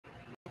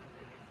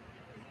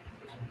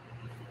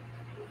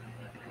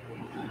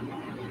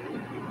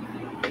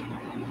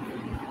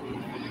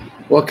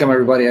Welcome,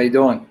 everybody. How you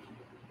doing?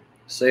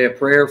 Say a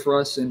prayer for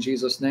us in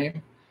Jesus'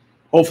 name.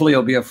 Hopefully,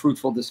 it'll be a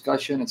fruitful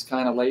discussion. It's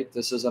kind of late.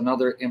 This is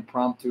another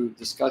impromptu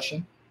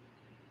discussion.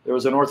 There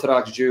was an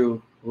Orthodox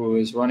Jew who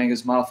is running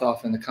his mouth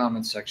off in the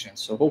comments section.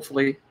 So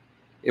hopefully,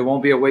 it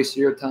won't be a waste of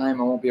your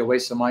time. It won't be a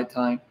waste of my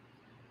time.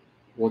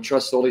 We'll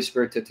trust the Holy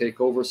Spirit to take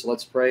over. So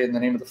let's pray in the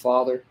name of the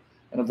Father,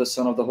 and of the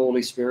Son, of the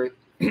Holy Spirit.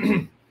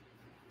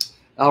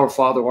 Our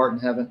Father, who art in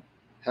heaven,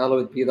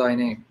 hallowed be thy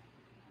name.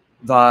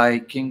 Thy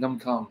kingdom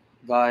come.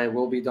 Thy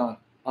will be done,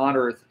 on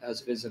earth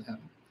as it is in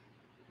heaven.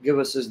 Give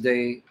us this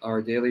day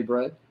our daily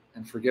bread,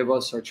 and forgive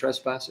us our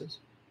trespasses,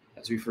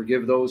 as we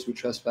forgive those who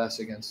trespass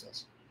against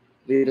us.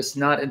 Lead us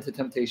not into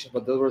temptation,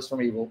 but deliver us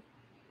from evil.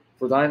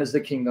 For thine is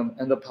the kingdom,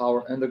 and the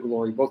power, and the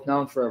glory, both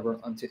now and forever,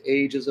 unto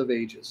ages of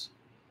ages.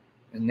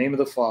 In the name of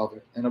the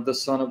Father, and of the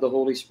Son, of the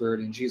Holy Spirit,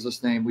 in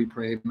Jesus' name we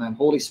pray, amen.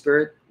 Holy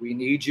Spirit, we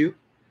need you.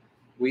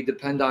 We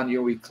depend on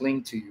you. We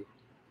cling to you.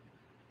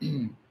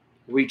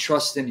 We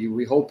trust in you.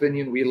 We hope in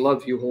you. And we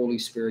love you, Holy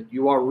Spirit.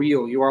 You are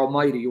real. You are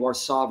almighty. You are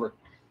sovereign.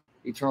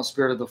 Eternal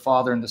Spirit of the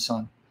Father and the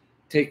Son.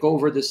 Take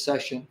over this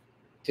session.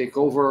 Take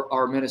over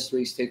our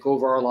ministries. Take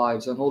over our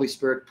lives. And Holy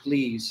Spirit,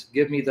 please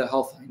give me the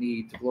health I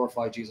need to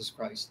glorify Jesus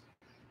Christ.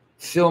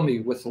 Fill me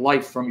with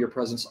life from your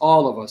presence,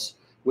 all of us,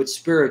 with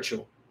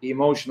spiritual,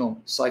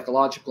 emotional,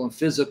 psychological, and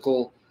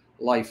physical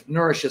life.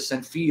 Nourish us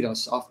and feed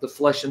us off the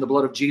flesh and the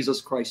blood of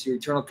Jesus Christ, your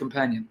eternal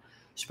companion,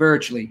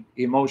 spiritually,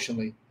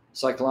 emotionally,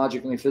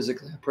 psychologically and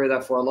physically. I pray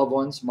that for our loved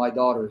ones, my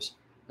daughters.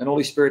 And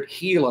Holy Spirit,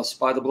 heal us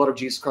by the blood of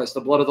Jesus Christ,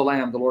 the blood of the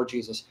Lamb, the Lord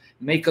Jesus.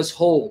 Make us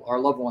whole, our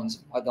loved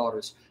ones, my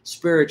daughters,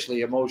 spiritually,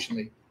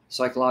 emotionally,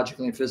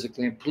 psychologically and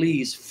physically. And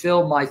please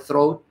fill my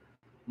throat,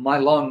 my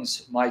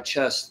lungs, my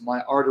chest, my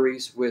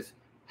arteries with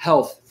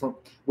health,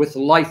 with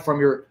life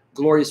from your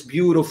glorious,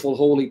 beautiful,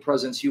 holy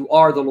presence. You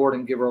are the Lord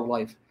and giver of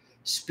life.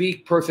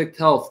 Speak perfect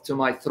health to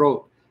my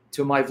throat,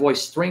 to my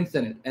voice.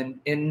 Strengthen it and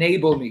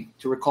enable me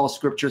to recall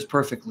scriptures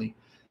perfectly,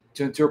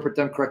 to interpret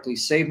them correctly.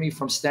 Save me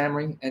from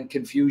stammering and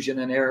confusion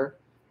and error,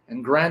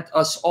 and grant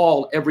us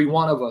all, every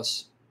one of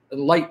us,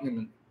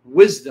 enlightenment,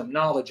 wisdom,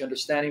 knowledge,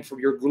 understanding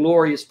from your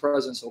glorious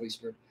presence, Holy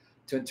Spirit,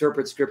 to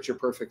interpret scripture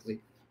perfectly.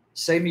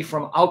 Save me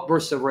from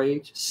outbursts of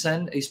rage.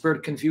 Send a spirit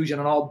of confusion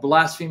on all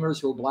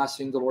blasphemers who will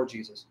blaspheme the Lord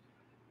Jesus.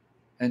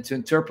 And to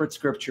interpret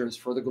scriptures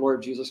for the glory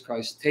of Jesus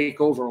Christ. Take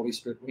over, Holy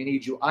Spirit. We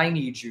need you. I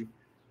need you.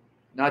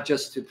 Not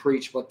just to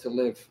preach, but to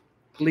live.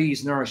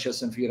 Please nourish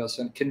us and feed us.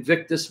 And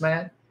convict this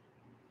man,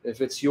 if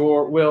it's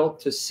your will,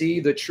 to see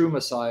the true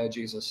Messiah,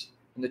 Jesus,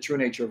 and the true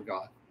nature of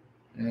God.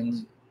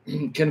 And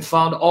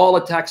confound all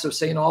attacks of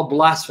Satan, all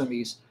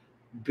blasphemies.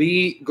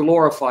 Be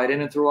glorified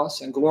in and through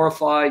us, and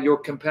glorify your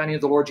companion,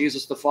 the Lord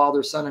Jesus, the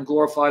Father, Son, and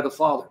glorify the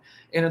Father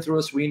in and through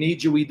us. We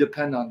need you. We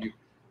depend on you.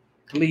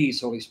 Please,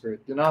 Holy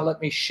Spirit, do not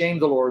let me shame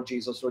the Lord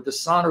Jesus or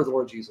dishonor the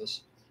Lord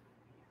Jesus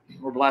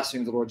or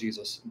blaspheme the Lord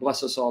Jesus.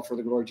 Bless us all for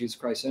the glory of Jesus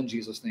Christ in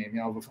Jesus' name.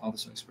 Yahweh, Father,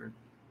 Son, and Spirit.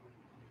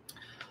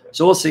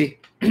 So we'll see.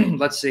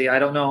 Let's see. I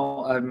don't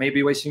know. I may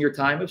be wasting your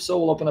time. If so,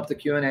 we'll open up the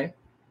Q&A.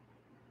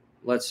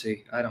 Let's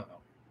see. I don't know.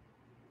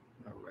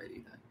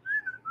 Alrighty then.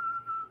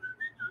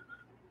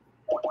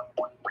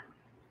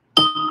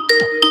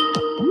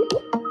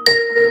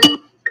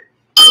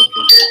 Okay.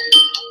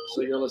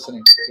 So you're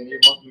listening. Can you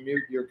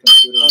mute your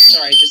computer? Oh,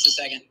 sorry. Just a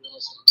second.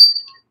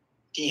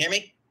 Can you hear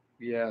me?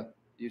 Yeah.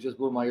 You just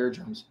blew my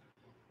eardrums.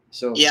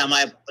 So yeah,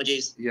 my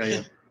apologies.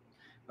 Yeah.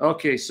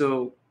 Okay.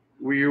 So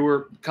we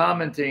were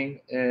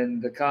commenting in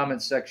the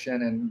comments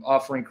section and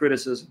offering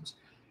criticisms.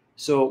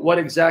 So what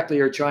exactly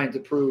are you trying to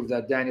prove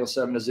that Daniel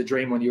 7 is a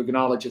dream when you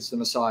acknowledge it's the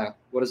Messiah?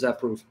 What does that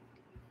prove?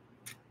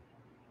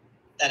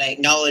 That I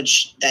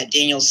acknowledge that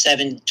Daniel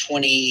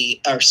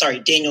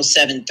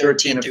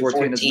 7:13 and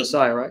 14 is the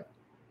Messiah, right?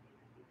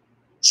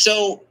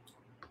 So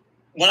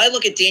when I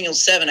look at Daniel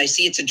 7, I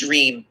see it's a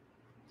dream.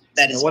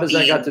 And what does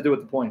that got to do with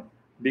the point?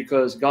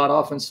 Because God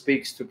often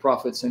speaks to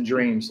prophets in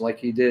dreams, like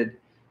he did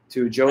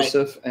to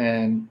Joseph, right,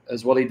 and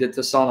as well he did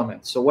to Solomon.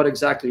 So what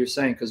exactly you're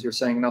saying? Because you're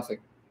saying nothing.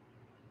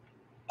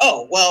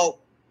 Oh, well,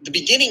 the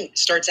beginning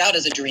starts out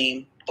as a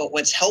dream, but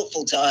what's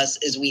helpful to us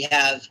is we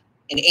have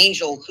an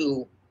angel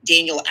who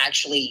Daniel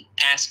actually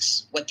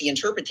asks what the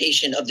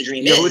interpretation of the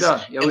dream is.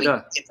 Yehuda,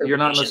 you're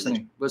not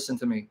listening. Listen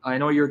to me. I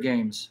know your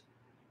games.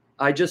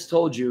 I just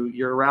told you,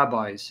 your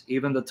rabbis,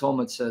 even the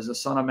Talmud says the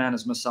Son of Man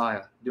is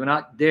Messiah. Do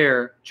not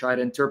dare try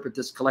to interpret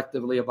this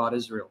collectively about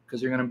Israel,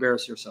 because you're going to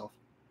embarrass yourself.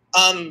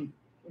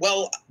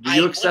 Well, do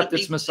you accept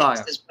its Messiah?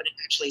 This is what it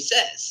actually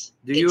says.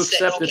 Do you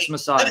accept its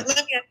Messiah?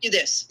 Let me ask you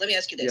this.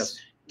 Yes.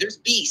 There's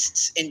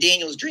beasts in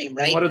Daniel's dream,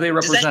 right? And what do they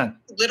represent?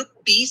 Literal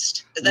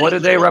beast? What do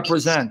they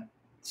represent?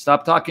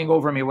 Stop talking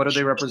over me. What do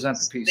they represent,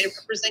 the beasts? They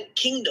represent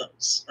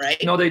kingdoms, right?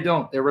 No, they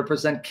don't. They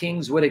represent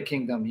kings with a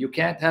kingdom. You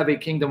can't have a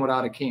kingdom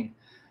without a king.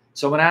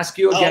 So I'm going to ask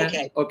you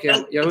again. Okay,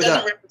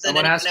 Yehuda, I'm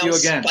going to ask you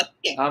again.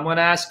 I'm going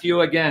to ask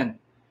you again.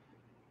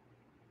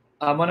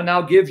 I'm going to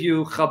now give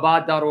you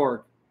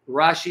Chabad.org.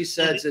 Rashi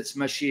says it's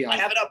Mashiach. I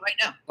have it up right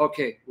now.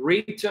 Okay,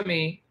 read to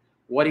me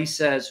what he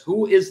says.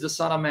 Who is the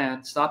Son of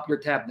Man? Stop your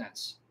tab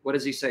nets. What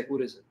does he say?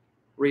 Who is it?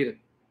 Read it.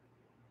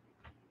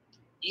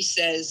 He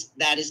says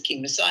that is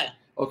King Messiah.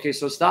 Okay,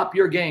 so stop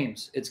your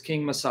games. It's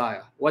King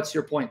Messiah. What's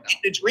your point now? In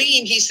the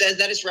dream, he says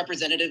that it's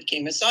representative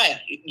King Messiah.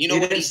 You know He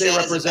what didn't he say says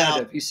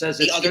representative. about He says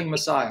the it's other King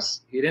Messiah.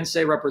 kingdoms? He didn't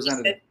say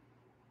representative.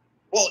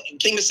 Well,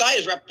 King Messiah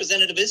is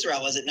representative of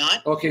Israel, is it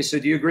not? Okay, so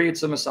do you agree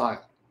it's a Messiah?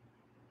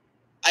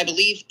 I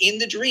believe in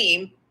the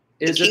dream,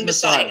 Is the it King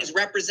Messiah? Messiah is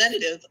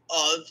representative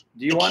of.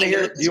 Do you want to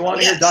hear? Do you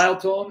want to hear dial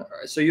tone?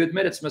 So you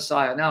admit it's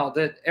Messiah. Now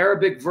the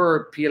Arabic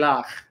verb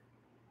pilach,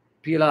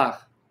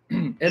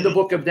 in the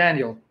book of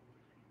Daniel,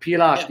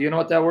 pilach. Yeah. Do you know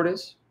what that word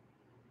is?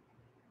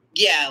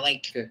 Yeah,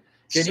 like. Okay.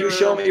 Can you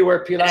show me where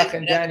pilach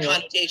and Daniel? Daniel?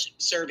 Connotation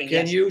serving.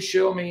 Can yes. you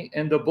show me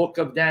in the book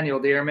of Daniel,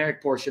 the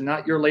Aramaic portion,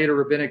 not your later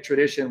rabbinic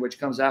tradition, which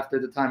comes after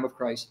the time of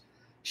Christ?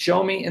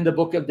 Show me in the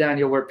book of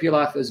Daniel where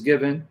pilach is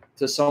given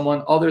to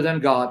someone other than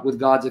God with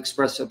God's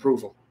express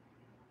approval.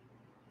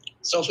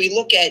 So if we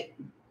look at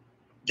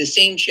the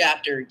same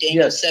chapter,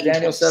 Daniel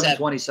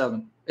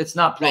 7:27. It's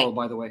not plural, right.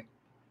 by the way.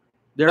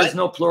 There is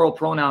no plural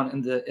pronoun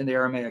in the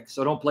Aramaic,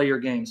 so don't play your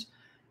games.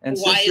 And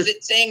why is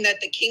it saying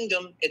that the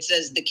kingdom? It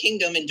says the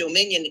kingdom and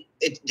dominion.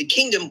 The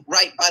kingdom,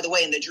 right? By the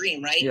way, in the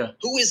dream, right? Yeah.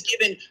 Who is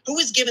given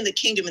the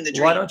kingdom in the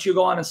dream? Why don't you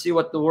go on and see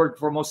what the word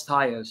for Most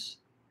High is?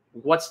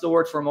 What's the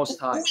word for Most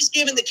High? Who is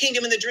given the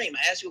kingdom in the dream?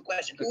 I ask you a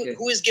question. Okay.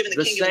 Who is given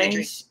the kingdom in the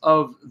dream? The saints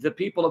of the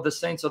people of the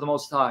saints of the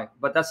Most High.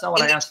 But that's not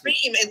what I asked you.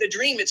 In the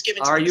dream, it's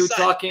given. Are to you Messiah.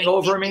 talking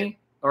over me?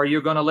 Or are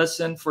you going to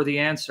listen for the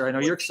answer? I know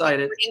you're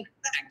excited.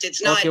 Incorrect.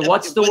 It's not. Okay,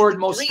 what's the word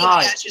Most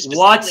High?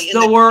 What's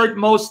the word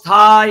Most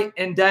High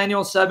in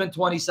Daniel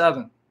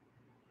 7:27?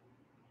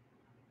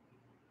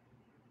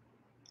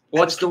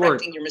 What's the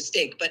word? Your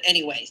mistake, but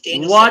anyways,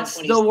 Daniel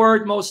what's the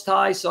word Most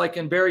High? So I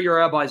can bury your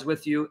rabbis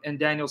with you in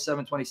Daniel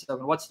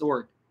 7:27. What's the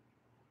word?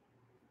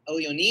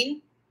 Elyonin.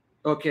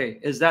 Okay,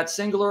 is that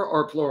singular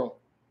or plural?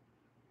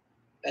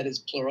 That is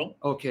plural.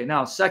 Okay,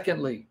 now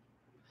secondly,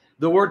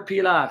 the word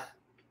pilach.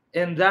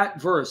 In that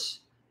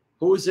verse,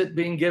 who is it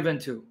being given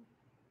to?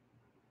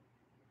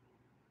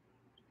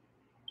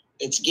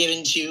 It's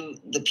given to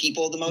the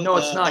people of the Most. No,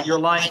 it's not. You're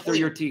lying through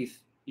your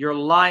teeth. You're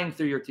lying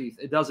through your teeth.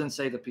 It doesn't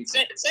say the people.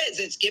 It says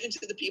it's given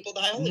to the people of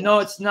the High Holy. No,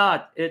 it's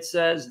not. It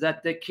says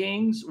that the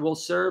kings will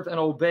serve and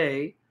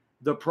obey.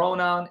 The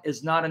pronoun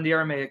is not in the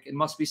Aramaic. It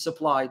must be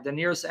supplied. The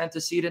nearest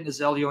antecedent is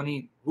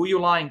Elyonin. Who are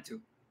you lying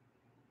to?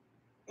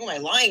 Who am I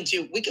lying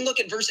to? We can look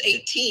at verse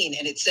 18,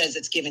 and it says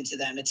it's given to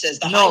them. It says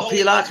the no,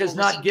 pilach is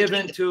not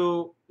given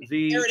to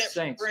the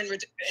saints.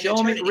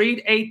 Show me,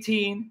 read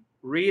 18.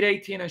 Read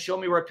 18 and show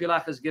me where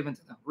pilach is given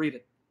to them. Read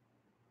it.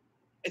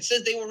 It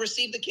says they will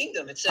receive the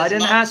kingdom. It says I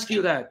didn't ask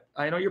you that.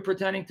 I know you're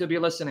pretending to be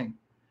listening.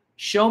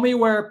 Show me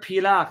where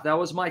pilach, that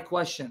was my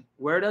question.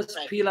 Where does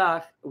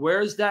pilach, where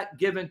is that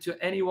given to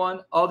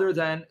anyone other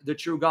than the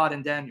true God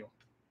in Daniel?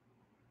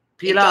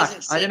 Pilach,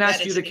 I didn't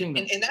ask you the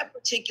kingdom. In that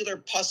particular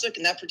pasuk,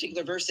 in that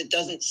particular verse, it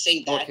doesn't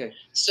say that. Okay.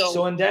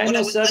 So in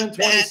Daniel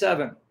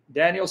 7:27,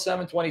 Daniel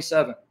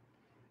 7:27,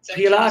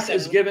 pilach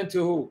is given to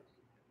who?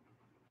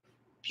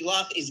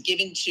 Pilach is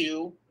given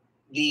to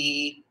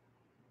the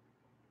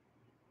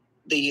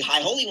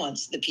high holy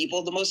ones, the people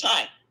of the Most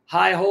High.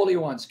 High holy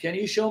ones. Can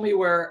you show me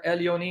where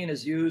Elyonin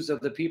is used of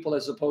the people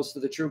as opposed to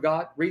the true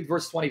God? Read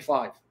verse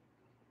 25.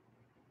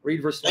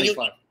 Read verse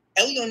 25.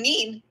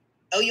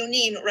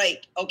 Elyonin,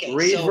 right. Okay.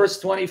 Read verse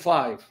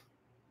 25.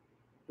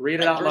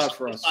 Read it out loud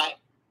for us.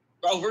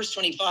 Verse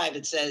 25,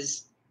 it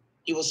says,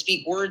 he will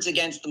speak words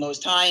against the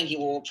Most High, and he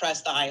will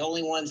oppress the high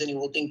holy ones, and he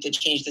will think to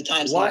change the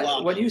times of the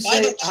law. When you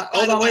say,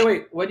 hold on,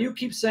 wait. When you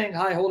keep saying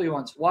high holy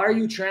ones, why are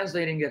you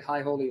translating it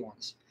high holy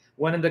ones?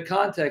 When in the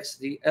context,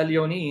 the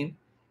Elyonin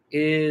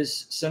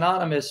is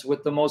synonymous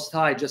with the Most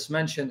High, just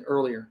mentioned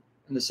earlier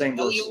in the same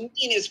verse. Elyonin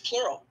is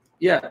plural.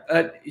 Yeah.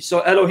 So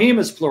Elohim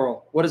is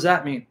plural. What does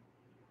that mean?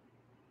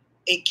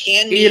 It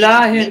can mean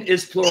Ilahin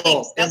is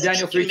plural in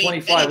Daniel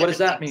 3:25. What does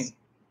that mean?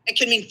 It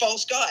can mean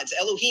false gods.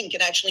 Elohim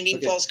can actually mean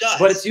false gods.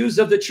 But it's used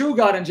of the true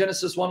God in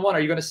Genesis 1:1. Are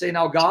you going to say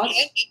now gods?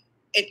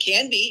 It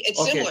can be.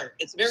 It's similar.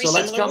 It's very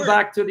similar. So let's come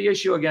back to the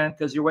issue again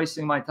because you're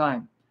wasting my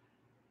time.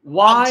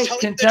 Why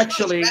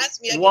contextually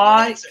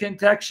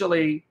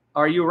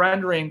are you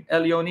rendering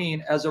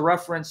Elyonin as a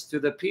reference to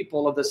the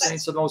people of the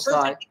saints of the Most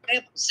High?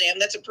 Sam,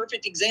 that's a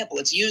perfect example.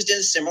 It's used in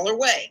a similar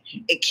way.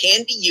 It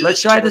can be used. Let's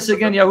try this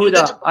again,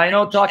 Yehuda. I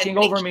know talking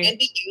over me.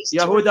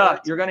 Yehuda,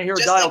 you're going to hear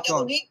dial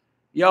tone.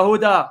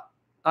 Yehuda,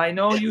 I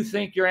know you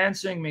think you're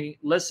answering me.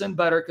 Listen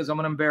better because I'm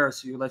going to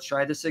embarrass you. Let's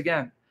try this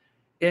again.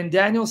 In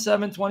Daniel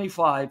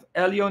 7:25,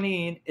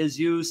 Elyonin is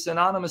used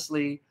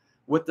synonymously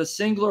with the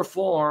singular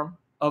form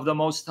of the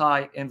Most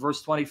High in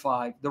verse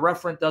 25. The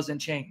referent doesn't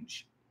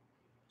change.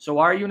 So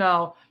why are you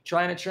now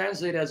trying to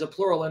translate it as a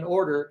plural in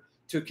order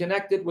to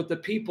connect it with the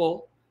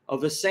people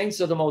of the saints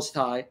of the Most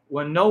High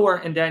when nowhere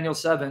in Daniel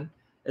 7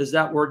 is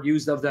that word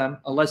used of them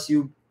unless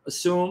you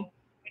assume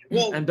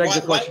and beg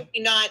the question?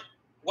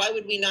 Why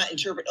would we not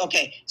interpret?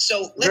 Okay,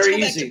 so let's Very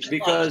go back easy to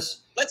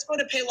because let's go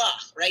to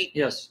pelach, right?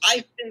 Yes.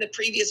 In the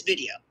previous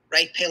video,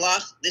 right?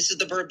 Pelach, this is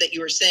the verb that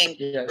you were saying.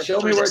 Yeah,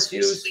 show me where it's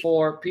used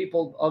for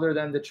people other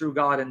than the true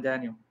God in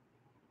Daniel.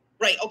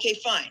 Right, okay,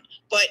 fine.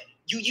 But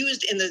you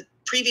used in the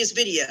previous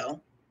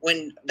video,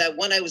 when that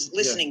one I was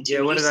listening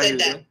to, what you did I said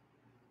use? that,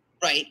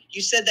 right?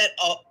 You said that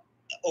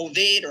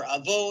oved or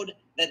avod,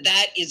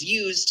 that is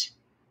used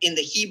in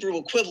the Hebrew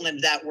equivalent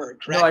of that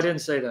word, correct? No, I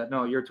didn't say that.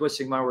 No, you're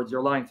twisting my words.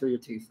 You're lying through your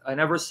teeth. I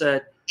never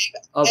said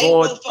avod. Hey,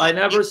 well, I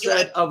never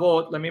said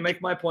avod. Let me make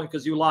my point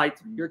because you lied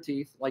through your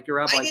teeth like your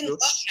rabbi do.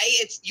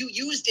 You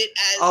used it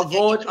as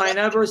avod. I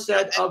never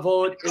said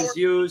avod is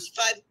used.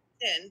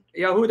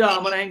 Yehuda,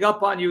 I'm going to hang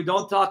up on you.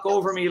 Don't talk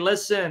over me.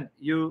 Listen,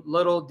 you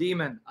little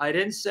demon. I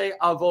didn't say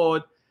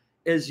avod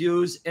is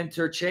used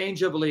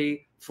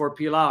interchangeably for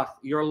pilach.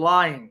 You're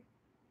lying.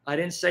 I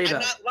didn't say that.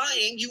 I'm not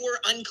lying. You were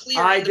unclear.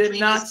 I did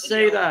not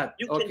say that.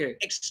 You okay. can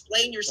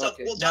explain yourself.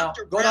 Okay. Well, Now,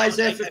 Dr. go to Brown,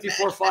 Isaiah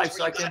 54:5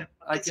 so I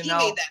can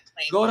now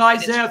go to claim.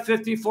 Isaiah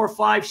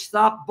 54:5.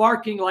 Stop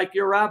barking like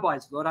your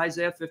rabbis. Go to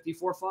Isaiah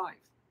 54:5.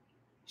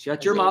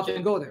 Shut your mouth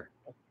and go there.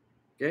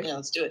 Okay? Yeah,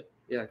 let's do it.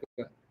 Yeah, go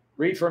ahead.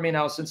 Read for me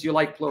now since you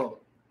like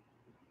plural.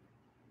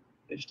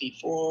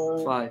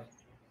 54:5.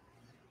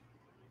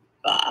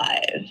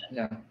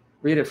 Yeah.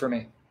 Read it for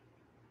me.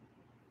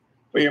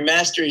 For your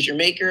master is your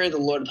maker, the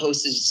Lord of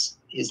hosts is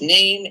his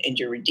name, and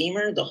your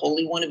redeemer, the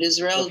Holy One of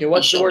Israel. Okay,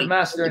 what's the word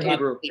master in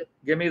Hebrew?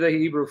 Give me the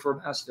Hebrew for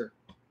master.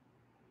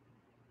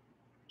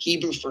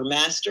 Hebrew for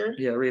master?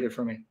 Yeah, read it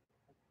for me.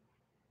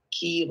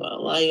 Ki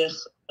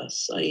v'alayach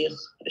asayach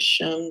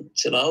Hashem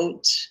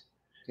tzvaot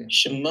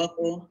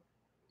shemo.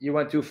 You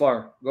went too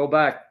far. Go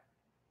back.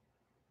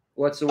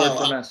 What's the word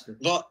for master?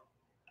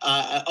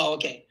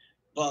 Okay.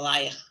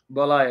 V'alayach.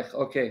 Balayach.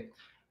 Okay.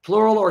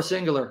 Plural or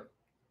singular?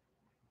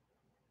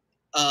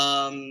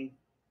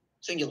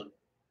 Singular.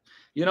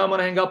 You know, I'm going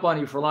to hang up on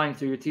you for lying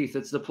through your teeth.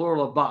 It's the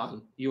plural of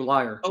Baal, you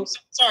liar. Oh,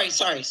 sorry.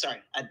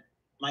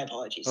 My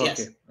apologies. Okay.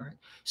 Yes. All right.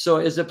 So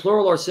is it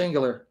plural or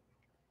singular?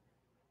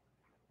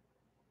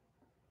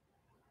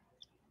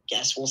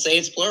 Yes, we'll say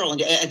it's plural. I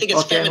think it's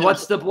okay. feminine. And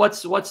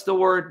what's the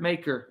word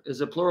maker? Is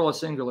it plural or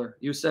singular?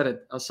 You said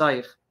it.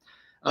 Ataie.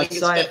 I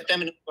think it's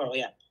feminine plural,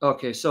 yeah.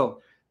 Okay,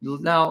 so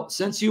now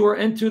since you were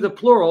into the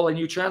plural and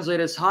you translate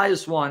as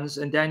highest ones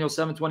in Daniel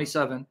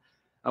 7:27,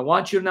 I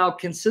want you to now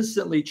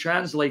consistently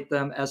translate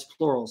them as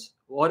plurals.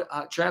 What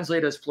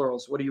translate as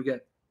plurals? What do you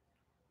get?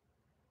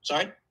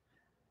 Sorry?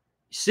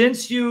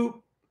 Since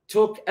you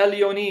took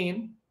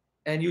Elyonin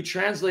and you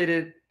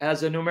translated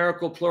as a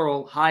numerical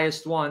plural,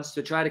 highest ones,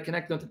 to try to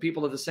connect them to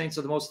people of the saints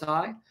of the Most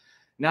High,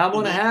 now I'm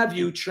going to have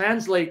you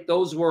translate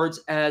those words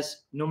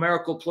as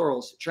numerical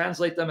plurals.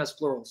 Translate them as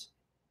plurals.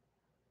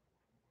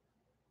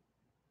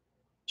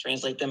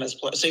 Translate them as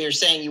plural. So you're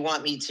saying you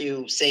want me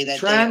to say that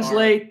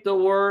translate the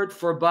word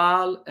for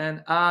Baal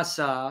and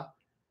Asa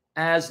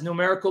as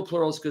numerical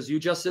plurals because you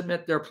just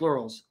admit they're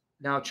plurals.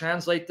 Now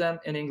translate them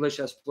in English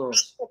as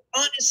plurals.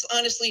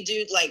 Honestly,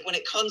 dude, like when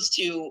it comes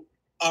to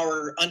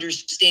our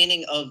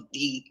understanding of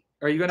the...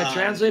 Are you going to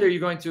translate or are you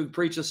going to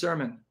preach a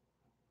sermon?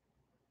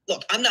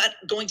 Look, I'm not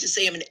going to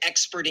say I'm an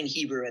expert in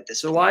Hebrew at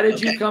this point. So why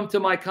did you come to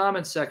my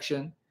comment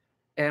section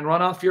and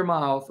run off your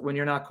mouth when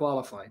you're not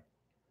qualified?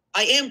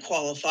 I am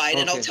qualified,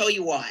 and I'll tell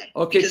you why.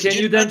 Okay, because can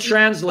you then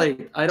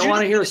translate? I don't want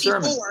to hear a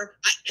sermon.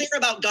 I care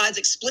about God's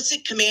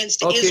explicit commands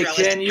to Israel.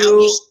 Can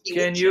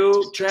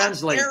you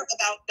translate?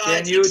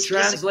 Can you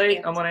translate?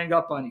 I'm going to hang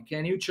up on you.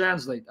 Can you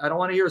translate? I don't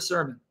want to hear a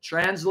sermon.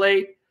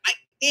 Translate. I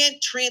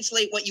can't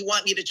translate what you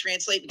want me to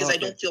translate because I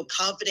don't feel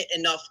confident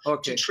enough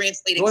to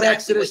translate exactly. Go to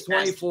Exodus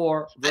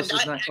 24,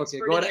 verses 9. Okay,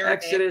 go to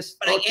Exodus.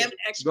 But I am an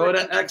expert. Go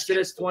to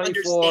Exodus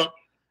 24.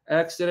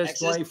 Exodus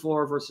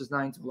 24, verses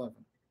 9 to 11.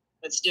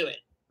 Let's do it.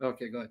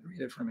 Okay, go ahead.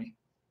 Read it for me.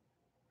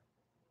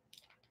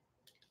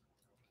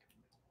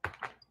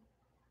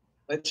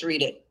 Let's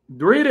read it.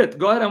 Read it.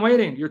 Go ahead. I'm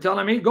waiting. You're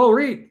telling me? Go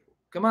read.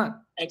 Come on.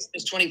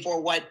 Exodus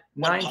 24, what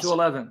 9 to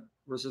 11.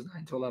 Verses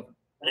 9 to 11.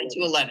 9 to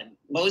 11.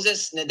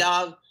 Moses,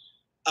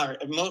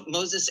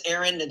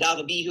 Aaron, Nadav,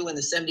 Abihu, and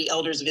the 70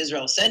 elders of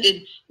Israel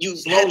ascended. You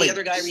had the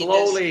other guy read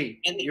slowly.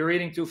 This, You're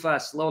reading too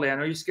fast. Slowly. I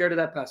know you're scared of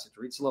that passage.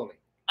 Read slowly.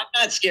 I'm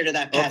not scared of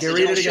that passage.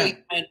 Okay, read it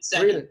again.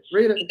 Read it.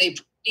 Read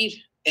it.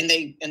 And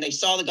they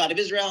saw the God of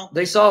Israel.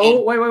 They saw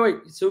who? Wait.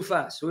 It's too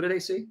fast. Who did they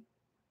see?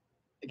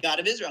 The God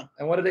of Israel.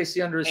 And what did they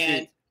see under his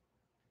feet?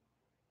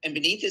 And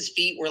beneath his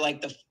feet were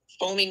like the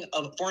forming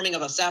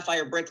of a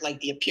sapphire brick, like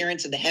the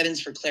appearance of the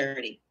heavens for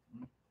clarity.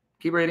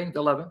 Keep reading.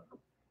 11.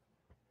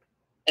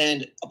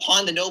 And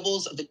upon the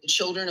nobles of the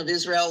children of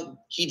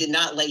Israel, he did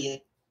not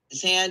lay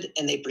his hand,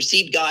 and they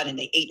perceived God, and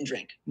they ate and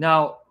drank.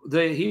 Now,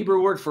 the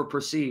Hebrew word for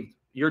perceived,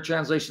 your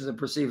translation is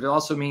perceived, it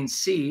also means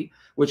see,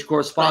 which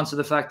corresponds to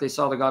the fact they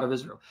saw the God of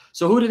Israel.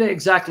 So who did they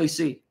exactly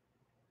see?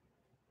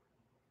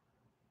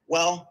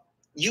 Well,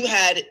 you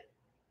had...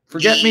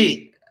 Forget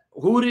me.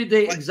 Who did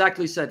they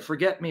exactly said?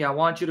 Forget me. I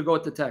want you to go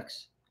with the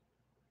text.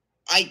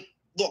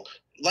 Look,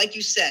 like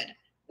you said,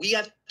 we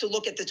have to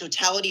look at the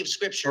totality of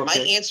Scripture. Okay.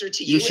 My answer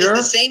to you is sure?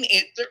 the same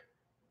answer.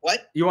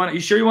 What? You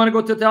sure you want to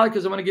go to totality?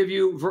 Because I'm going to give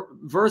you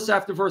verse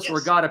after verse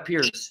where God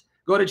appears.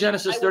 Go to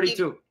Genesis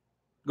 32.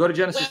 Go to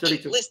Genesis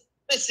 32.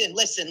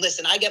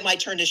 Listen. I get my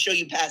turn to show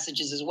you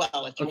passages as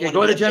well. If you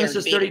go to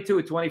Genesis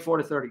 32, 24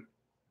 to 30.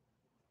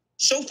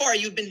 So far,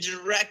 you've been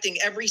directing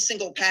every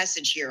single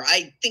passage here.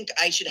 I think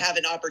I should have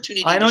an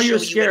opportunity. I know to you're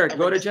show scared. You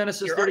Go to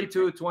Genesis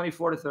 32,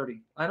 24 to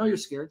 30. I know you're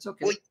scared. It's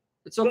okay.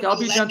 It's okay. I'll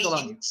be gentle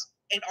on you.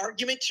 An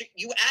argument.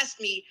 You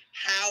asked me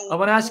how. I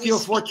want to ask you a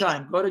fourth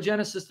time. Go to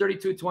Genesis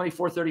 32,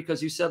 24, 30,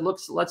 because you said,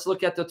 let's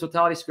look at the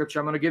totality scripture.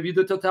 I'm going to give you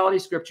the totality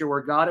scripture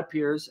where God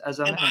appears as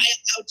a man. Am I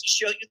allowed to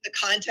show you the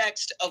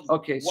context of?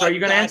 Okay, so are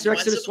you going to answer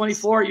Exodus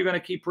 24, or are you going to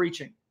keep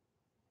preaching?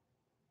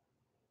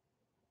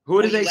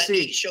 Who did they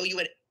see? Show you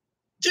it.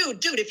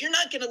 Dude, if you're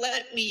not going to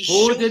let me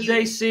Who did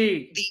they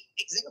see? The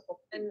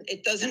example, and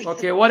it doesn't.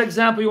 Okay, what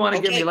example you want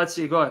to give me? Let's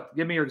see. Go ahead.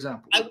 Give me your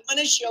example. I want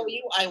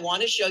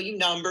to show you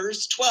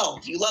Numbers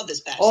 12. You love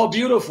this passage. Oh,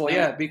 beautiful.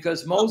 Yeah,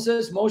 because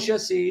Moshe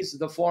sees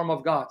the form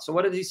of God. So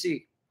what did he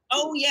see?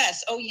 Oh,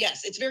 yes.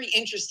 It's very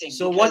interesting.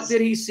 So what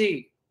did he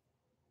see?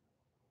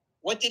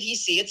 What did he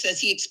see? It says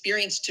he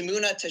experienced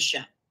Tamuna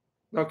Tashem.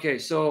 Okay,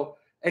 so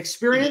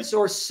experience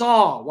or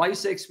saw? Why you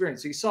say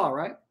experience? He saw,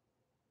 right?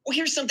 Well,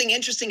 here's something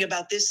interesting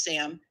about this,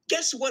 Sam.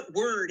 Guess what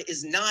word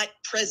is not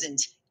present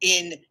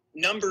in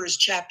Exodus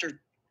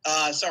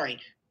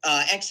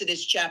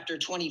chapter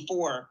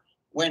 24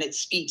 when it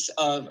speaks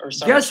of,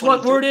 Guess 23.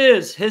 What word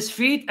is? His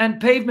feet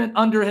and pavement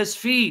under his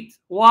feet.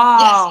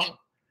 Wow.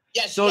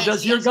 Yes. So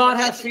does your God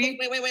have feet?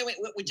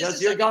 Wait.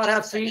 Does your God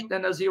have feet?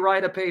 Then does he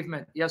ride a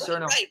pavement? Yes or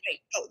no? Right.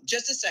 Oh,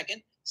 just a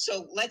second.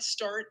 So let's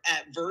start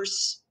at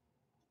verse.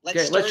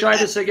 Let's try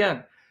this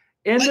again.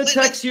 In the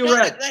text you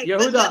read,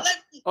 Yehuda.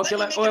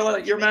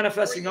 Okay, you're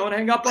manifesting. I'm going to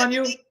hang up on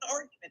you.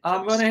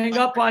 I'm going to hang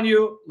up on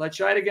you. Let's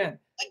try it again.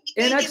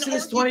 In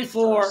Exodus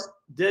 24,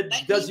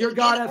 does your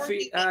God have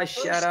feet?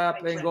 Shut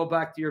up and go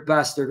back to your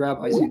bastard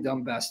rabbis, you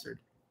dumb bastard.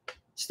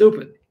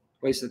 Stupid.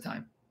 Waste of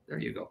time. There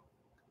you go.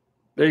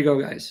 There you go,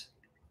 guys.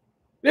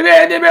 There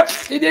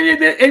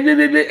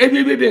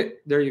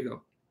you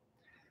go.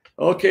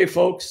 Okay,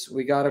 folks,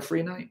 we got a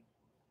free night.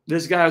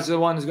 This guy is the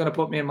one who's going to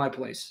put me in my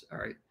place. All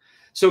right.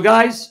 So,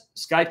 guys,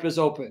 Skype is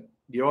open.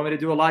 Do you want me to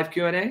do a live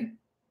Q&A?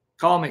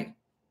 Call me.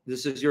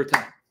 This is your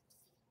time.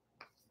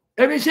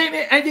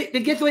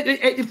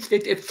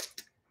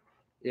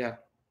 Yeah.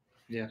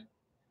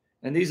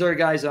 And these are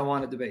guys I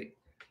want to debate.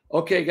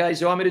 Okay,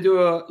 guys, you want me to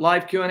do a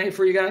live Q&A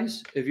for you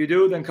guys? If you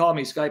do, then call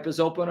me. Skype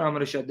is open or I'm going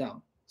to shut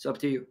down. It's up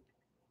to you.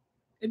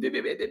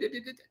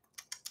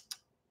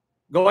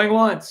 Going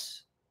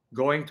once.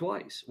 Going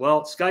twice.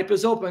 Well, Skype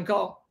is open.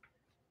 Call.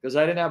 Because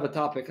I didn't have a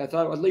topic. I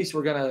thought at least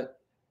we're going to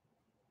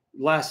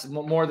last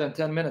more than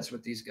 10 minutes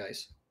with these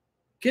guys.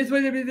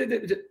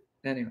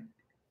 Anyway.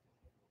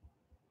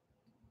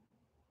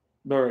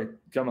 All right,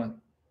 come on.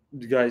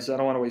 Guys, I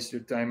don't want to waste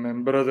your time,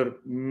 man. Brother,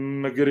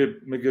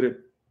 Maghrib.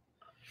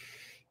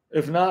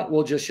 If not,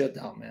 we'll just shut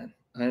down, man.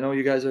 I know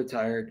you guys are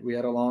tired. We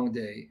had a long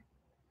day.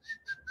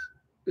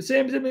 The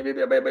same.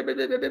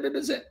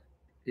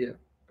 Yeah.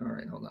 All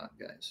right, hold on,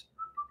 guys.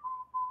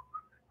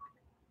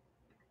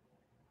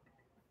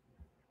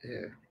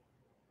 Yeah.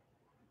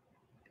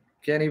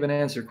 Can't even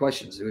answer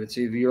questions, dude. It's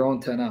your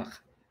own Tanakh.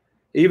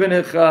 Even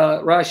if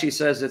Rashi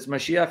says it's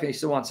Mashiach and he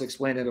still wants to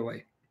explain it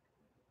away.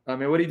 I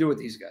mean, what do you do with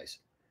these guys?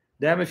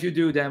 Damn if you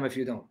do, damn if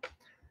you don't.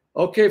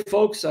 Okay,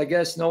 folks, I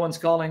guess no one's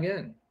calling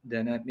in.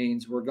 Then that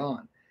means we're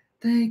gone.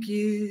 Thank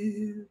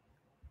you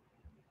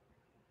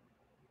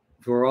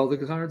for all the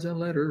cards and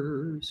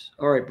letters.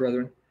 All right,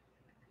 brethren.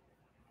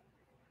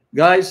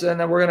 Guys, and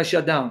then we're going to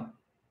shut down.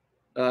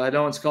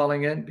 No one's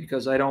calling in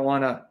because I don't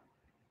want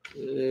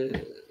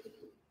to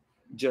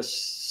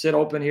just sit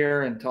open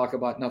here and talk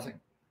about nothing.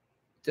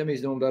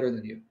 Timmy's doing better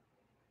than you.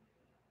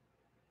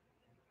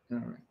 All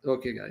right.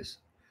 Okay, guys.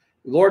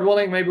 Lord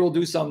willing, maybe we'll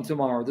do something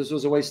tomorrow. This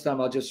was a waste of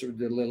time. I'll just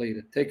delete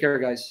it. Take care,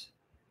 guys.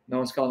 No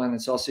one's calling in,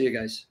 so I'll see you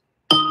guys.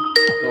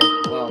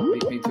 Oh, wow.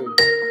 Beat me too.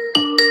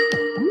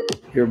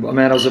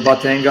 Man, I was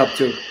about to hang up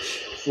too.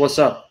 What's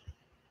up?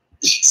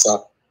 What's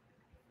up?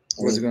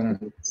 What's going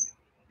on?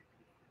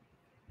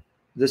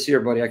 This year,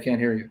 buddy, I can't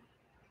hear you.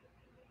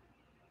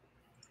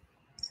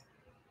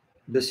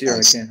 This year,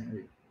 I can't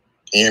hear you.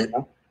 Can you hear me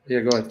now? Yeah,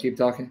 go ahead. Keep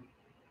talking.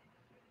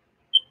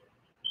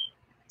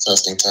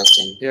 Testing.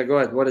 Yeah, go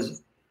ahead. What is it?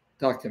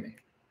 Talk to me.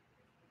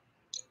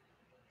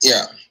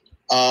 Yeah.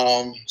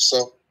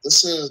 So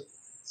this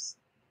is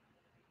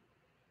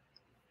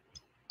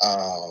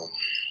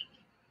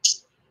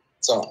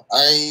so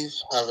I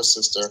have a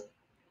sister.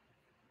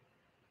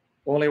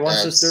 Only one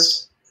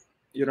sister?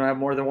 You don't have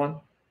more than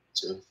one?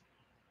 Two.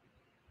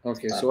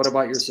 Okay, so what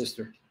about your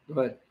sister?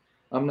 Go ahead.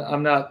 I'm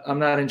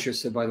not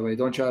interested, by the way.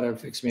 Don't try to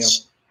fix me up.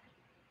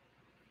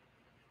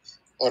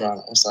 Hold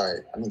on, I'm sorry.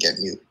 I'm gonna get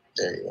mute.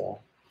 There you go.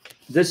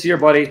 This year,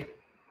 buddy.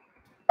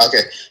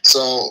 Okay,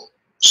 so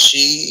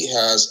she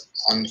has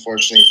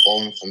unfortunately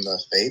fallen from the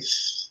faith.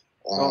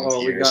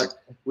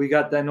 We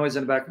got that noise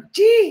in the background.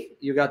 Gee,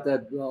 you got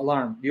that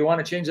alarm. Do you want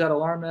to change that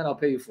alarm, man? I'll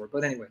pay you for it.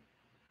 But anyway,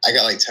 I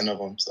got like 10 of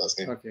them, so that's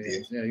gonna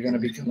okay. Yeah, you're gonna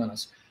be killing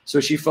us. So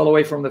she fell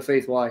away from the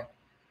faith. Why?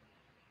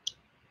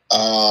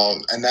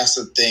 And that's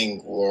the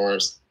thing where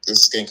this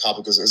is getting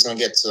complicated because it's gonna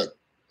get to a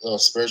little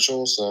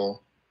spiritual.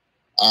 So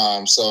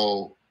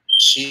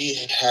she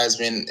has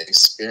been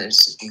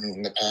experiencing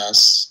in the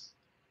past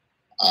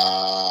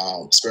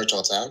Spiritual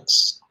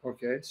attacks.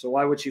 Okay, so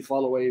why would she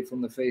fall away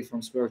from the faith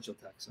from spiritual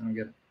attacks? I don't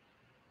get it.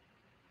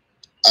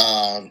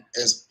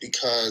 Is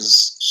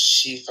because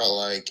she felt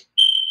like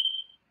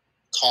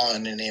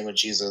calling the name of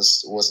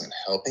Jesus wasn't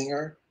helping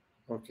her.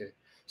 Okay,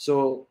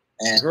 so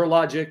And her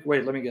logic,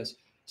 wait, let me guess.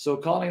 So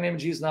calling the name of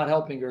Jesus is not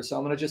helping her, so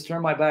I'm going to just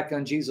turn my back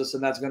on Jesus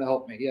and that's going to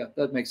help me. Yeah,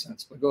 that makes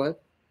sense, but go ahead.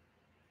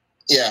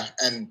 yeah,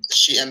 and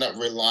she ended up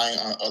relying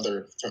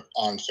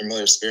on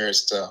familiar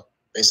spirits to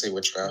basically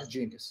witchcraft.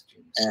 Genius.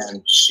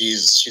 And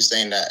she's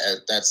saying that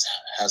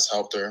has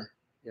helped her.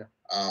 Yeah.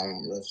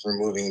 With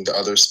removing the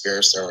other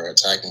spirits that were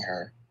attacking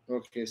her.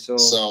 Okay, so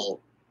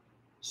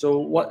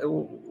what?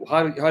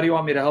 How do you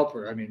want me to help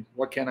her? I mean,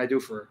 what can I do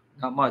for her?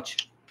 Not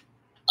much.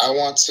 My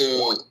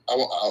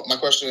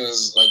question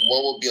is, like,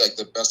 what would be like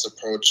the best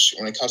approach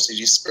when it comes to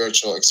these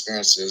spiritual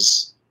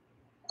experiences?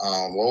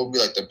 What would be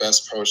like the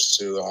best approach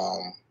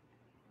to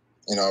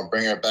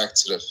bring her back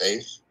to the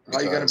faith? How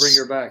are you going to bring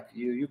her back?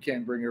 You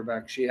can't bring her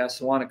back. She has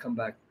to want to come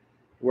back.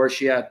 Where's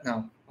she at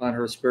now on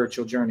her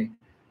spiritual journey?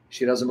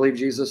 She doesn't believe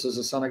Jesus is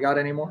the Son of God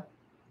anymore?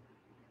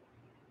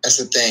 That's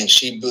the thing.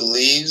 She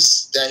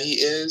believes that he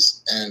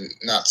is, and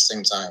not at the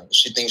same time.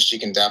 She thinks she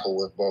can dabble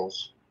with both.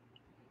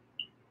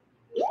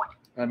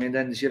 I mean,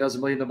 then she doesn't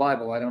believe the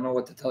Bible. I don't know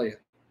what to tell you.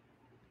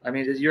 I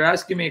mean, you're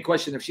asking me a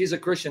question. If she's a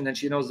Christian, then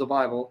she knows the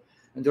Bible.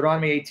 And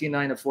Deuteronomy 18,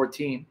 9 to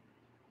 14,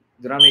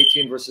 Deuteronomy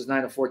 18, verses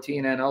 9 to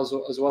 14, and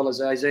also, as well as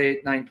Isaiah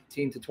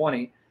 19 to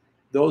 20,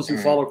 those who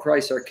follow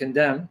Christ are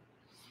condemned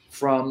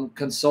from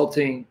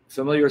consulting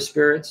familiar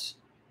spirits,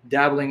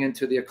 dabbling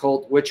into the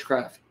occult,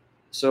 witchcraft,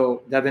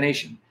 so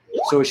divination.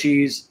 So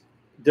she's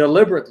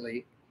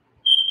deliberately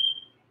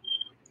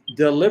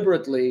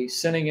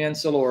sinning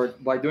against the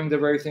Lord by doing the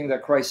very thing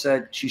that Christ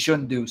said she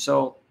shouldn't do.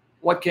 So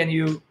how can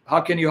you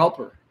help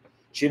her?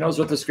 She knows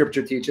what the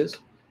scripture teaches.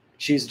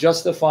 She's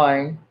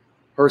justifying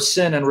her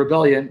sin and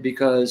rebellion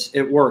because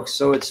it works.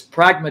 So it's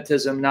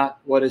pragmatism, not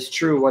what is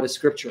true, what is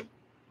scripture.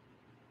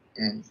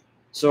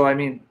 So, I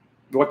mean,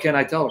 what can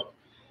I tell her?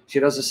 She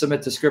doesn't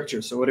submit to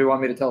scripture. So what do you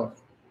want me to tell her?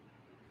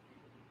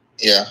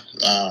 Yeah.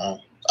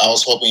 I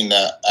was hoping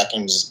that I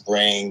can just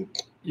bring...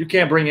 You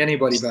can't bring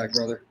anybody back,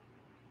 brother.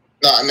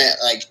 No, I meant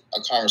like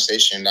a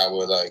conversation that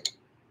would like...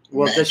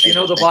 Well, does she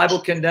know the Bible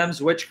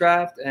condemns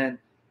witchcraft and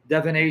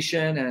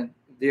divination and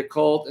the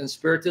occult and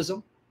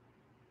spiritism?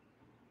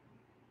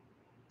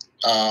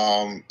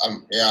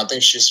 I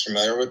think she's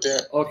familiar with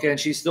it. Okay, and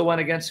she still went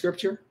against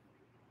scripture?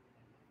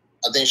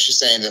 I think she's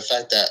saying the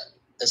fact that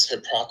it's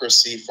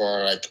hypocrisy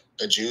for like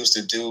the Jews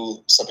to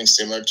do something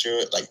similar to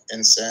it, like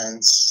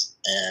incense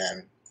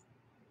and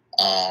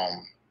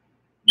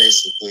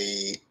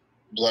basically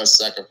blood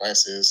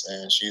sacrifices,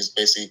 and she's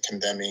basically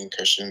condemning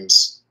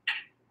Christians.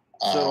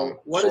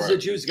 So what has the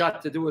Jews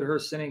got to do with her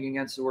sinning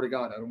against the word of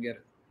God? I don't get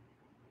it.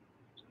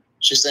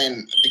 She's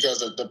saying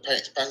because of the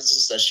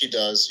practices that she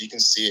does, you can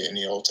see it in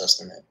the Old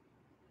Testament.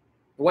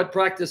 What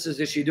practices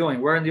is she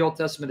doing? Where in the Old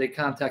Testament they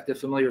contacted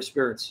familiar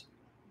spirits?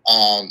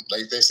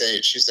 Like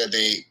she said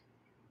they,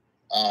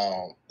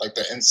 like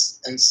the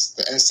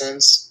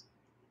incense.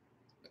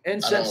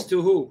 Incense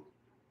to who?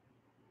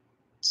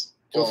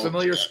 To a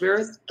familiar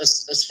spirit?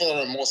 It's for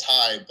the Most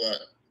High, but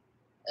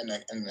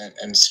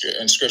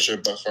in scripture.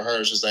 But for her,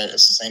 it's just that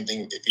it's the same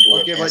thing. If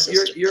you do but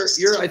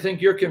you're I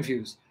think you're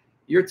confused.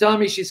 You're telling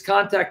me she's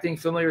contacting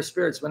familiar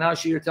spirits, but now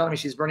you're telling me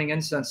she's burning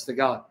incense to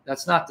God.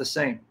 That's not the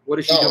same. What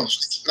is she doing?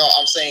 No,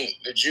 I'm saying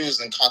the Jews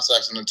in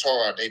context in the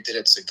Torah, they did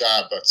it to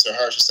God, but to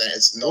her, she's saying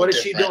it's no What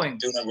is different. she doing?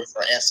 Doing it with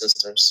her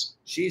ancestors.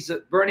 She's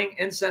burning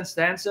incense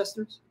to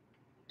ancestors?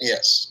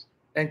 Yes.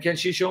 And can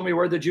she show me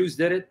where the Jews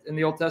did it in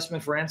the Old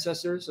Testament for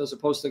ancestors as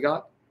opposed to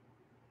God?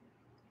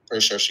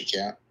 Pretty sure she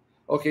can.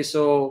 Okay,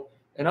 so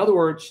in other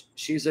words,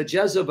 she's a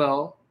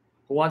Jezebel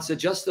who wants to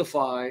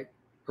justify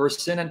her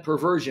sin and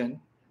perversion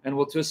and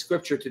will twist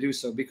scripture to do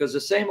so, because the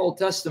same Old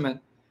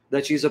Testament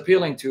that she's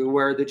appealing to,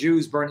 where the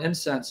Jews burn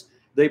incense,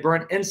 they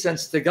burn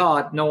incense to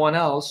God, no one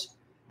else.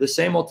 The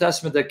same Old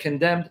Testament that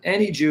condemned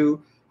any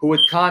Jew who would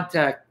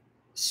contact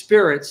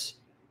spirits,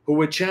 who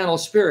would channel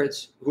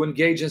spirits, who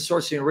engage in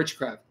sorcery and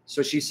witchcraft.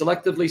 So she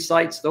selectively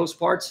cites those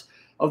parts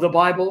of the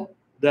Bible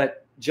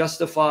that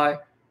justify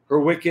her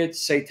wicked,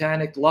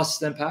 satanic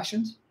lusts and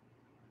passions.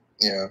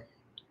 Yeah.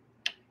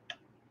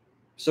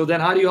 So then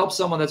how do you help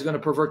someone that's going to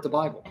pervert the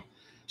Bible?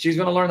 She's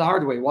going to learn the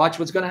hard way. Watch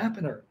what's going to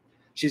happen to her.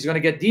 She's going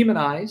to get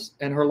demonized,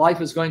 and her life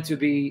is going to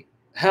be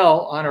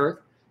hell on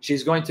earth.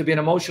 She's going to be an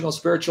emotional,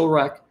 spiritual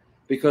wreck,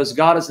 because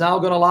God is now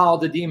going to allow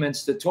the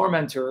demons to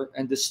torment her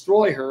and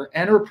destroy her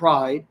and her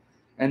pride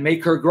and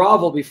make her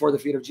grovel before the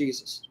feet of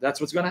Jesus. That's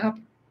what's going to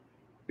happen.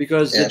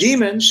 Because the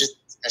demons... She's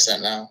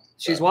experiencing that now.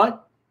 She's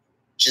what?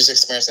 She's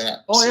experiencing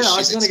that. Oh, yeah,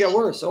 it's going to get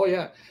worse. Oh,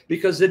 yeah.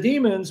 Because the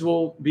demons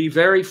will be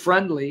very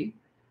friendly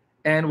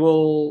and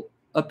will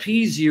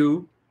appease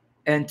you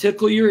and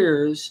tickle your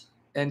ears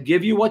and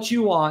give you what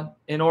you want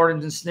in order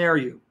to ensnare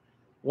you.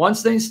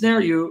 Once they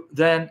ensnare you,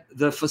 then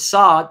the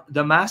facade,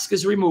 the mask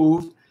is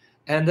removed,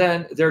 and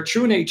then their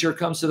true nature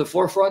comes to the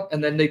forefront,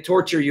 and then they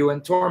torture you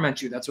and torment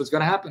you. That's what's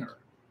going to happen to her.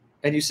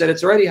 And you said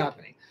it's already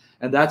happening.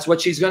 And that's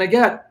what she's going to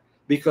get,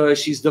 because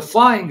she's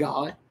defying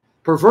God,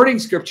 perverting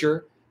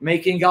scripture,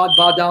 making God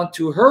bow down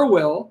to her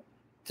will,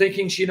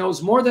 thinking she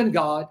knows more than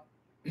God,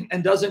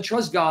 and doesn't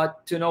trust God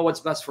to know what's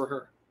best for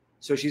her.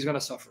 So she's going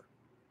to suffer.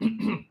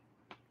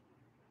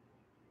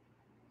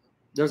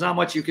 There's not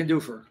much you can do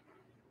for her,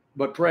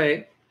 but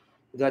pray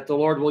that the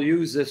Lord will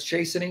use this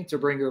chastening to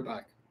bring her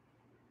back.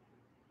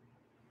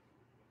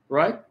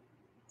 Right?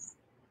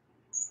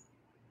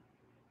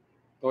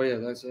 Oh yeah,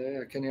 that's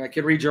I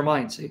can read your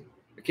mind. See,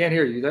 I can't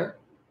hear you. You there?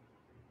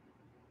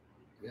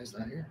 You guys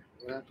not here?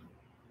 What happened?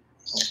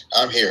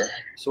 I'm here.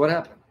 So what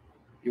happened?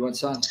 You went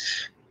silent.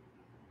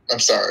 I'm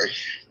sorry.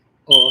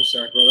 Oh, I'm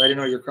sorry, brother. I didn't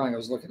know you were crying. I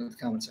was looking at the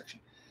comment section.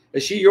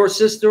 Is she your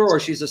sister, or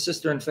she's a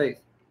sister in faith?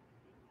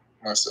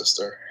 My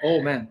sister.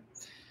 Oh, man.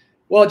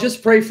 Well,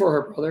 just pray for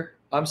her, brother.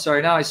 I'm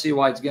sorry. Now I see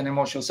why it's getting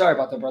emotional. Sorry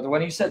about that, brother.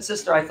 When you said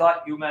sister, I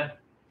thought you meant,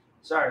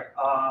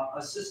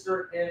 a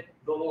sister in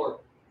the Lord.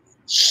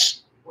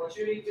 What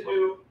you need to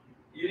do,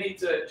 you need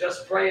to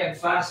just pray and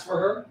fast for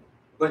her,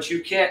 but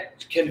you can't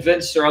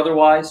convince her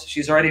otherwise.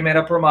 She's already made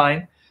up her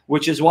mind,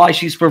 which is why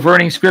she's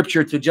perverting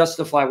scripture to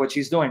justify what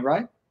she's doing,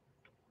 right?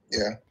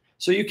 Yeah.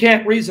 So you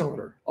can't reason with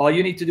her. All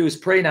you need to do is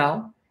pray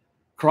now.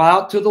 Cry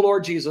out to the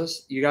Lord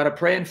Jesus. You got to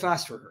pray and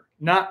fast for her,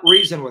 not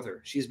reason with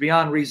her. She's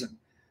beyond reason.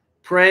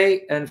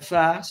 Pray and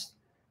fast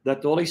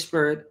that the Holy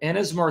Spirit, in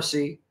his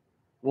mercy,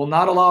 will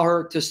not allow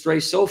her to stray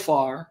so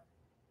far,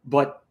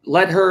 but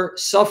let her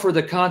suffer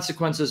the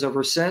consequences of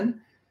her sin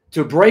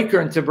to break her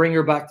and to bring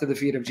her back to the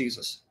feet of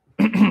Jesus.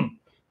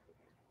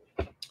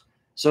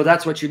 So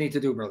that's what you need to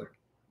do, brother.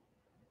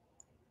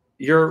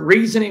 Your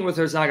reasoning with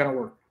her is not going to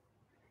work.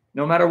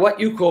 No matter what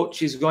you quote,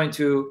 she's going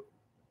to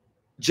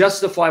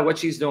justify what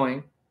she's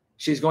doing.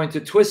 She's going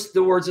to twist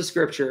the words of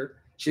scripture.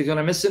 She's going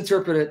to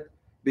misinterpret it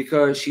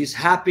because she's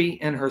happy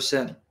in her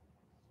sin.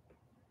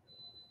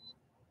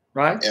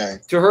 Right? Yeah.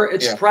 To her,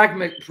 it's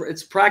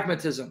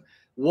pragmatism.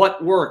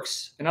 What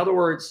works? In other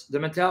words, the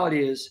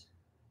mentality is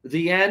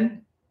the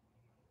end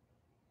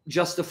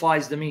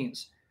justifies the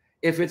means.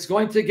 If it's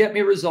going to get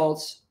me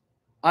results,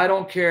 I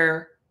don't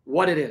care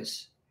what it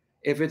is.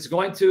 If it's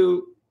going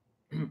to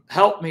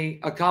help me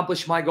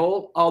accomplish my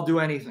goal, I'll do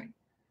anything.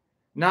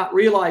 Not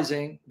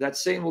realizing that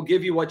Satan will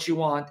give you what you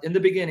want in the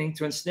beginning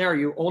to ensnare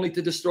you, only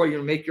to destroy you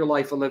and make your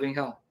life a living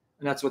hell.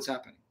 And that's what's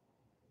happening.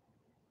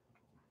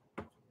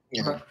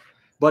 Yeah. Okay?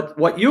 But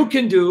what you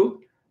can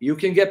do, you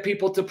can get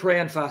people to pray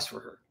and fast for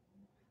her,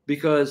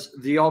 because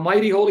the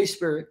Almighty Holy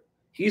Spirit,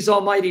 he's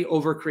almighty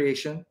over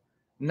creation,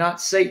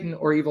 not Satan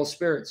or evil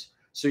spirits.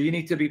 So you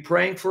need to be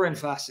praying for and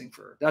fasting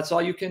for her. That's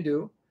all you can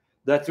do.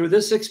 That through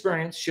this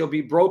experience, she'll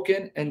be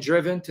broken and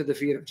driven to the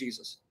feet of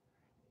Jesus.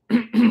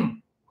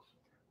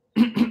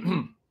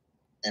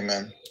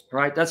 Amen.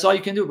 Right? That's all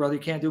you can do, brother. You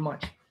can't do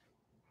much.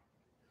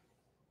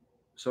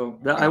 So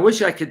I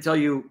wish I could tell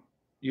you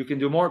you can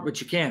do more, but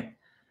you can't,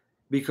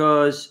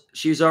 because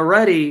she's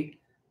already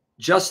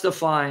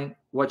justifying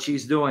what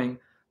she's doing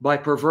by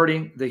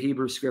perverting the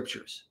Hebrew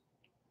scriptures.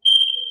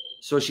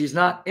 So she's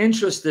not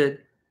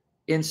interested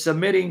in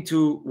submitting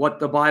to what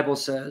the Bible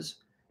says.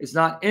 Is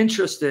not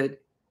interested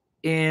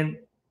in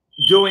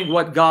doing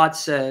what God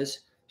says.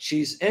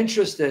 She's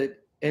interested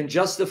in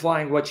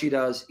justifying what she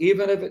does,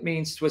 even if it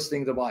means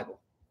twisting the Bible.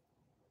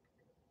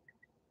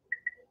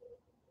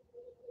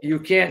 You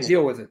can't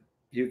deal with it.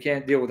 You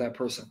can't deal with that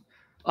person.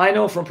 I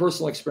know from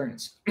personal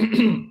experience.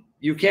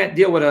 You can't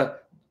deal with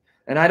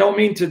and I don't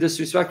mean to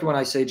disrespect when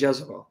I say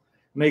Jezebel.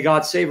 May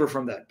God save her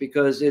from that,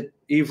 because it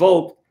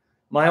evoked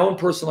my own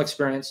personal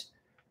experience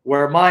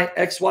where my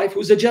ex-wife,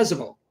 who's a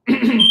Jezebel,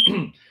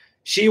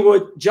 she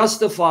would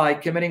justify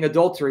committing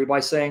adultery by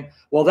saying,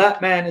 well,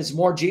 that man is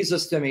more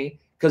Jesus to me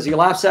because he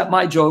laughs at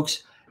my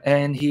jokes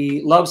and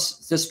he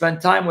loves to spend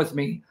time with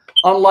me,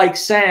 unlike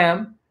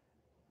Sam.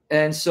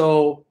 And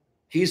so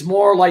he's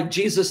more like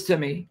Jesus to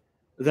me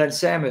than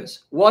Sam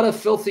is. What a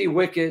filthy,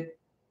 wicked,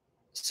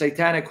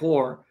 satanic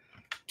whore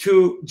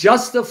to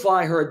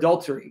justify her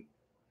adultery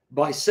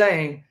by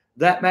saying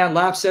that man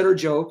laughs at her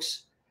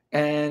jokes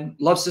and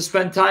loves to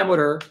spend time with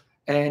her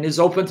and is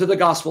open to the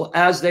gospel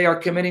as they are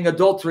committing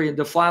adultery and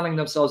defiling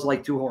themselves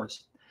like two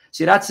whores.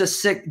 See, that's a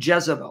sick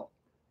Jezebel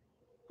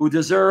who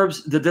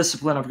deserves the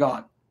discipline of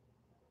God.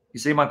 You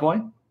see my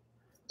point?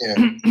 Yeah.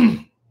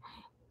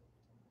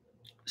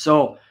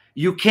 So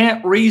you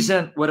can't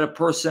reason with a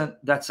person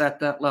that's at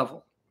that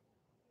level.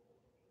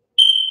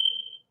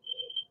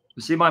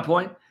 You see my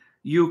point?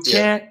 You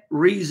can't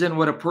reason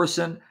with a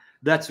person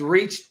that's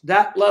reached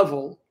that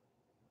level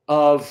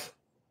of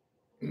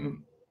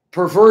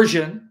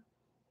perversion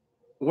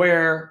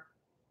where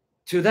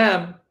to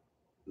them,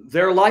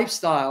 their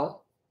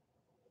lifestyle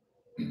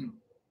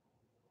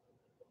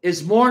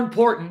is more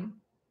important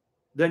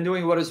than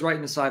doing what is right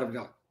in the sight of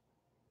God.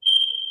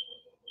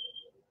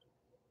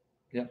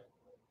 Yeah.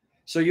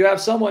 So you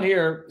have someone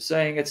here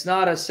saying it's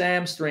not a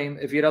Sam stream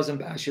if he doesn't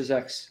bash his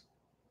ex.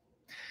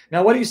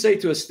 Now, what do you say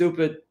to a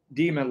stupid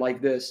demon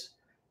like this,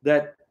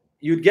 that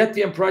you'd get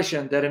the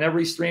impression that in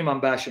every stream I'm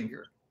bashing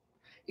her,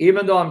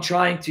 even though I'm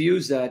trying to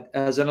use that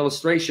as an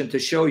illustration to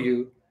show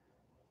you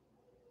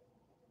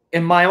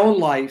in my own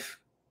life,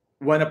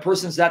 when a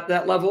person's at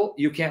that level,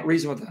 you can't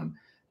reason with them.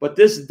 But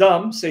this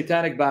dumb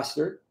satanic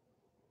bastard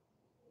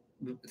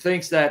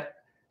thinks that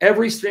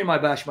every stream I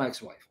bash my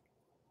ex-wife.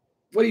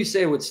 What do you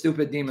say with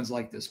stupid demons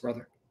like this,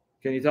 brother?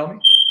 Can you tell me?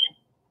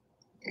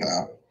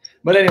 No.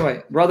 But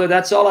anyway, brother,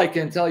 that's all I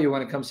can tell you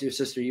when it comes to your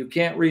sister. You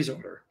can't reason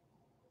with her.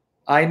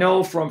 I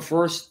know from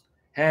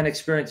first-hand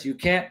experience, you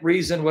can't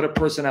reason with a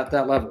person at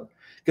that level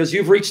because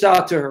you've reached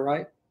out to her,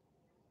 right?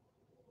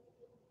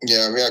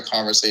 Yeah, we had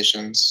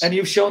conversations. And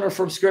you've shown her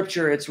from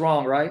Scripture it's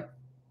wrong, right?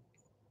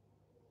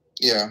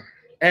 Yeah.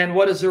 And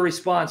what is her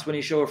response when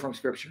you show her from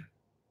Scripture?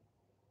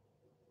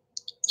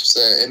 Just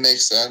it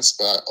makes sense,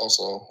 but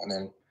also, and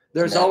then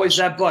there's always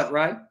that but,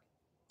 right?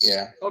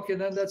 Yeah. Okay,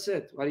 then that's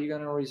it. What are you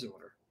going to reason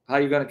with her? How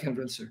are you going to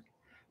convince her?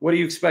 What do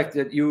you expect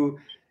that you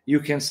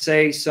can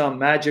say some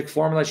magic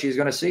formula she's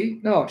going to see?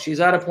 No, she's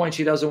at a point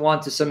she doesn't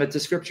want to submit to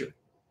Scripture.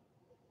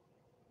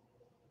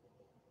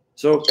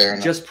 So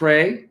just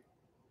pray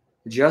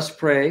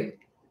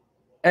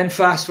and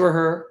fast for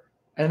her,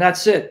 and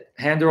that's it.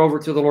 Hand her over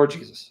to the Lord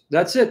Jesus.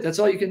 That's it. That's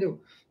all you can do.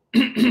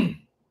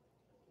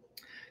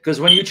 Because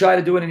when you try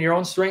to do it in your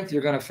own strength,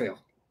 you're going to fail.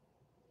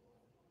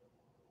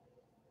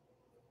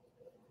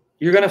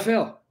 You're going to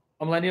fail.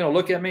 I'm letting you know,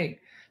 look at me.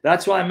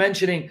 That's why I'm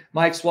mentioning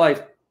my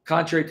ex-wife,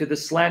 contrary to the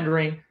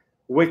slandering,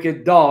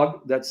 wicked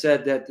dog that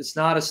said that it's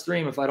not a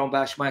stream if I don't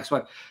bash my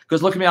ex-wife.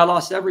 Because look at me, I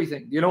lost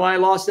everything. You know why I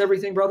lost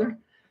everything, brother?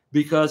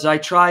 Because I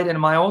tried in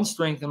my own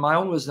strength and my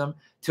own wisdom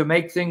to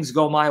make things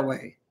go my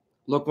way.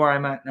 Look where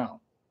I'm at now.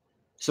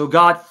 So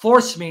God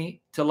forced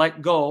me to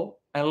let go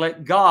and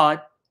let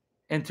God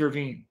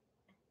intervene.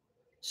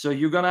 So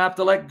you're going to have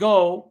to let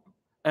go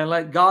and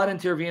let God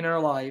intervene in her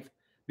life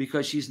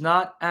because she's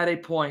not at a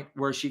point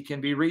where she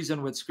can be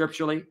reasoned with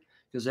scripturally.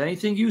 Because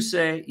anything you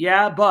say,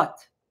 yeah, but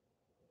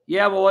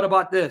what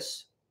about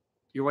this?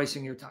 You're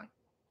wasting your time.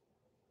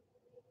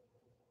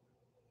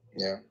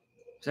 Yeah.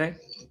 See?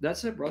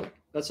 That's it, brother.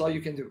 That's all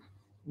you can do.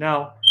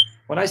 Now,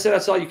 when I say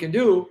that's all you can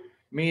do,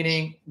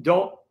 meaning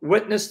don't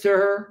witness to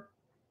her,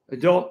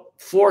 don't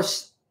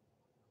force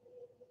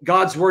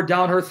God's word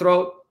down her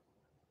throat,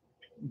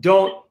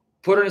 don't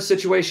put her in a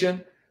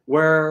situation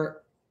where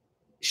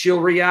she'll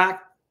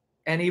react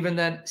and even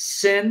then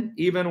sin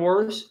even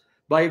worse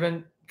by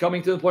even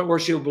coming to the point where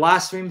she'll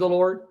blaspheme the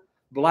Lord,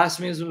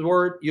 blaspheme his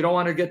word. You don't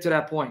want to get to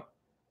that point.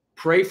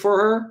 Pray for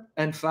her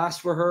and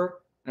fast for her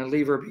and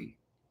leave her be.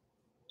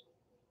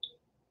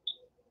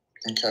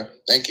 Okay.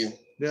 Thank you.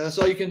 Yeah, that's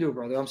all you can do,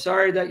 brother. I'm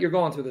sorry that you're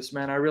going through this,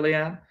 man. I really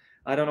am.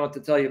 I don't know what to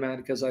tell you, man,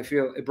 because I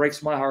feel it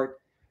breaks my heart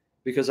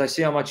because I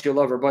see how much you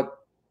love her. But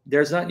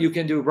there's nothing you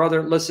can do,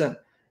 brother. Listen,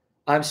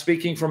 I'm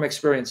speaking from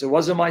experience. It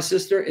wasn't my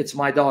sister. It's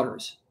my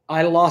daughters.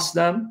 I lost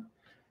them,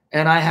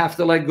 and I have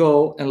to let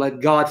go and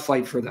let God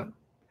fight for them.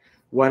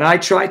 When I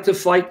tried to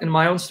fight in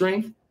my own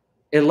strength,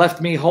 it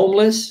left me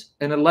homeless,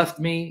 and it left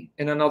me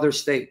in another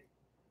state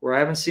where I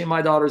haven't seen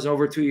my daughters in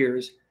over 2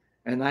 years,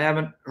 and I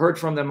haven't heard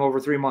from them over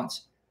 3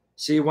 months.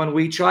 See, when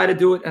we try to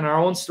do it in our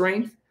own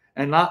strength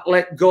and not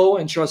let go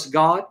and trust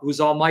God, who's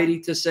almighty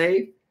to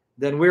save,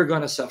 then we're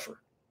going to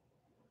suffer.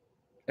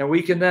 And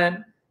we can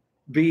then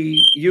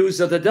be used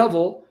of the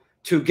devil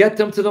to get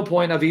them to the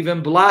point of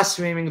even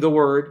blaspheming the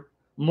word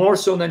more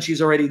so than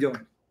she's already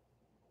doing.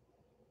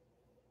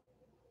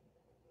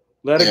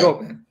 Let it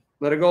go, man.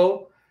 Let it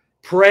go.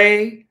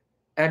 Pray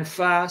and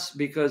fast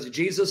because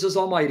Jesus is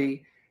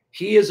almighty.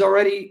 He is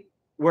already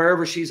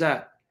wherever she's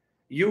at.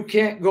 You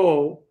can't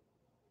go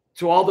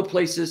to all the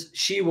places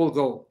she will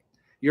go.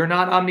 You're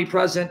not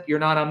omnipresent. You're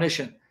not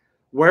omniscient.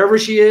 Wherever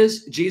she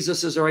is,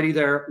 Jesus is already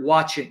there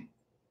watching.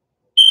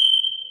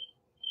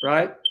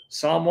 Right?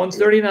 Psalm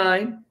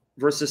 139,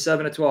 verses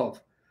 7 to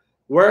 12.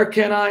 Where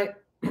can I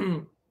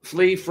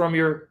flee from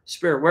your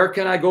spirit? Where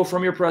can I go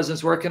from your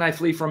presence? Where can I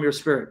flee from your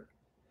spirit?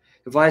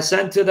 If I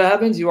ascend to the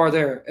heavens, you are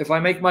there. If I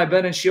make my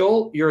bed in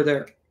Sheol, you're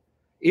there.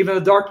 Even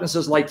the darkness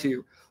is light to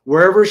you.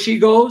 Wherever she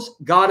goes,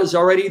 God is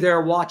already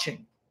there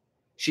watching.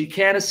 She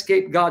can't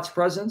escape God's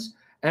presence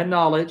and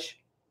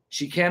knowledge.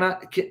 She can't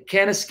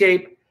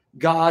escape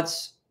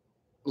God's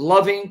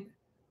loving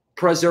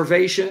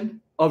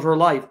preservation of her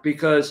life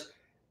because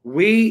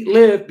we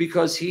live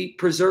because he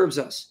preserves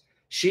us.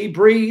 She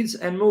breathes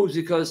and moves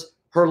because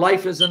her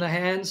life is in the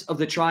hands of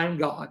the triune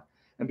God.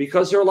 And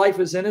because her life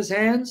is in his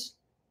hands,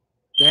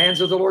 the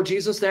hands of the Lord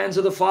Jesus, the hands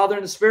of the Father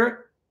and the Spirit,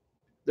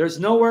 there's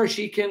nowhere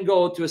she can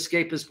go to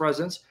escape his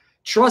presence.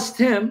 Trust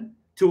him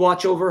to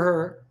watch over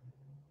her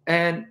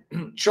and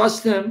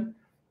trust him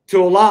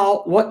to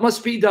allow what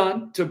must be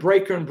done to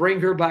break her and bring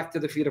her back to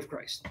the feet of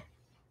Christ.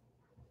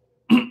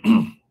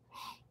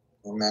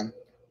 Amen.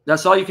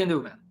 That's all you can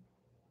do, man.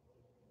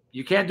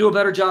 You can't do a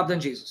better job than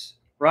Jesus,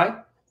 right?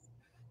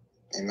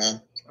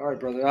 Amen. All right,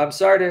 brother. I'm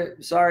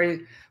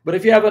sorry. But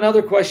if you have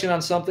another question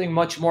on something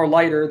much more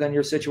lighter than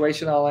your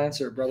situation, I'll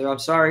answer, brother. I'm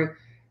sorry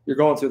you're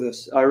going through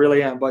this. I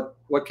really am. But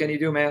what can you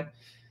do, man?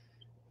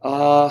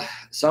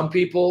 Some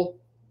people,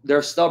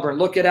 they're stubborn.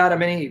 Look at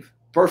Adam and Eve.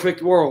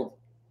 Perfect world.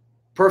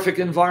 Perfect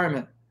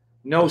environment.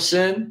 No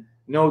sin,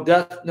 no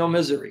death, no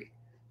misery.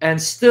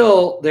 and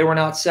still they were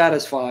not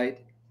satisfied,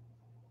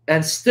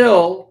 and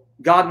still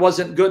God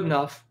wasn't good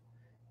enough,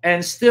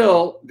 and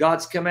still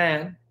God's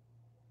command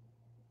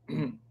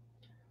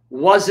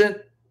wasn't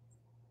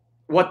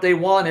what they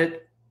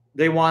wanted.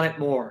 They wanted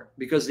more,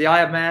 because the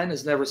eye of man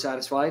is never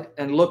satisfied.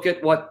 And look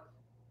at what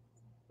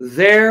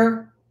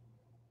their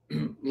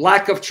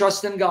lack of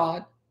trust in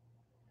God,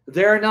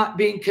 their not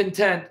being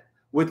content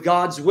with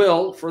God's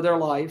will for their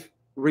life,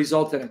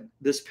 resulted in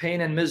this pain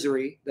and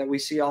misery that we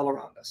see all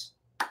around us.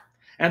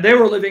 And they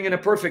were living in a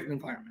perfect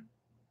environment.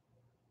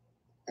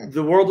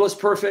 The world was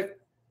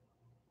perfect.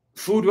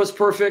 Food was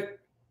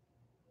perfect.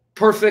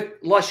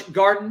 Perfect, lush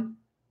garden.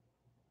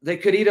 They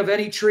could eat of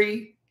any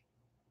tree.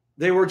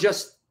 They were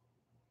just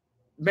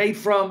made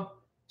from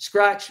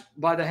scratch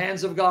by the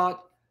hands of God,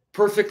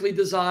 perfectly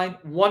designed,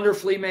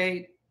 wonderfully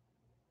made,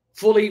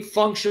 fully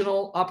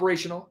functional,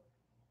 operational.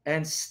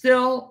 And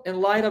still, in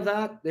light of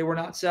that, they were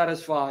not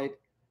satisfied.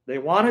 They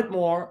wanted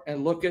more,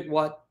 and look at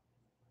what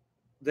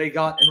they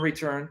got in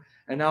return.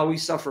 And now we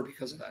suffer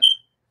because of that.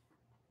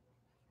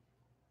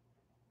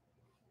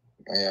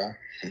 Yeah.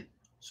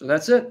 So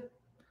that's it.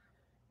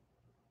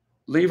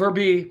 Leave her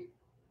be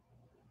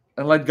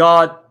and let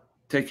God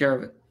take care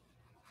of it.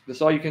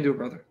 That's all you can do,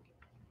 brother.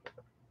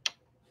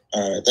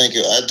 All right, thank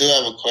you. I do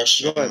have a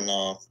question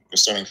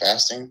concerning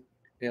fasting.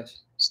 Yes.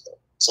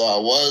 So I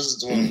was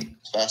doing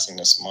fasting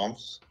this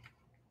month.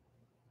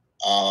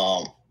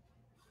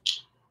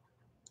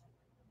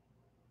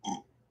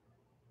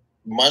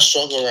 My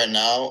struggle right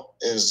now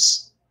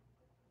is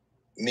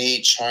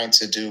me trying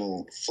to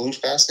do food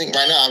fasting.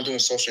 Right now, I'm doing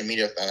social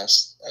media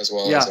fast as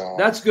well. Yeah, as,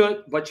 that's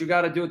good, but you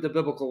got to do it the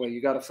biblical way.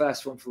 You got to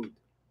fast from food.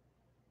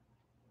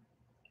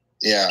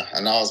 Yeah,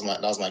 and that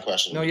was my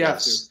question. No, you have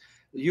to.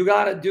 You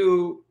got to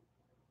do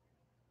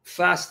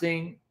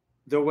fasting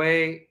the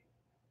way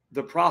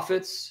the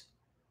prophets,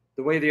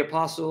 the way the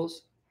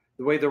apostles,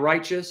 the way the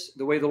righteous,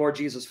 the way the Lord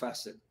Jesus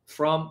fasted,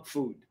 from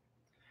food.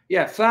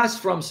 Yeah,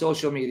 fast from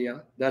social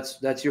media.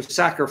 That's your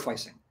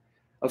sacrificing.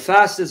 A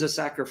fast is a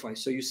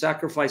sacrifice. So you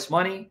sacrifice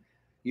money,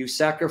 you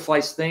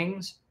sacrifice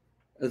things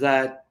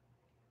that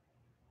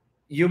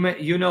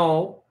you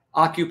know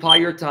occupy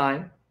your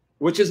time,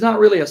 which is not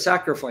really a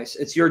sacrifice.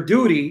 It's your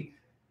duty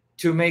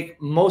to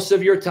make most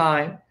of your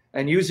time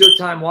and use your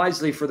time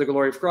wisely for the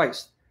glory of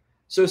Christ.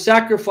 So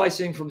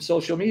sacrificing from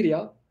social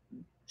media,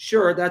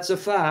 sure, that's a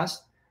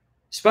fast,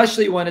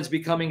 especially when it's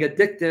becoming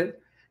addictive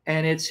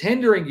and it's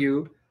hindering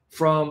you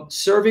from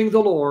serving the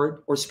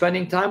Lord or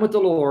spending time with the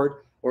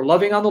Lord or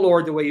loving on the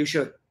Lord the way you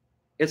should.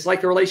 It's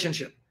like a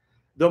relationship.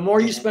 The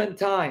more you spend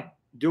time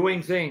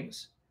doing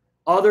things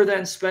other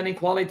than spending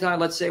quality time,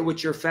 let's say,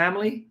 with your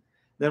family,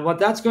 then what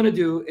that's going to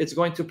do, it's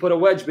going to put a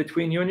wedge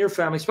between you and your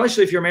family,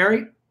 especially if you're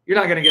married. You're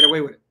not going to get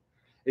away with it.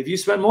 If you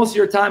spend most of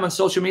your time on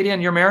social media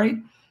and you're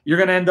married, you're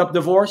going to end up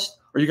divorced,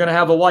 or you're going to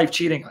have a wife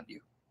cheating on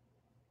you.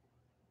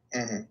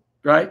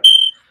 Right?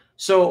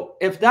 So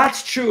if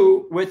that's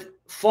true with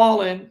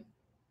fallen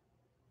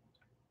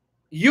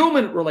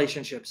human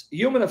relationships,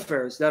 human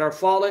affairs that are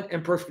fallen,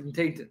 imperfect, and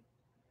tainted,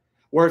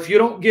 where if you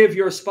don't give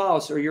your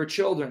spouse or your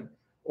children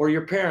or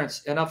your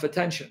parents enough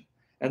attention,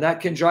 and that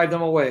can drive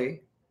them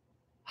away,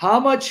 how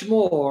much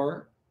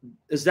more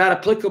is that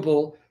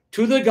applicable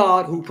to the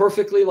God who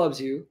perfectly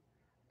loves you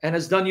and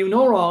has done you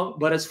no wrong,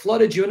 but has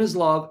flooded you in his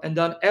love and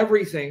done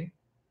everything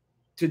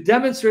to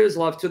demonstrate his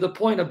love to the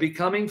point of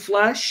becoming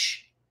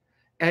flesh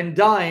and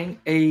dying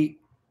a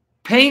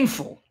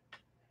painful,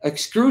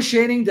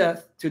 excruciating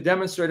death to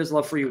demonstrate his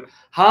love for you?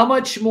 How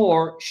much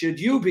more should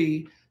you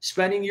be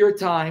spending your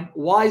time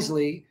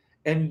wisely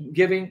and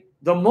giving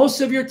the most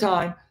of your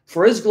time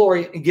for his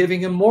glory and giving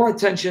him more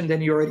attention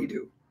than you already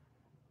do?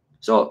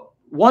 So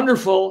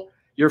wonderful,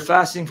 you're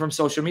fasting from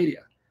social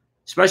media,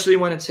 especially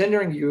when it's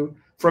hindering you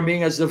from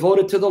being as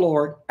devoted to the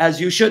Lord as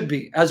you should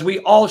be, as we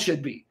all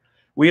should be.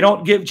 We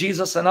don't give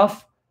Jesus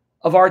enough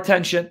of our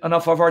attention,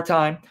 enough of our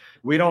time.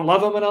 We don't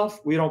love him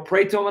enough. We don't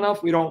pray to him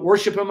enough. We don't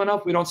worship him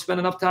enough. We don't spend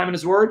enough time in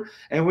his word.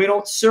 And we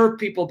don't serve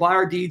people by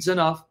our deeds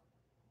enough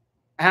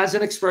as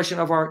an expression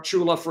of our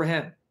true love for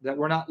him, that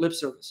we're not lip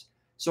service.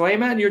 So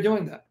amen, you're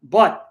doing that.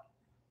 But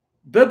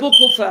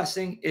biblical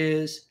fasting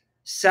is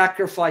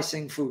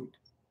sacrificing food.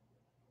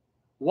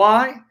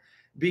 Why?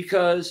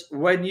 Because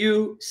when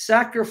you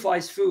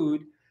sacrifice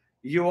food,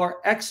 you are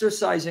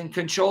exercising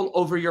control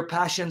over your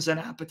passions and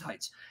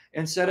appetites.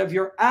 Instead of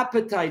your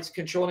appetites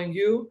controlling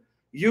you,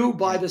 you,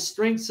 by the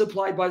strength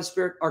supplied by the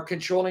Spirit, are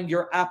controlling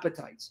your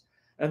appetites.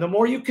 And the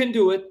more you can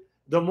do it,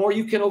 the more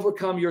you can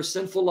overcome your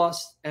sinful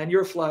lust and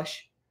your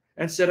flesh,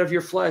 instead of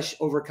your flesh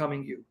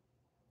overcoming you.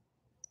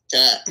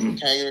 Can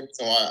I get into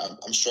why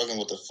I'm struggling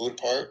with the food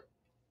part?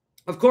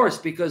 Of course,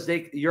 because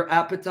your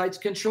appetites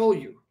control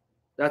you.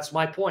 That's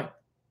my point.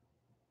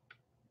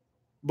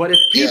 But if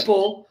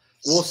people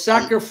will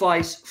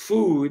sacrifice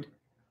food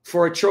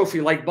for a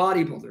trophy, like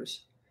bodybuilders,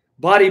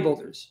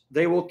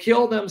 they will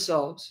kill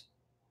themselves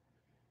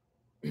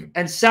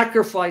and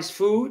sacrifice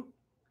food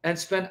and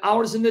spend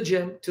hours in the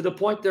gym to the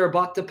point they're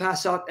about to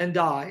pass out and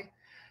die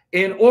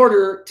in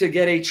order to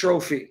get a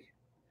trophy.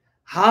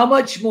 how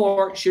much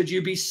more should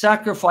you be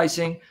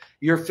sacrificing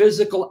your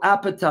physical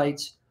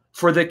appetites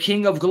for the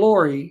King of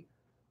Glory,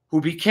 who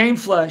became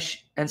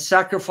flesh and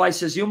sacrificed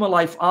his human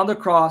life on the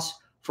cross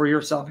for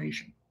your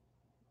salvation?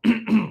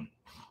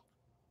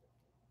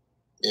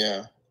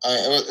 Yeah,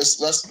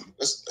 it's less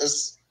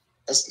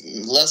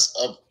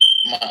of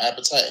my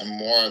appetite and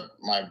more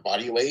my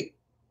body weight.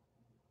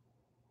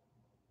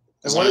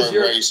 And I'm a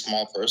very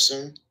small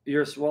person.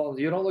 You're small.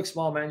 You don't look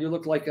small, man. You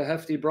look like a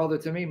hefty brother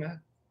to me,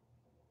 man.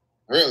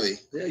 Really?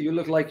 Yeah, you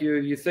look like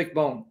you thick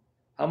bone.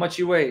 How much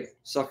you weigh,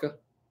 sucker?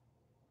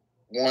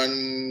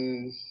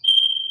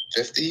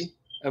 150.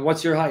 And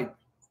what's your height?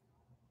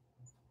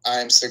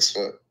 I'm 6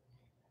 foot.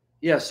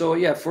 Yeah, so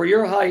yeah, for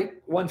your height,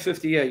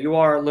 150, yeah, you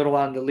are a little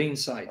on the lean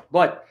side.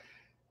 But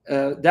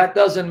that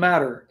doesn't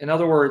matter. In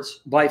other words,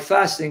 by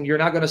fasting, you're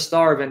not going to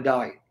starve and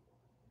die,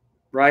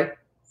 right?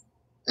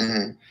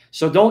 Mm-hmm.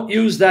 So don't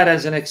use that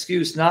as an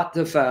excuse not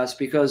to fast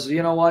because,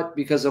 you know what,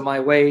 because of my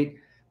weight.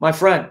 My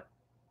friend,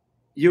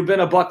 you've been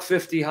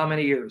 $150 how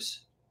many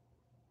years?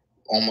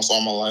 Almost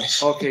all my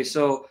life. Okay,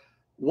 so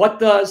what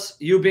does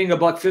you being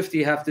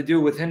 $150 have to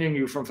do with hindering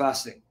you from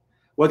fasting?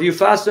 Whether you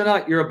fast or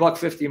not, you're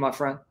 $150, my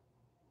friend.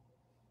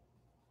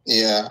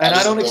 Yeah. And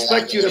I don't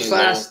expect you to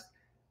fast.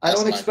 I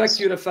don't That's expect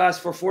you to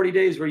fast for 40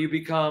 days where you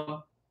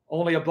become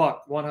only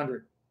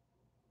 $100,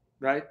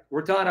 right?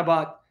 We're talking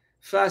about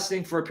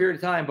fasting for a period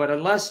of time, but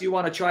unless you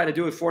want to try to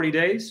do it 40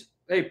 days,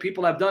 hey,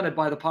 people have done it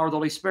by the power of the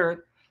Holy Spirit,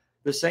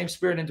 the same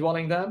Spirit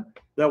indwelling them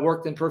that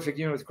worked in perfect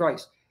union with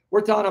Christ.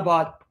 We're talking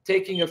about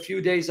taking a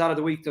few days out of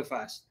the week to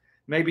fast.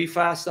 Maybe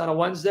fast on a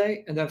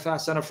Wednesday and then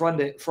fast on a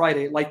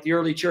Friday, like the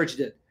early church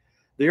did.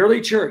 The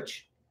early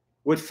church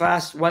would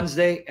fast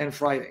Wednesday and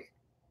Friday,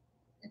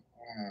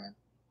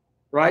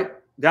 right?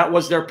 That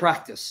was their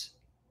practice.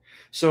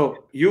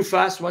 So you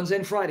fast Wednesday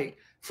and Friday.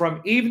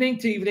 From evening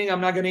to evening, I'm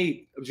not going to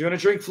eat. I'm just going to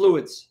drink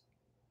fluids.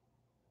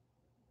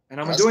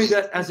 And I'm doing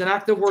that as an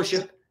act of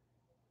worship.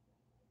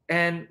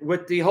 And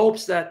with the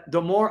hopes that the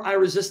more I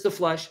resist the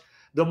flesh,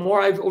 the more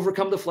I've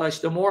overcome the flesh,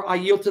 the more I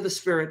yield to the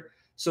Spirit.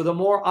 So the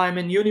more I'm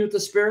in union with the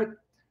Spirit,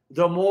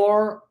 the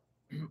more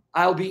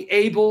I'll be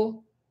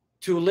able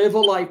to live a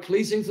life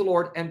pleasing to the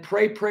Lord and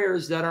pray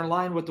prayers that are in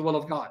line with the will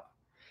of God.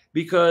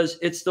 Because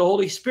it's the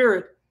Holy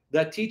Spirit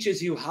that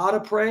teaches you how to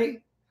pray,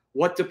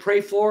 what to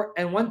pray for,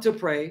 and when to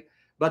pray.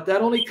 But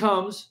that only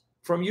comes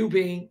from you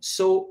being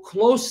so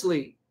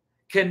closely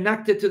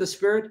connected to the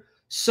Spirit,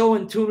 so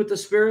in tune with the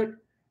Spirit,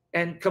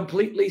 and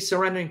completely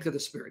surrendering to the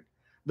Spirit.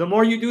 The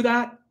more you do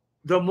that,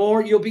 the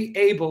more you'll be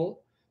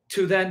able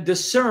to then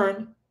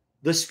discern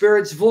the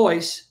Spirit's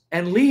voice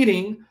and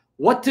leading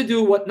what to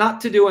do, what not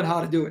to do, and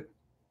how to do it.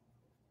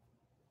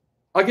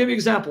 I'll give you an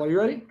example. Are you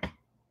ready?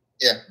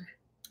 Yeah.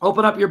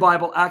 Open up your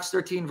Bible, Acts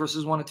 13,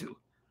 verses 1 and 2.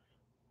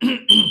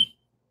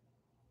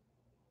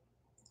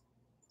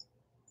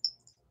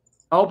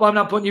 I hope I'm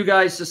not putting you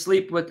guys to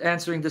sleep with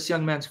answering this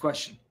young man's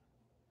question.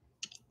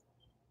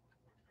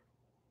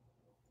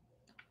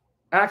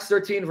 Acts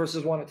 13,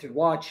 verses 1 and 2.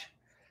 Watch.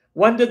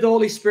 When did the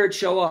Holy Spirit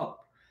show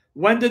up?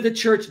 When did the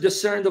church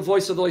discern the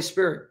voice of the Holy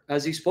Spirit?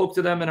 As he spoke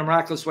to them in a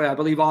miraculous way, I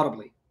believe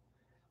audibly.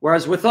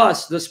 Whereas with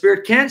us, the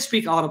Spirit can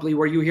speak audibly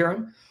where you hear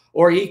him,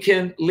 or he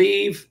can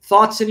leave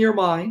thoughts in your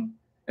mind,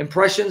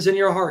 impressions in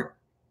your heart,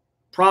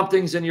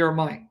 promptings in your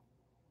mind.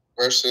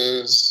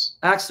 Verses.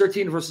 Acts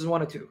 13, verses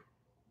 1 and 2.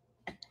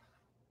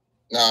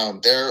 Now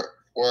there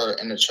were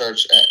in the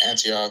church at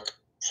Antioch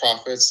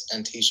prophets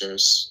and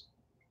teachers: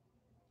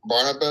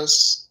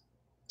 Barnabas,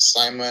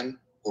 Simon,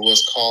 who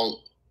was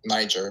called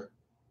Niger,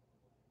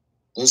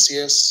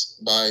 Lucius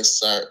by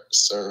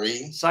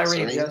Cyrene,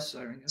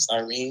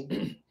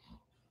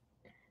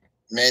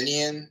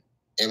 Manaen,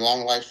 a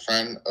long life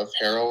friend of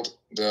Herod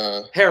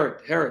the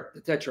Tetrarch,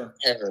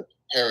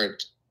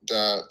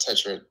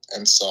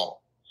 and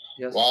Saul.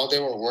 Yes. While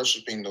they were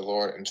worshiping the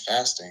Lord and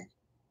fasting,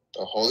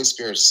 the Holy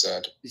Spirit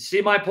said, you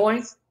see my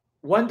point?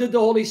 When did the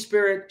Holy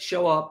Spirit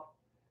show up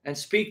and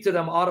speak to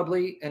them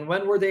audibly? And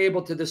when were they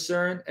able to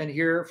discern and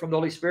hear from the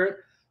Holy Spirit?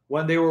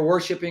 When they were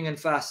worshiping and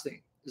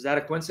fasting. Is that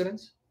a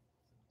coincidence?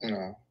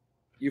 No.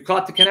 You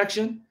caught the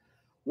connection?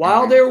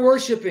 While they were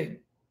worshiping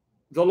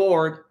the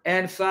Lord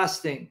and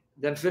fasting.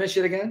 Then finish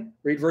it again.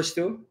 Read verse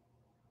 2.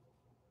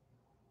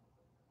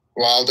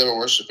 While they were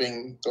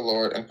worshiping the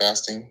Lord and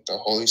fasting, the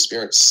Holy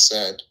Spirit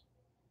said,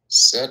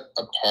 set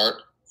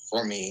apart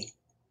for me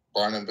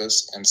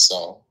Barnabas and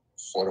Saul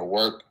for the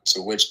work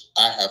to which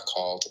I have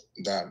called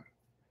them.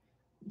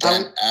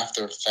 Then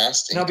after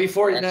fasting. Now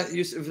before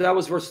that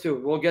was verse 2.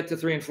 We'll get to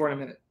 3 and 4 in a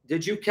minute.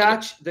 Did you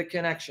catch the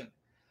connection?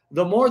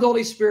 The more the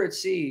Holy Spirit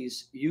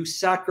sees you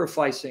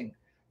sacrificing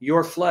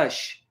your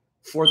flesh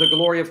for the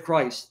glory of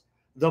Christ,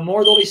 the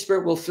more the Holy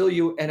Spirit will fill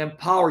you and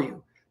empower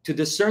you to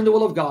discern the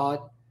will of God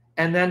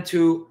and then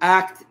to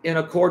act in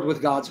accord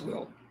with God's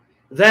will.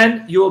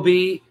 Then you will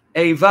be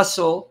a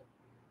vessel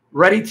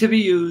ready to be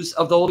used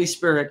of the Holy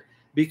Spirit,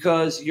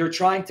 because you're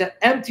trying to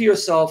empty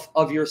yourself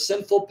of your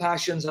sinful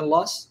passions and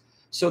lusts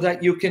so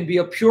that you can be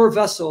a pure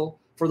vessel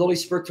for the Holy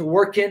Spirit to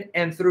work in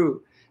and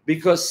through.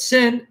 Because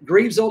sin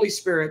grieves the Holy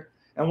Spirit,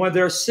 And when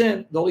there's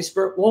sin, the Holy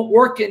Spirit won't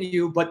work in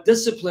you, but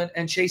discipline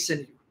and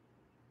chasten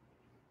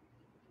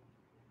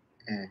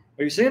you.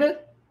 Are you seeing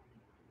it?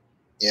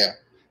 Yeah.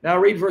 Now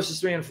read verses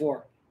 3 and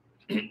 4.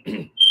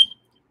 Then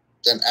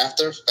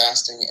after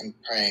fasting and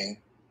praying,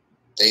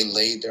 they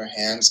laid their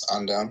hands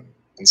on them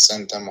and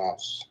sent them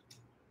off.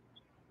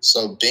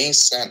 So being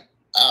sent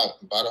out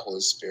by the Holy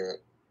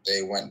Spirit,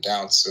 they went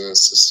down to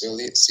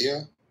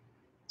Cilicia.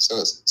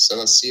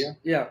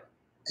 Yeah.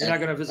 You're not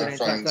going to visit any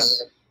from time.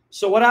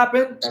 So what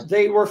happened?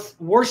 They were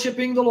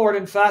worshiping the Lord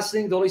and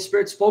fasting. The Holy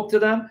Spirit spoke to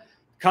them,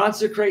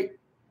 consecrate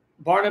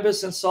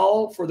Barnabas and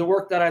Saul for the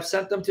work that I've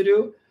sent them to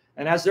do.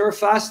 And as they were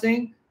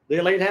fasting, they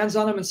laid hands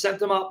on them and sent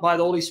them out by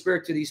the Holy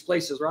Spirit to these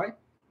places, right?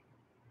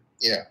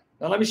 Yeah.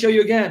 Now let me show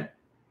you again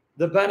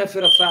the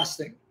benefit of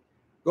fasting.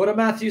 Go to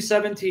Matthew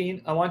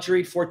 17. I want you to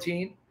read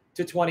 14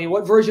 to 20.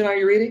 What version are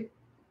you reading?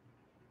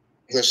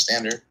 English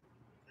Standard.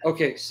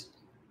 Okay.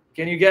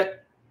 Can you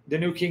get the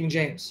New King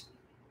James?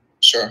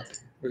 Sure.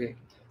 Okay.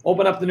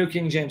 Open up the New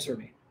King James for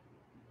me.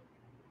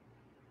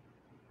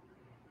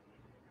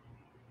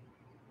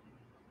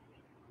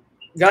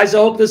 Guys, I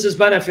hope this is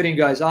benefiting you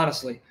guys,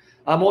 honestly.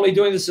 I'm only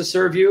doing this to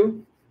serve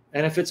you.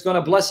 And if it's going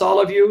to bless all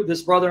of you,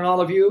 this brother and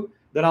all of you,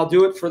 then I'll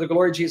do it for the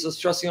glory of Jesus,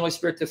 trusting the Holy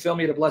Spirit to fill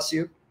me to bless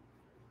you.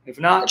 If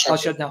not, I'll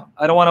shut down.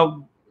 I don't want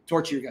to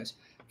torture you guys.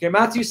 Okay,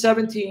 Matthew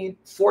 17,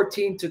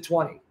 14 to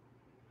 20.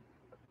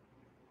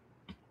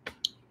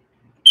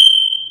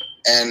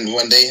 And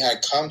when they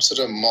had come to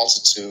the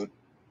multitude,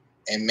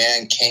 a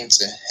man came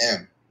to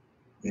him,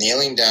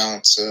 kneeling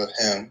down to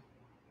him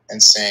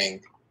and saying,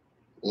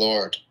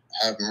 Lord,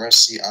 have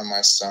mercy on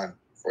my son,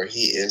 for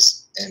he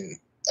is an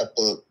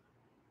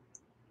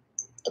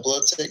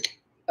epileptic.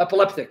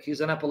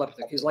 He's an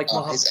epileptic. He's like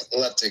Muhammad. He's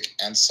epileptic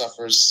and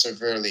suffers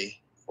severely,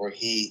 for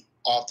he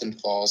often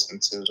falls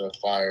into the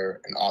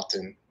fire and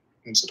often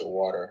into the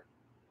water.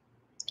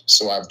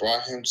 So I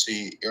brought him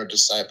to your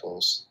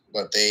disciples,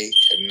 but they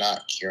could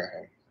not cure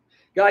him.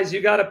 Guys,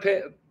 you got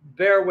to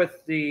bear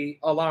with the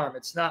alarm.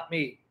 It's not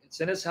me.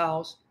 It's in his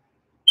house.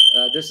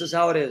 This is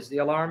how it is. The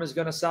alarm is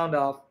going to sound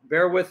off.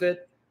 Bear with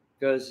it,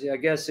 because I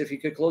guess if he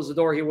could close the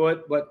door, he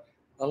would. But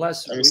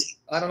unless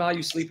I don't know how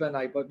you sleep at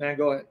night, but man,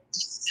 go ahead.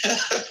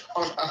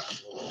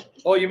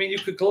 Oh, you mean you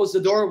could close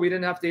the door? We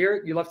didn't have to hear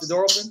it? You left the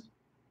door open?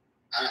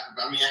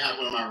 I mean, I have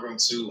one in my room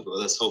too, but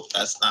let's hope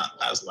that's not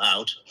as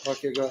loud.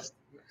 Okay, go ahead.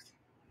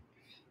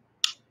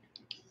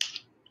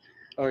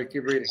 All right,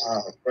 keep reading.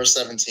 Verse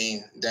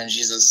 17. Then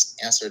Jesus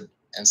answered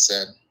and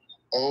said,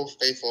 O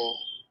faithful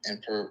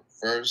and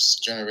perverse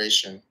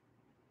generation,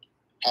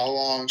 how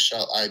long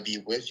shall I be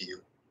with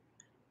you?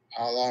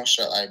 How long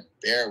shall I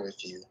bear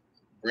with you?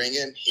 Bring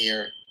him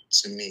here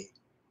to me.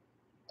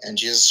 And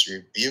Jesus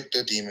rebuked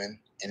the demon,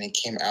 and it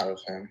came out of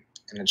him,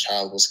 and the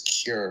child was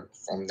cured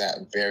from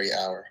that very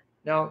hour.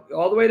 Now,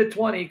 all the way to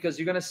 20, because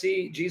you're going to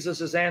see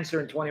Jesus' answer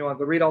in 21,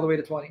 but read all the way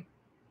to 20.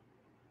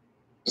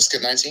 Let's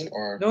skip 19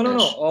 or no,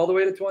 all the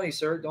way to 20,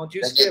 sir. Don't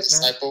you skip, man. The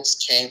disciples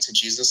came to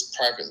Jesus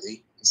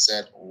privately and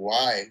said,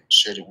 Why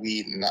could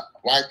we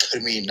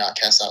not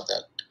cast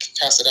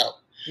it out?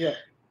 Yeah.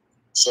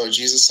 So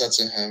Jesus said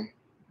to him,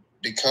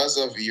 because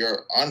of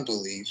your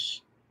unbelief,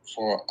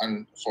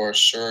 for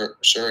sure,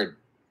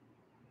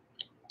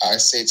 I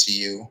say to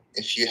you,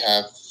 if you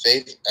have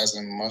faith as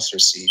a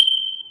mustard seed,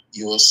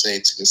 you will say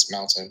to this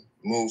mountain,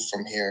 move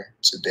from here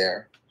to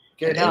there.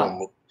 Okay,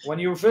 now, when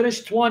you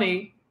finish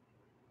 20,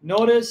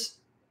 notice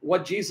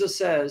what Jesus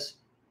says.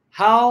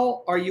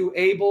 How are you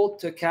able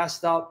to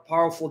cast out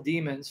powerful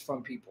demons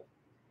from people?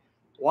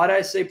 Why did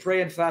I say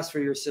pray and fast for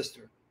your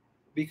sister?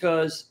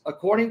 Because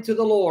according to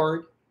the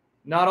Lord,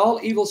 not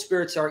all evil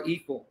spirits are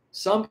equal.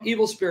 Some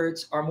evil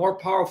spirits are more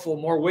powerful,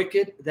 more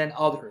wicked than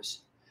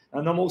others.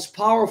 And the most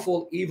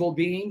powerful evil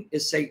being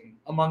is Satan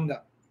among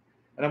them.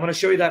 And I'm going to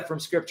show you that from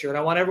Scripture. And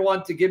I want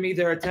everyone to give me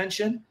their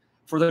attention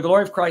for the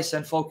glory of Christ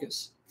and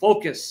focus.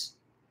 Focus.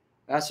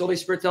 Ask the Holy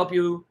Spirit to help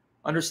you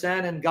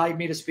understand and guide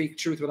me to speak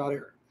truth without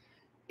error.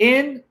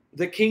 In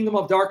the kingdom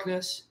of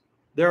darkness,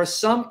 there are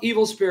some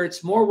evil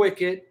spirits more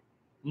wicked,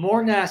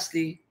 more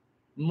nasty,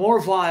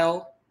 more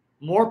vile,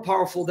 more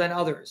powerful than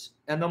others.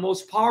 And the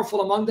most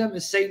powerful among them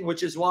is Satan,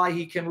 which is why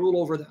he can rule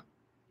over them.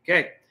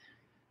 Okay.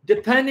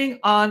 Depending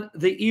on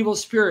the evil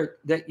spirit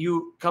that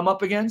you come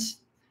up against,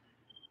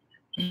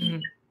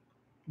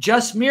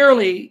 just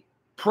merely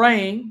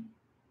praying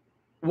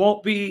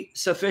won't be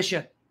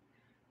sufficient.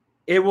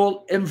 It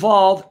will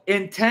involve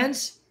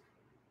intense,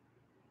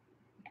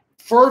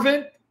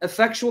 fervent,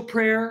 effectual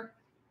prayer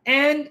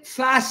and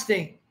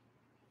fasting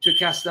to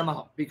cast them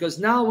out. Because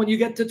now when you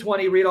get to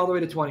 20, read all the way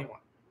to 21.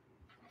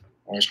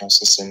 I wish my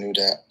sister knew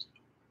that.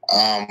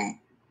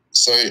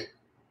 So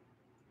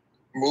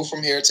move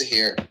from here to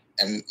here,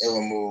 and it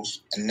will move,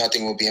 and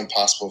nothing will be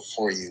impossible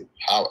for you.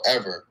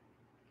 However,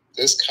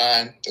 this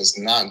kind does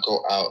not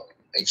go out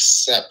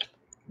except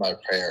by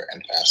prayer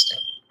and fasting.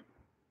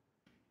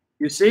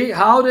 You see,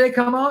 how do they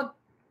come out?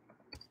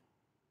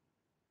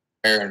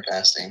 Prayer and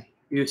fasting.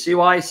 You see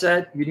why I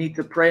said you need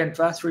to pray and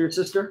fast for your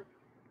sister?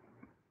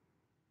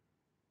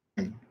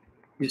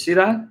 You see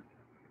that?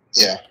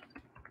 Yeah.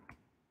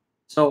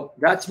 So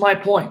that's my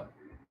point.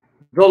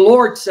 The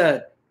Lord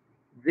said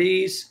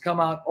these come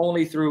out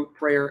only through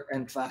prayer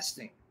and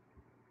fasting.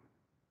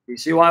 You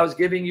see why I was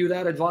giving you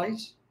that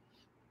advice?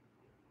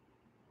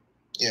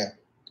 Yeah.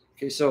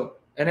 Okay, so,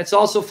 and it's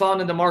also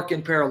found in the Mark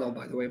in parallel,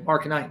 by the way,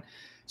 Mark 9.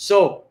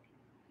 So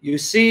you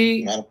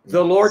see,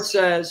 the Lord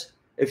says,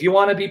 if you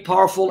want to be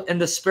powerful in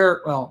the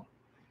spirit realm,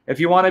 if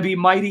you want to be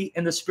mighty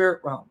in the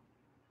spirit realm,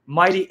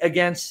 mighty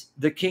against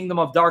the kingdom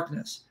of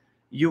darkness,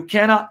 you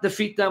cannot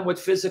defeat them with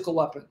physical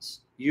weapons.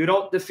 You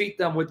don't defeat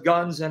them with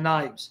guns and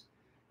knives.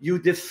 You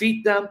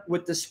defeat them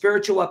with the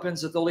spiritual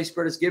weapons that the Holy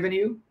Spirit has given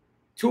you,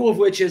 two of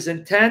which is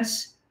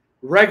intense,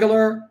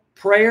 regular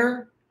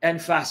prayer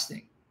and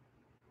fasting.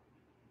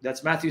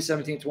 That's Matthew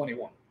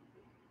 17:21.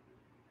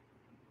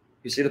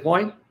 You see the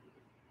point?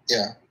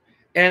 Yeah.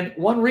 And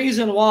one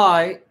reason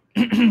why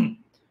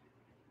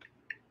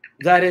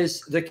that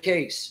is the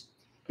case,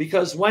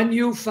 because when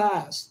you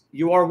fast,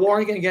 you are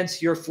warring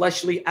against your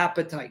fleshly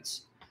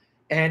appetites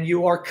and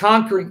you are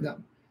conquering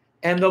them.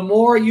 And the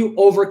more you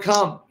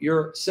overcome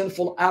your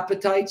sinful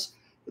appetites,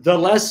 the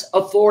less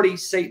authority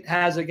Satan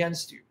has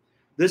against you.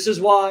 This is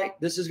why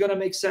this is going to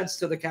make sense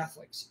to the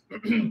Catholics.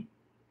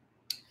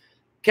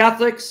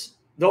 Catholics,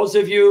 those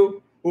of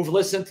you who've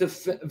listened to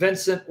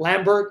Vincent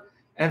Lambert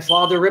and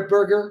Father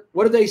Ripperger,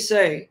 what do they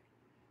say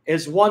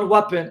is one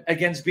weapon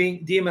against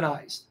being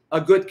demonized? A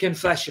good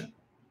confession.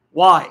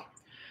 Why?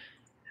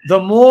 The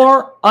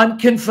more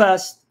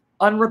unconfessed,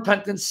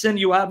 unrepentant sin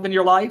you have in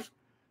your life,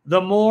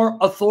 the more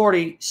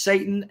authority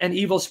Satan and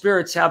evil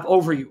spirits have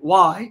over you.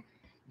 Why?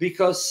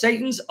 Because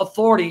Satan's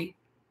authority,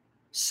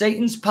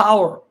 Satan's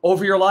power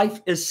over your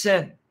life is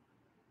sin.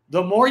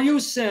 The more you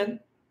sin,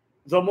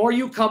 the more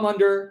you come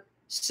under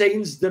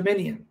Satan's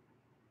dominion.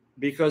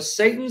 Because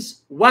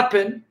Satan's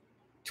weapon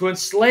to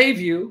enslave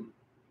you,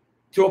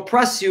 to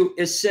oppress you,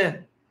 is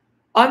sin.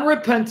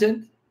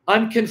 Unrepentant,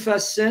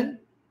 unconfessed sin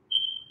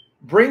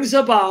brings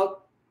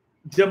about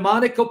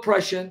demonic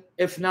oppression,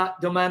 if not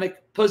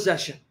demonic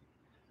possession.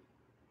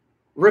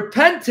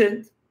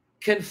 Repentant,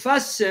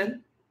 confessed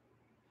sin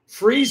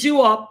frees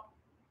you up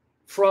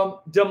from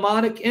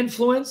demonic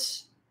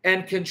influence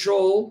and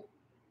control,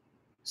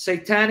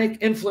 satanic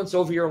influence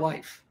over your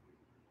life.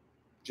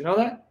 Do you know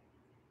that?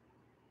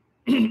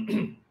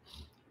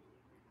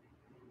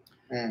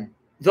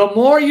 The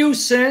more you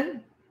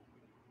sin,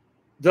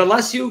 the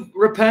less you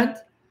repent,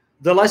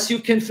 the less you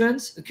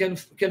confess,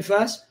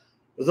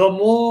 the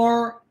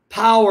more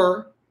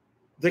power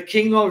the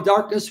kingdom of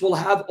darkness will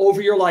have over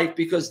your life,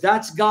 because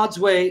that's God's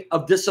way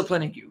of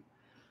disciplining you.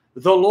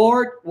 The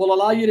Lord will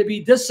allow you to be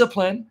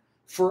disciplined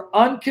for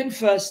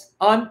unconfessed,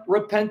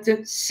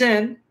 unrepentant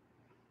sin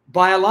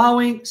by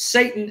allowing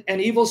Satan and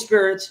evil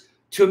spirits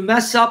to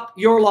mess up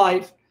your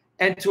life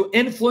and to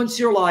influence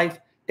your life,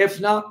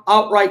 if not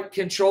outright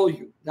control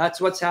you.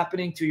 That's what's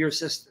happening to your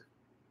sister.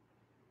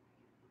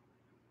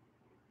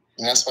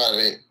 And that's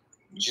why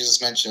Jesus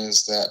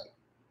mentions that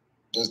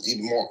there's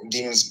even more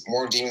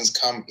demons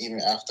come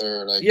even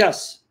after, like.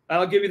 Yes,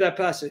 I'll give you that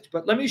passage.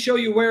 But let me show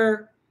you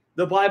where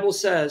the Bible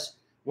says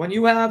when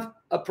you have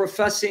a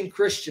professing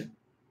Christian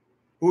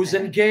who's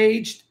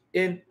engaged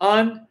in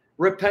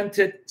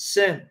unrepentant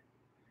sin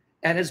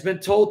and has been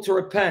told to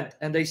repent,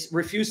 and they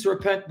refuse to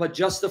repent but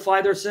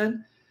justify their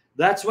sin,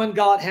 that's when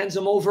God hands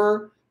them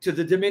over to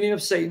the dominion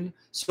of Satan,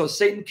 so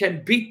Satan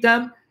can beat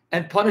them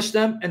and punish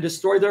them and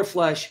destroy their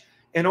flesh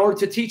in order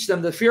to teach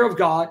them the fear of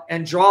God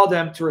and draw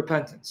them to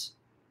repentance.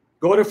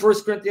 Go to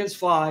 1 Corinthians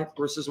 5,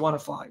 verses 1 to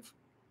 5.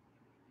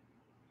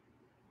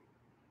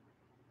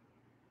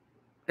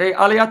 Hey,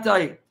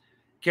 Ataie,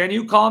 can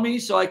you call me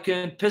so I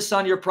can piss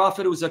on your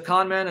prophet who's a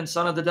con man and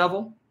son of the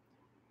devil?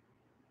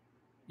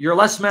 You're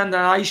less man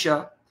than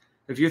Aisha.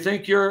 If you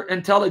think you're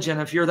intelligent,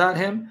 if you're that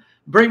him,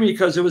 bring me,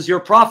 because it was your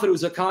prophet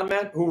who's a con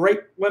man who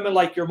raped women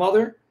like your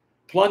mother,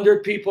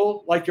 plundered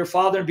people like your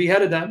father and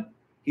beheaded them.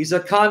 He's a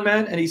con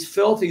man and he's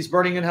filth. He's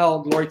burning in hell.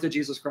 Glory to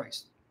Jesus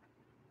Christ.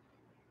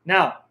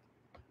 Now,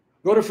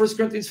 go to 1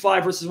 Corinthians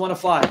 5, verses 1 to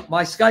 5.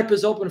 My Skype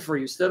is open for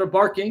you. Instead of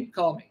barking,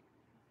 call me.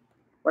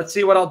 Let's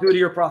see what I'll do to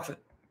your prophet.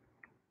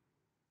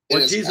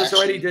 What Jesus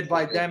already did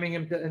by damning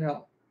him in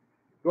hell.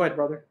 Go ahead,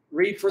 brother.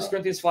 Read 1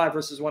 Corinthians 5,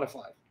 verses 1 to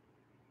 5.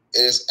 It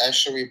is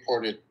actually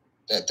reported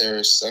that there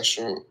is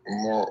sexual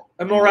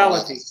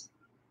immorality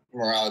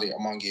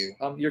among you.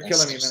 You're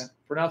killing me, man.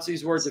 Pronounce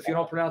these words. If you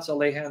don't pronounce, I'll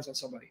lay hands on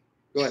somebody.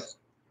 Go ahead.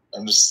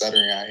 I'm just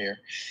stuttering out here.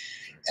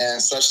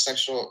 And such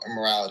sexual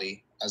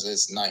immorality as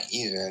is not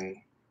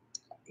even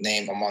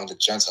named among the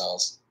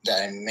Gentiles,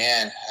 that a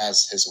man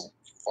has his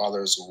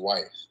father's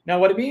wife. Now,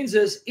 what it means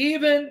is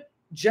even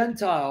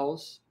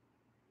Gentiles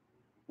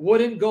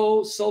wouldn't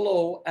go so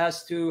low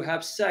as to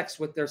have sex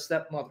with their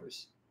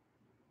stepmothers.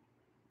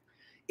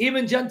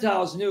 Even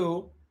Gentiles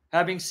knew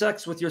having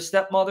sex with your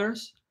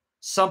stepmothers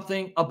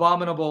something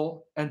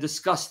abominable and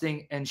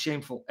disgusting and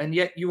shameful. And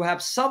yet you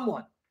have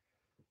someone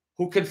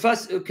who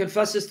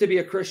confesses to be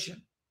a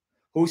Christian,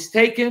 who's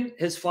taken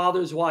his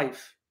father's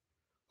wife,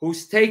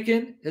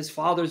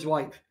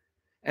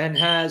 and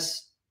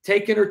has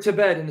taken her to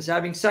bed and is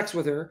having sex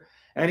with her,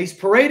 and he's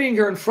parading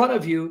her in front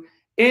of you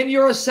in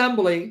your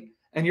assembly,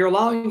 and you're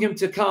allowing him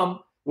to come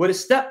with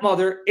his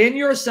stepmother in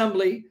your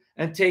assembly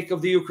and take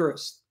of the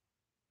Eucharist.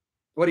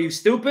 What are you,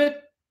 stupid?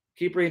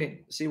 Keep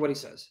reading. See what he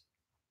says.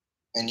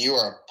 And you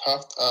are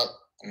puffed up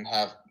and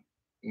have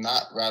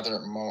not rather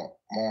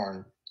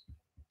mourned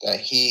that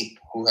he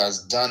who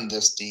has done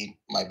this deed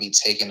might be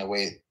taken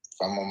away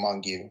from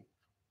among you.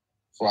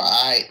 For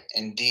I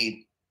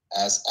indeed,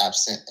 as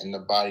absent in the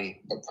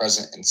body, but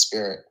present in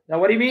spirit. Now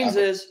what he means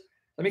is,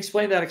 let me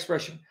explain that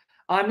expression.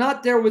 I'm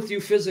not there with you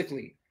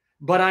physically,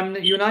 but I'm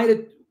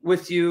united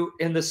with you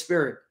in the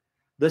spirit.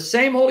 The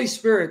same Holy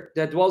Spirit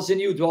that dwells in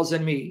you dwells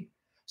in me.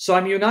 So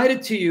I'm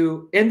united to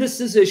you in this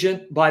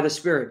decision by the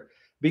Spirit,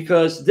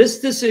 because this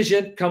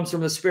decision comes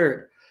from the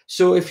Spirit.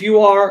 So if you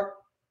are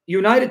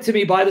united to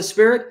me by the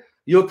Spirit,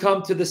 you'll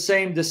come to the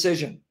same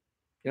decision.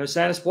 You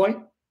understand his point?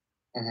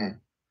 Mm-hmm.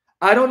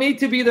 I don't need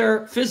to be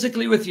there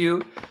physically with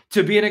you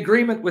to be in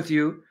agreement with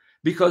you,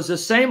 because the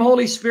same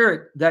Holy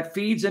Spirit that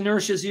feeds and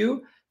nourishes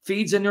you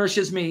feeds and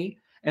nourishes me.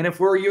 And if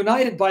we're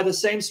united by the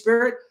same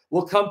Spirit,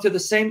 we'll come to the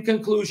same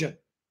conclusion.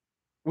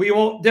 We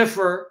won't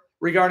differ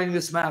regarding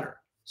this matter.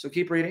 So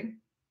keep reading.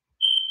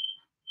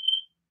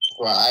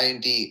 For I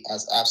indeed,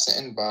 as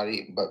absent in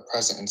body, but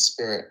present in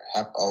spirit,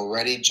 have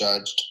already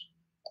judged,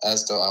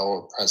 as though I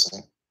were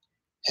present,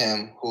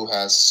 him who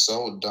has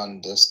so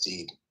done this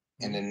deed.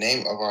 In the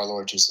name of our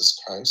Lord Jesus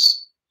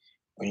Christ,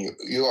 when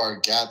you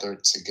are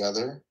gathered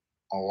together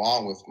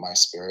along with my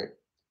spirit,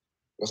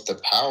 with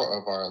the power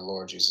of our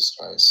Lord Jesus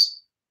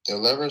Christ,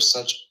 deliver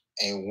such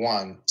a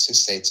one to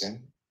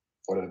Satan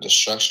for the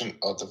destruction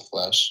of the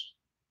flesh,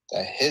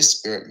 that his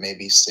spirit may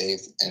be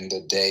saved in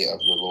the day of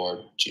the Lord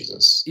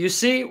Jesus. You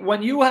see,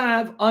 when you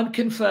have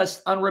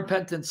unconfessed,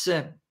 unrepentant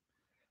sin,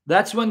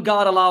 that's when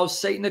God allows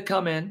Satan to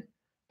come in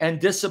and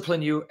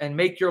discipline you and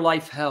make your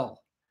life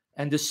hell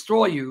and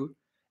destroy you,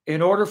 in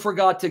order for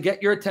God to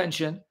get your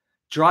attention,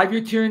 drive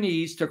you to your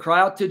knees, to cry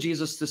out to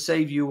Jesus to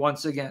save you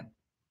once again.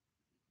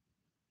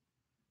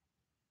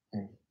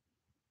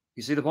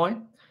 You see the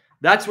point?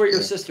 That's where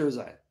your sister is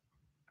at.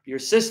 Your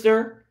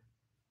sister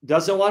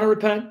doesn't want to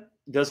repent,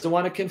 doesn't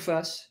want to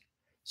confess.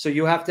 So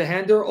you have to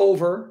hand her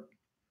over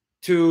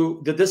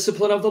to the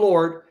discipline of the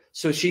Lord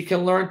so she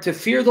can learn to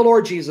fear the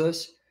Lord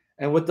Jesus,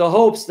 and with the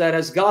hopes that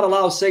as God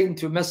allows Satan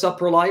to mess up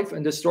her life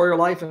and destroy her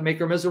life and make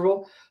her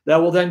miserable, that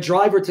will then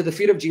drive her to the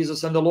feet of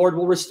Jesus, and the Lord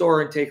will restore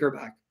her and take her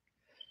back.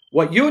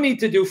 What you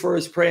need to do for her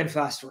is pray and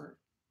fast for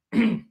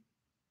her.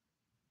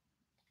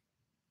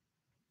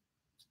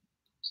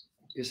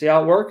 You see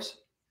how it works?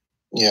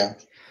 Yeah.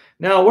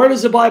 Now, where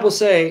does the Bible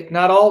say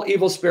not all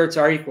evil spirits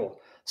are equal?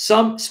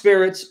 Some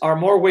spirits are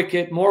more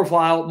wicked, more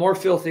vile, more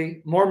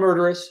filthy, more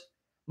murderous,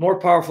 more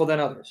powerful than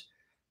others.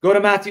 Go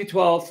to Matthew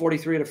 12,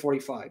 43 to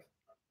 45.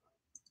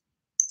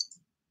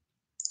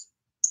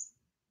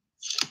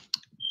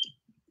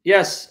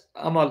 Yes,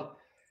 Amal,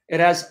 it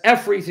has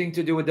everything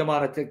to do with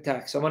demonic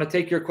attacks. I'm going to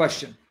take your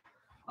question.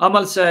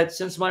 Amal said,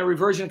 since my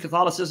reversion to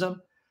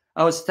Catholicism,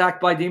 I was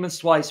attacked by demons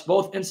twice.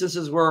 Both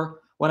instances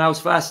were when I was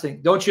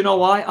fasting. Don't you know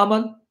why,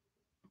 Amal?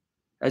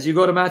 As you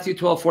go to Matthew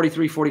 12,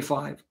 43,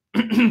 45.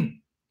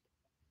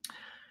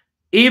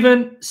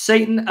 Even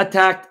Satan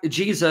attacked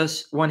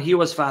Jesus when he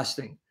was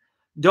fasting.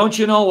 Don't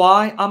you know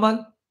why,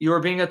 Amal, you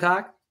were being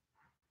attacked?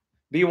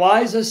 Be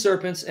wise as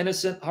serpents,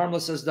 innocent,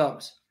 harmless as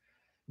doves.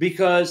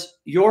 Because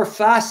your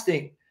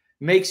fasting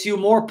makes you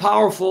more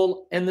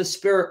powerful in the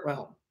spirit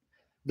realm.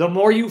 The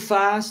more you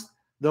fast,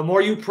 the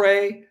more you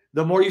pray,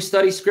 the more you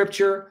study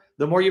scripture,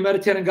 the more you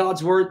meditate on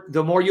God's word,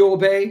 the more you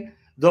obey,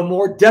 the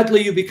more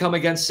deadly you become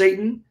against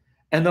Satan,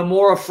 and the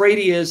more afraid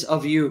he is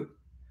of you.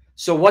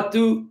 So what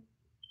do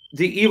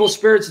the evil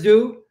spirits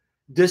do?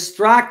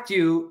 Distract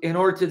you in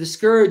order to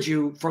discourage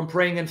you from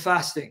praying and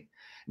fasting.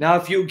 Now,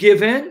 if you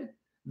give in,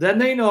 then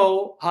they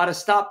know how to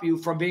stop you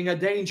from being a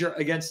danger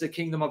against the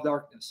kingdom of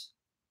darkness.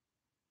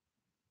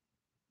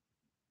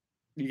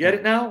 You get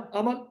it now,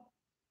 Aman?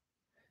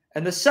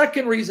 And the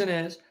second reason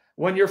is,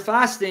 when you're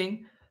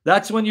fasting,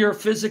 that's when you're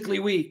physically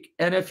weak.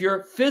 And if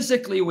you're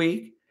physically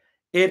weak,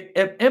 it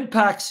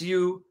impacts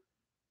you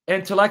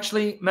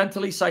intellectually,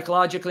 mentally,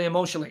 psychologically,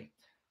 emotionally.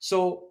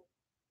 So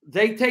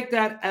they take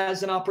that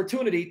as an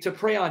opportunity to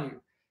prey on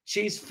you.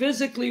 She's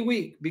physically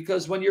weak,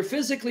 because when you're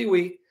physically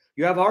weak,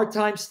 you have a hard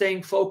time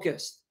staying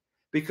focused,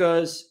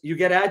 because you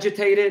get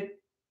agitated,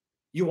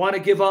 you want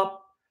to give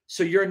up.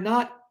 So you're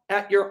not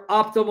at your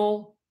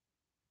optimal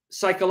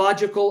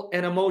psychological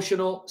and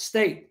emotional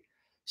state.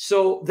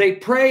 So they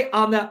prey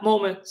on that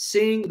moment,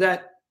 seeing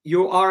that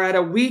you are at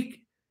a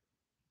weak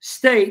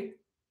state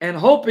and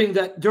hoping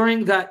that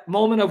during that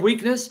moment of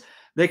weakness,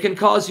 they can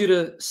cause you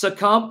to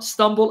succumb,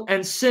 stumble,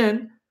 and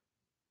sin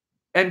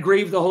and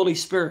grieve the Holy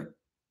Spirit.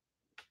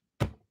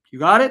 You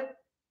got it?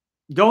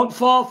 Don't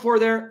fall for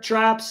their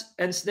traps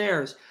and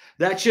snares.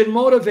 That should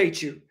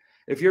motivate you.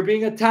 If you're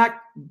being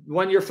attacked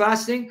when you're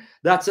fasting,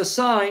 that's a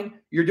sign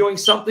you're doing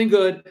something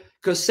good,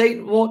 because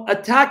Satan won't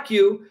attack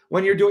you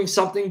when you're doing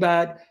something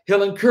bad.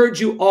 He'll encourage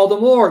you all the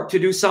more to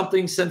do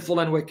something sinful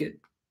and wicked.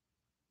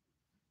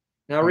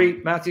 Now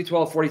read Matthew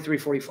 12, 43,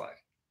 45.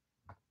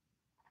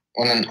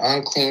 When an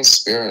unclean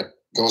spirit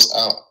goes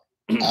out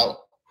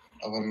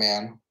of a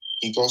man,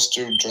 he goes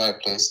through dry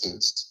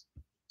places,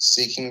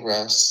 seeking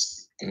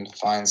rest and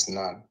finds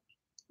none.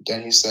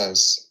 Then he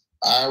says,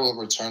 I will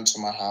return to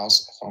my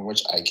house from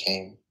which I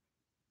came.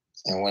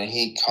 And when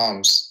he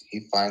comes,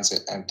 he finds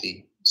it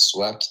empty,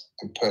 swept,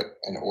 and put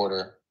in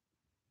order.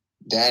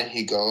 Then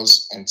he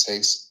goes and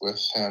takes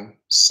with him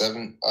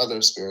 7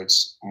 other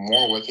spirits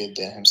more wicked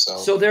than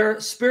himself. So there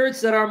are spirits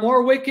that are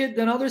more wicked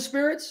than other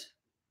spirits?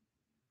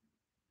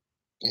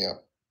 Yeah.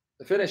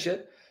 To finish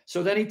it.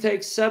 So then he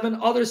takes 7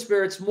 other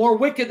spirits more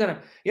wicked than him.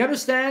 You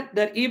understand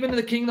that even in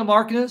the kingdom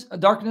of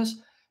darkness,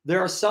 there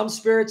are some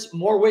spirits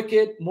more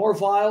wicked, more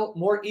vile,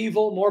 more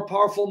evil, more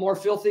powerful, more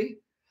filthy,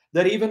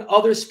 that even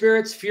other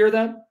spirits fear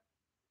them.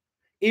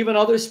 Even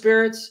other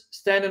spirits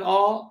stand in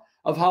awe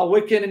of how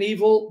wicked and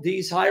evil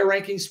these higher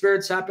ranking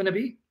spirits happen to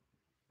be.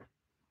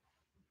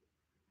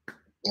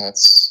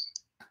 That's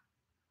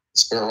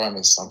spirit realm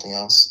is something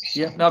else.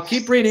 Yeah. Now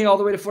keep reading all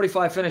the way to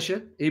 45. Finish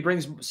it. He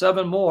brings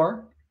 7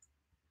 more.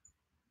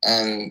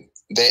 And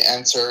they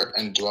enter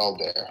and dwell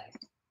there.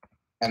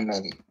 And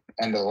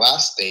the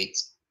last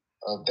state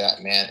of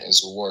that man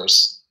is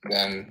worse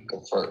than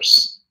the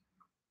first.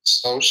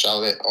 So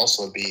shall it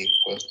also be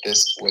with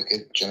this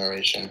wicked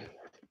generation.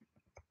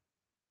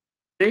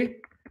 See?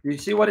 You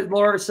see what the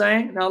Lord is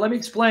saying? Now let me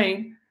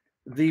explain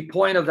the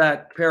point of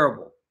that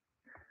parable.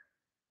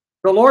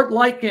 The Lord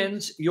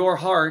likens your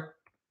heart,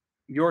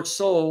 your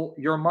soul,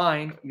 your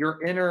mind,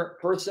 your inner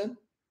person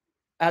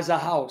as a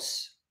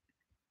house.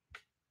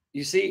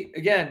 You see,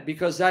 again,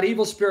 because that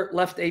evil spirit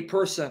left a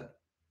person.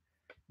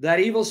 That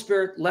evil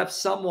spirit left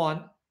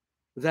someone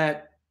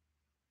that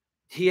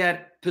he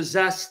had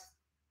possessed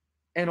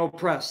and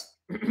oppressed.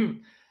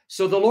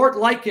 So the Lord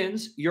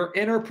likens your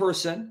inner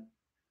person,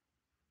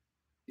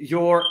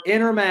 your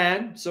inner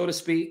man, so to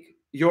speak,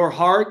 your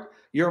heart,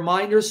 your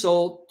mind, your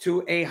soul,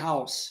 to a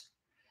house.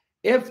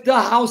 If the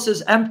house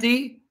is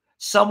empty,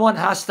 someone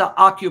has to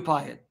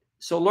occupy it.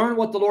 So learn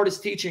what the Lord is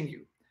teaching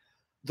you.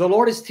 The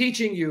Lord is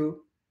teaching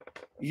you,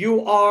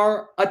 you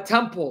are a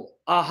temple,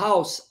 a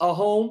house, a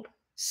home.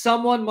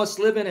 Someone must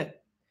live in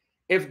it.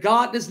 If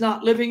God is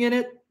not living in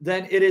it,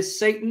 then it is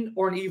Satan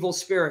or an evil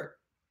spirit.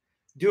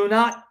 Do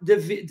not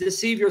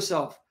deceive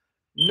yourself.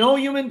 No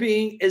human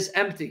being is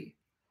empty.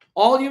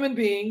 All human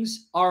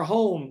beings are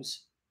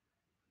homes,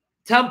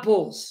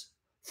 temples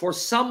for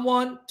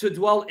someone to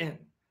dwell in.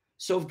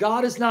 So if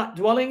God is not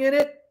dwelling in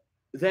it,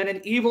 then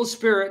an evil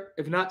spirit,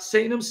 if not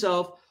Satan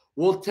himself,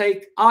 will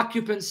take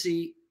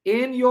occupancy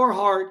in your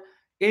heart,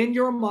 in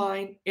your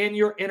mind, in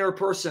your inner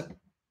person.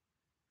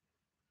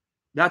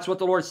 That's what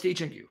the Lord's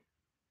teaching you.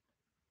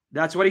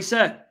 That's what he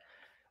said.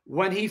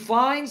 When he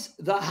finds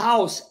the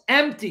house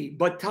empty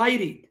but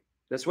tidied,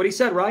 that's what he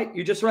said, right?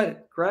 You just read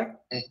it, correct?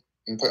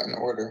 And put in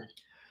order.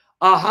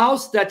 A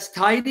house that's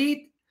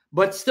tidied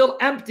but still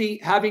empty,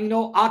 having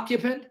no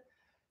occupant,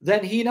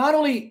 then he not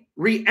only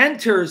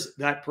re-enters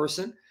that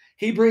person,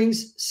 he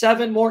brings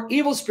 7 more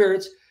evil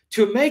spirits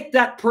to make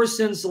that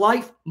person's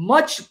life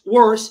much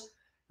worse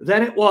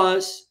than it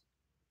was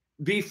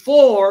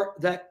before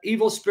that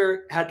evil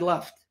spirit had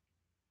left.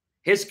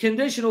 His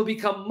condition will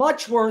become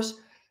much worse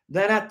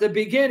than at the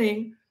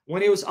beginning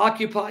when he was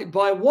occupied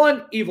by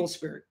one evil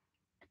spirit.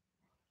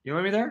 You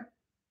with me there?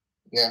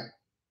 Yeah.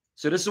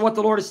 So this is what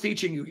the Lord is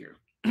teaching you here.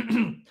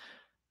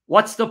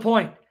 What's the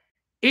point?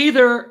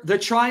 Either the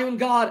triune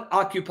God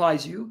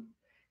occupies you,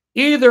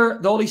 either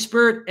the Holy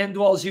Spirit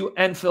indwells you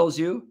and fills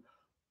you,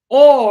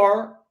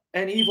 or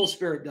an evil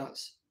spirit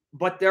does.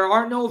 But there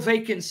are no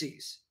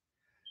vacancies.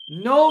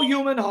 No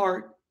human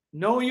heart,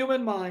 no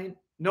human mind,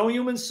 no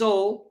human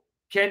soul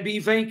can be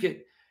vacant.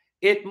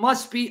 It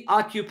must be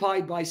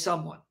occupied by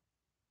someone.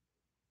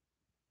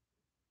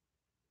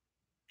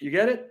 You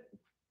get it?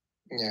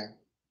 Yeah.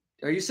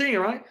 Are you seeing it,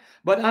 right?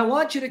 But I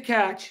want you to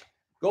catch,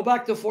 go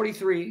back to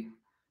 43,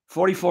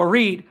 44,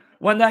 read.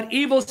 When that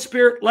evil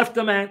spirit left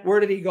the man, where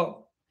did he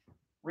go?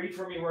 Read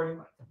for me where he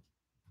went.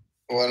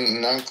 When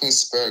an unclean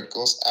spirit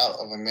goes out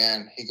of a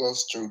man, he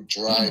goes through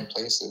dry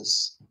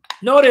places.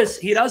 Notice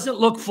he doesn't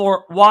look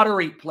for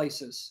watery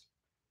places.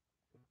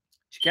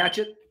 Did you catch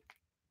it?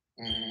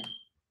 Mm-hmm.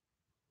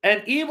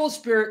 An evil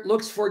spirit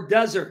looks for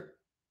desert,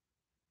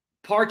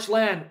 parched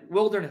land,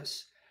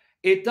 wilderness.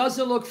 It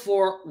doesn't look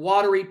for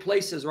watery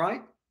places,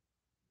 right?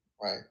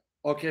 Right.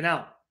 Okay,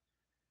 now,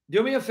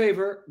 do me a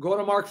favor. Go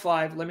to Mark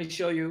 5. Let me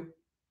show you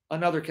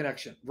another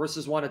connection.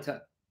 Verses 1 to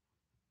 10.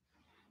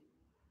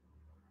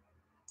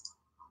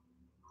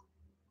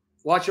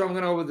 Watch where I'm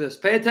going to go with this.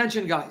 Pay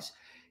attention, guys.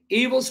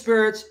 Evil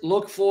spirits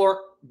look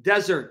for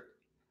desert,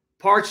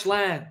 parched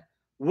land,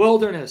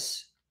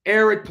 wilderness,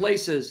 arid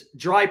places,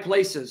 dry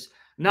places,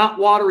 not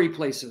watery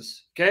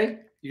places. Okay?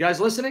 You guys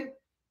listening?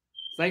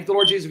 Thank the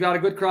Lord Jesus. We've got a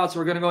good crowd, so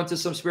we're going to go into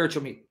some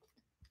spiritual meat.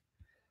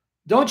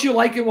 Don't you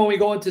like it when we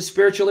go into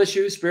spiritual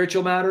issues,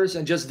 spiritual matters,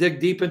 and just dig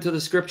deep into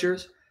the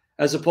scriptures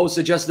as opposed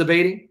to just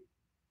debating?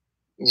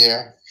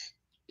 Yeah.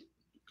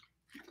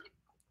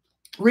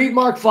 Read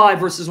Mark 5,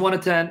 verses 1 to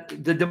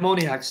 10, the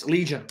demoniacs,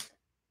 legion.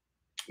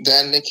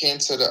 Then they came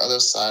to the other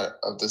side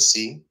of the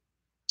sea,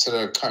 to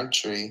the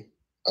country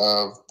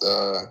of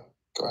the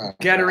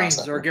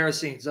Gadarenes or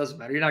Gerasenes, doesn't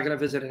matter. You're not going to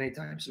visit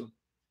anytime soon.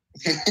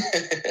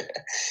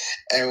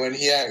 And when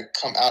he had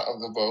come out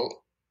of the boat,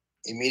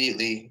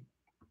 immediately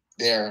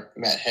there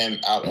met him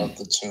out of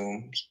the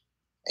tombs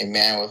a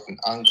man with an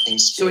unclean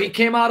spirit. So he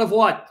came out of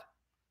what?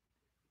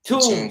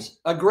 Tombs,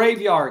 a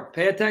graveyard.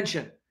 Pay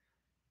attention.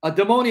 A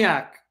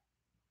demoniac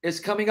is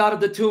coming out of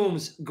the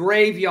tombs,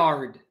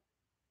 graveyard.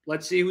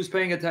 Let's see who's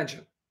paying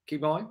attention.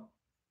 Keep going.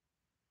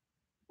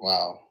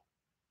 Wow.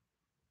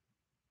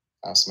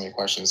 I have so many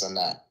questions on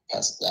that.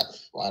 Pass that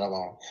right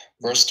along.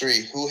 Verse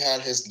 3, who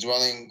had his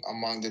dwelling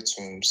among the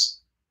tombs,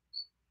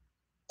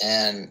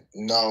 and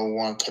no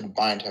one could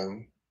bind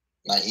him,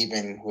 not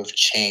even with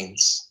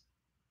chains,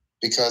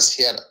 because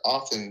he had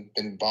often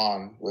been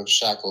bound with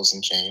shackles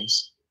and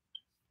chains.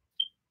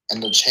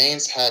 And the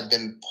chains had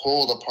been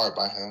pulled apart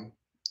by him,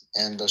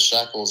 and the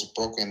shackles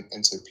broken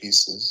into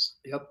pieces.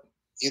 Yep.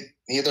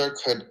 Neither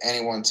could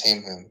anyone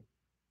tame him.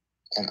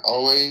 And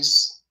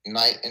always,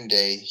 night and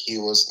day, he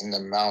was in the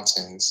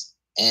mountains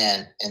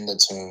and in the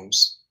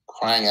tombs,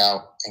 crying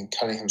out and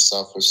cutting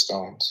himself with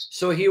stones.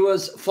 So he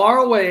was far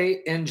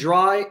away in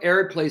dry,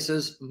 arid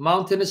places,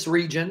 mountainous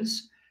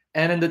regions,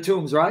 and in the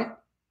tombs, right?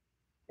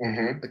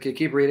 Mm-hmm. Okay,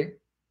 keep reading.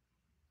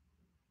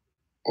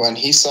 When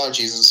he saw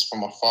Jesus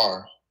from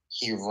afar,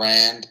 he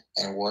ran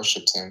and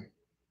worshipped him.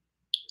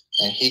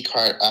 And he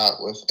cried out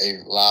with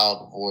a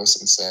loud voice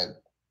and said,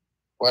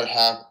 "What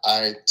have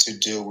I to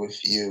do with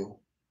you,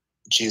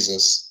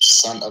 Jesus,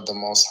 Son of the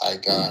Most High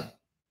God?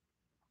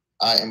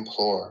 I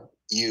implore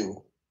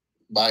you,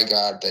 by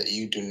God, that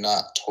you do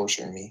not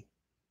torment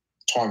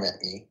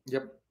me."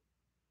 Yep.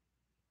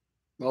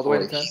 All the way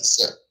to 10.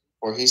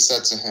 For he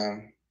said to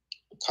him,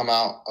 "Come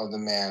out of the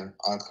man,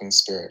 unclean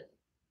spirit."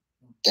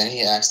 Then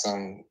he asked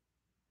him,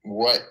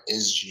 "What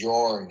is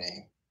your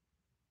name?"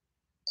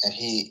 And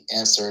he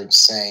answered,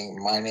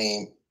 saying, "My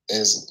name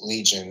is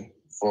Legion,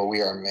 for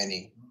we are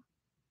many."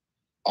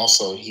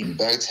 Also, he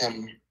begged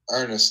him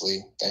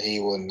earnestly that he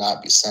would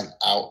not be sent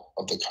out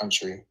of the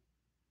country.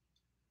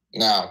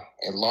 Now,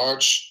 a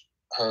large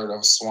herd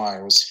of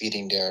swine was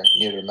feeding there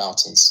near the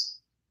mountains.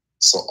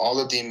 So all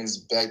the demons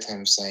begged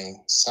him,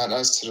 saying, "Send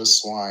us to the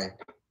swine,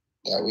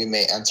 that we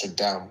may enter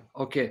them."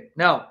 Okay,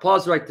 now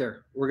pause right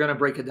there. We're going to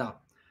break it down.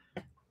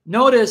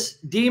 Notice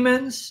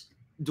demons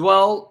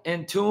dwell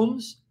in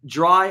tombs,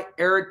 dry,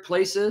 arid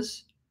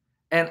places,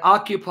 and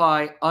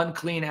occupy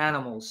unclean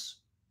animals.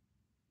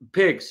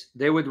 Pigs.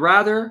 They would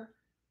rather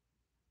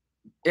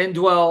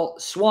indwell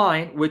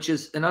swine, which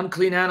is an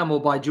unclean animal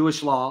by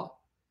Jewish law,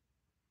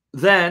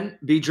 than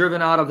be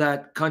driven out of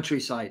that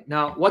countryside.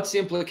 Now, what's the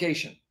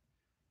implication?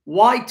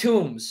 Why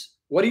tombs?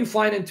 What do you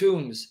find in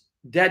tombs?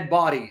 Dead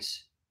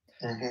bodies.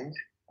 Mm-hmm.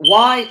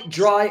 Why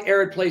dry,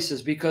 arid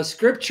places? Because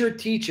scripture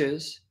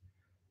teaches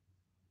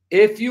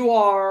if you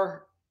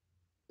are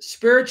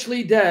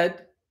spiritually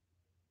dead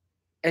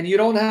and you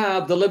don't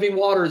have the living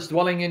waters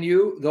dwelling in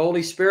you, the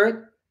Holy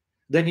Spirit,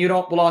 then you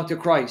don't belong to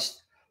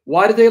Christ.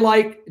 Why do they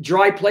like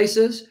dry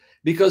places?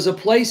 Because a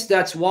place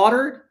that's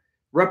watered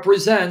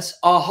represents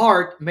a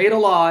heart made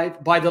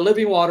alive by the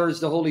living waters,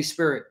 the Holy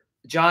Spirit.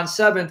 John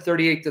 7,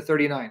 38 to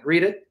 39.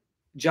 Read it.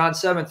 John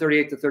 7,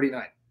 38 to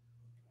 39.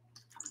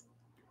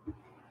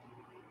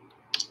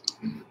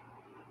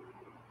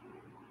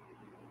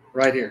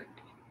 Right here.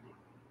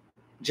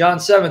 John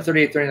 7,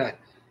 38, 39.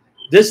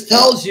 This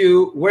tells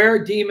you where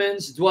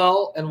demons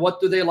dwell and what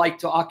do they like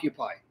to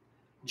occupy.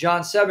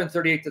 John 7,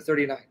 38 to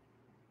 39.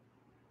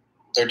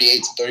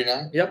 38 to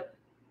 39? Yep.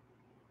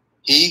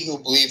 He who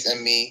believes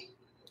in me,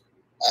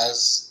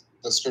 as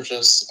the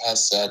scriptures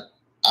has said,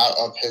 out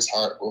of his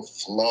heart will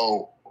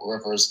flow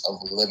rivers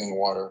of living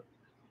water.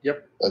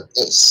 Yep. But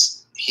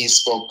this he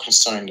spoke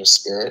concerning the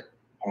Spirit,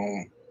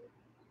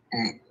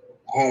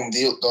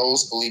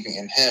 those believing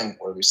in him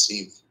will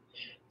receive.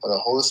 For the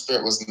Holy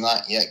Spirit was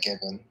not yet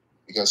given,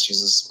 because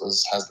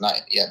Jesus has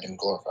not yet been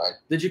glorified.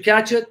 Did you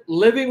catch it?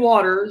 Living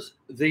waters,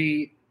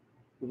 the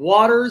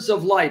waters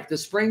of life, the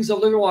springs of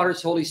living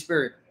waters, Holy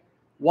Spirit.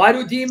 Why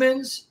do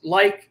demons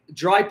like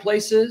dry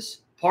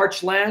places,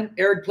 parched land,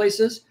 arid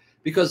places?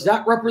 Because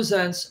that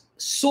represents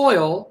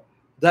soil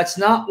that's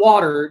not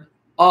watered,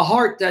 a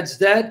heart that's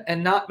dead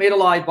and not made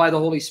alive by the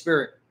Holy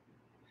Spirit.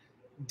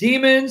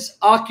 Demons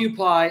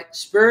occupy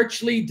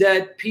spiritually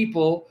dead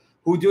people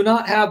who do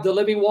not have the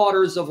living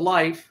waters of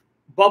life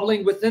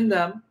bubbling within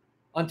them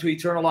unto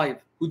eternal life,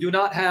 who do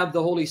not have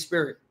the Holy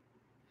Spirit.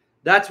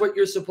 That's what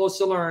you're supposed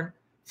to learn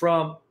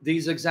from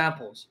these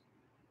examples.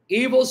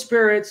 Evil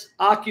spirits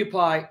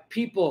occupy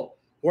people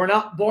who are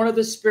not born of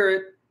the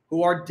Spirit,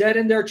 who are dead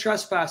in their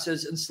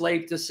trespasses,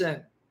 enslaved to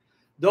sin.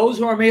 Those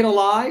who are made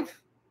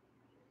alive,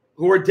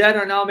 who are dead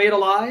are now made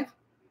alive,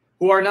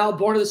 who are now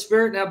born of the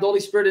Spirit and have the Holy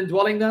Spirit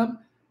indwelling them,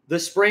 the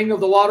spring of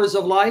the waters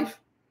of life,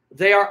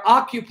 they are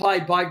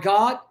occupied by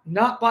God,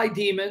 not by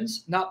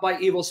demons, not by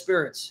evil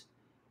spirits.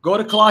 Go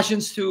to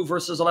Colossians 2,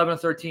 verses 11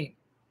 and 13.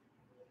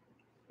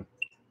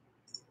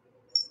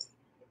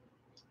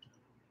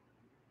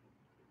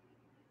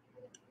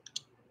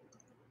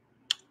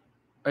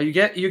 Are you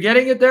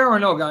getting it there or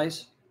no,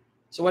 guys?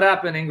 So what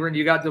happened, Ingrid?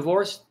 You got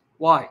divorced?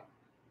 Why?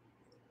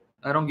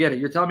 I don't get it.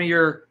 You're telling me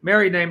your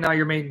married name, now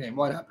your maiden name.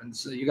 What happened?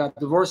 So you got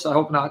divorced? I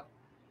hope not.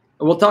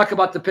 We'll talk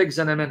about the pigs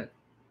in a minute.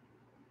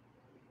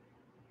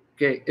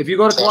 Okay, if you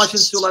go to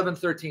Colossians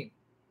 2:11-13.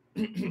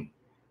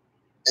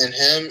 In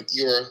him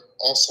you are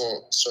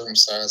also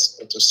circumcised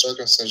with the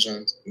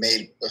circumcision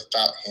made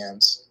without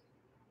hands,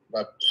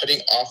 by putting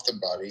off the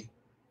body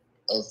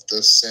of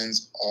the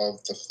sins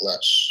of the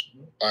flesh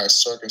by a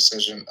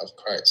circumcision of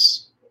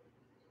Christ,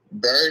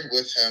 buried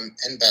with him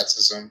in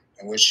baptism,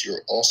 in which you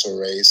were also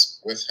raised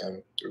with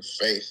him through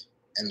faith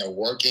in the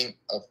working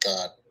of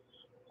God,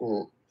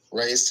 who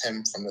raised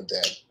him from the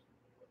dead.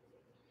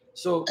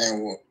 So,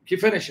 can you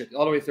finish it?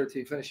 All the way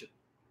 13, finish it.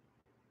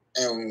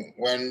 And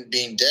when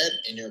being dead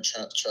in your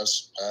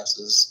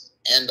trespasses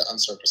and the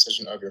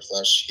uncircumcision of your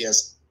flesh, he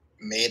has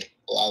made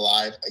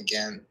alive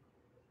again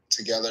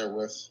together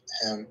with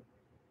him,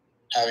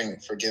 having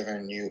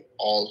forgiven you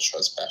all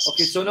trespasses.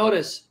 Okay, so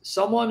notice,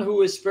 someone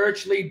who is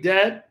spiritually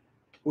dead,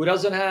 who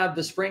doesn't have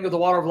the spring of the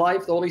water of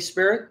life, the Holy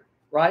Spirit,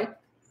 right?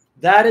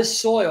 That is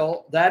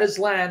soil, that is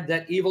land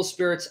that evil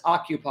spirits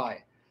occupy.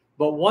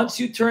 But once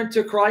you turn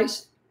to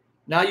Christ,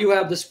 now you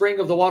have the spring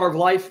of the water of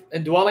life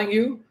indwelling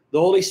you, the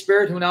Holy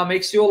Spirit who now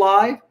makes you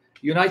alive,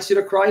 unites you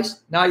to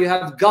Christ. Now you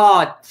have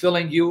God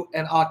filling you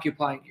and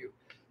occupying you.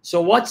 So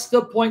what's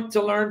the point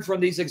to learn from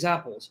these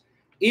examples?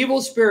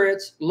 Evil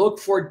spirits look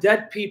for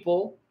dead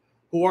people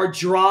who are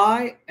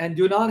dry and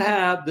do not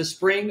have the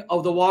spring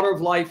of the water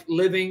of life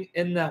living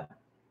in them,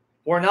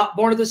 who are not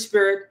born of the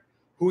Spirit,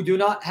 who do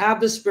not have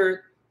the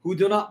Spirit, who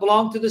do not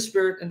belong to the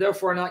Spirit, and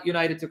therefore are not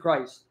united to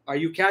Christ. Are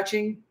you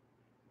catching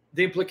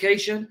the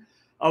implication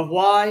of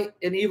why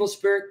an evil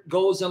spirit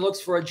goes and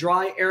looks for a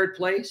dry, arid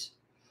place?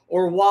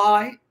 Or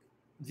why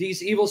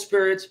these evil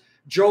spirits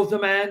drove the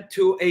man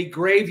to a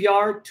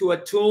graveyard, to a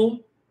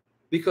tomb?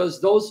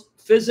 Because those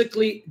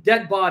physically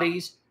dead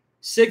bodies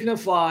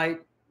signified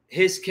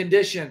his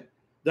condition.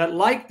 That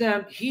like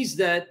them, he's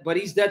dead, but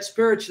he's dead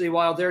spiritually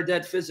while they're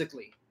dead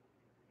physically.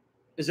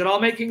 Is it all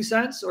making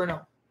sense or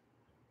no?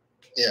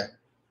 Yeah.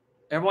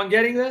 Everyone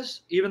getting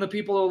this? Even the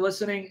people who are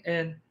listening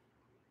in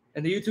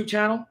the YouTube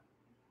channel?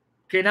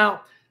 Okay,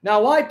 now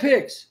why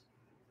pigs?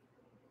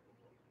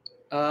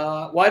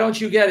 Why don't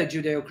you get it,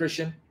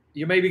 Judeo-Christian?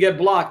 You maybe get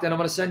blocked, and I'm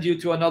going to send you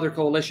to another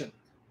coalition.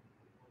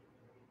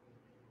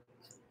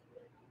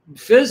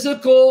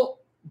 Physical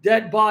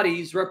dead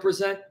bodies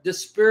represent the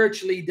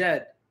spiritually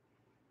dead.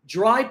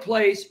 Dry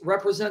place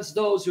represents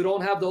those who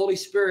don't have the Holy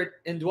Spirit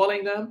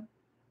indwelling them,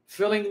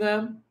 filling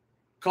them,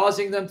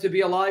 causing them to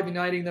be alive,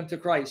 uniting them to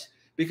Christ.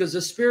 Because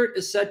the Spirit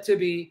is said to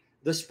be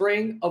the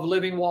spring of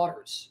living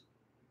waters.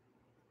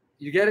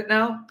 You get it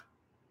now?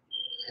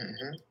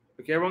 Mm-hmm.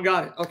 Okay, everyone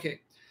got it.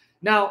 Okay.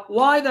 Now,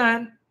 why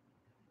then?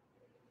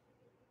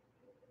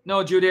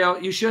 No,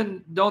 Judeo, you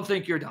shouldn't. Don't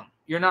think you're dumb.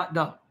 You're not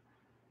dumb.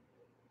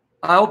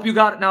 I hope you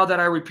got it now that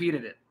I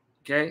repeated it.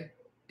 Okay?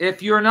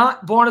 If you're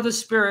not born of the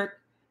Spirit,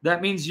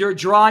 that means you're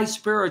dry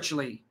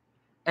spiritually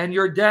and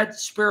you're dead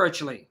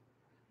spiritually.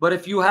 But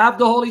if you have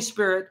the Holy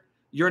Spirit,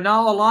 you're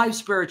now alive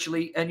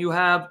spiritually and you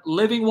have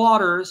living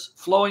waters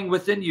flowing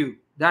within you.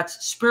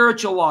 That's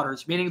spiritual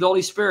waters, meaning the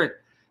Holy Spirit.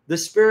 The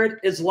Spirit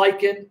is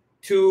likened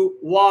to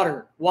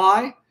water.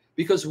 Why?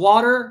 Because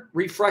water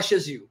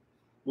refreshes you.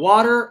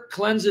 Water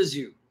cleanses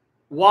you.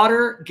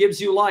 Water gives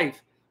you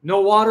life.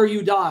 No water,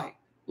 you die.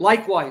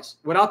 Likewise,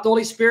 without the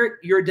Holy Spirit,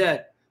 you're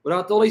dead.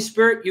 Without the Holy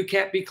Spirit, you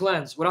can't be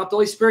cleansed. Without the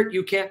Holy Spirit,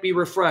 you can't be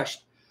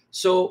refreshed.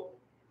 So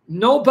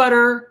no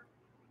better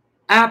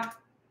apt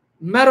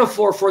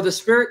metaphor for the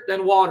Spirit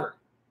than water.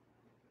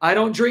 I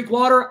don't drink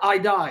water, I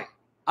die.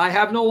 I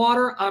have no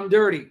water, I'm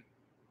dirty.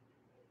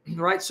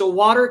 Right? So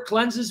water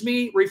cleanses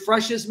me,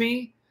 refreshes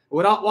me.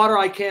 Without water,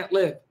 I can't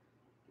live.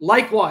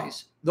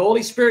 Likewise, the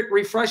Holy Spirit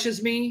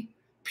refreshes me,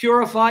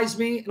 purifies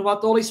me, and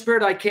without the Holy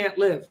Spirit, I can't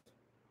live.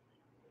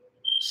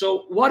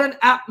 So what an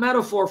apt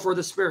metaphor for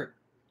the Spirit,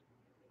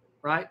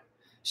 right?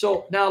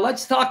 So now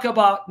let's talk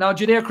about, now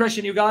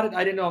Judeo-Christian, you got it?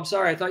 I didn't know, I'm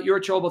sorry. I thought you were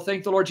trouble.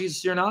 Thank the Lord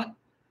Jesus, you're not.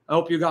 I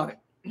hope you got it.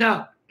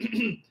 Now,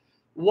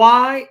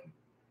 why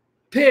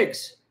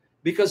pigs?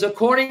 Because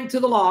according to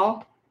the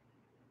law,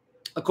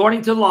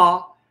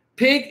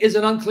 pig is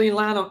an unclean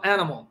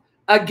animal.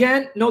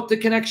 Again, note the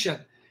connection.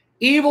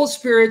 Evil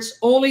spirits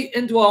only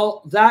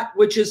indwell that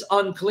which is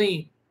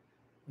unclean.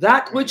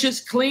 That which is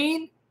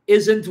clean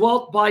is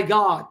indwelt by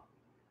God.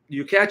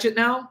 You catch it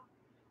now?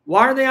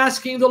 Why are they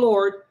asking the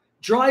Lord,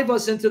 drive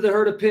us into the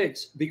herd of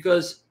pigs?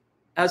 Because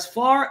as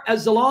far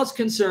as the law is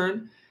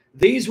concerned,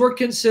 these were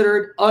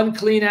considered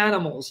unclean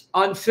animals,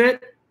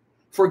 unfit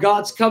for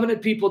God's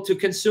covenant people to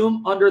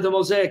consume under the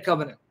Mosaic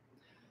covenant.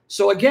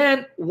 So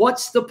again,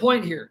 what's the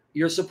point here?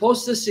 You're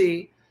supposed to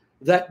see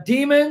that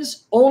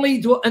demons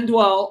only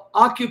indwell,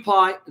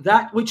 occupy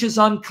that which is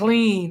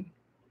unclean.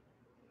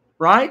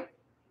 Right?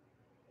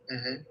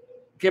 Mm-hmm.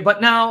 Okay,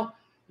 but now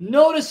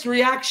notice the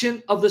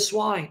reaction of the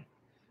swine.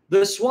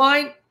 The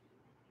swine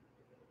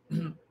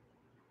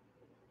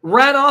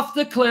ran off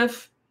the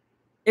cliff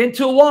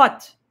into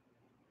what?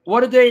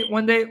 What did they,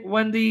 when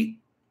the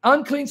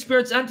unclean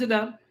spirits entered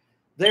them,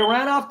 They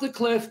ran off the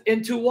cliff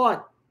into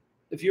what?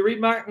 If you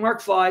read Mark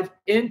 5,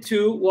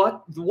 into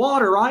what? The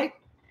water, right?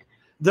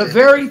 The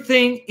very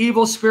thing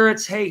evil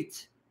spirits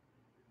hate.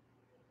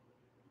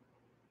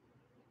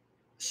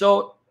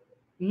 So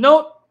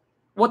note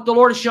what the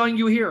Lord is showing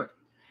you here.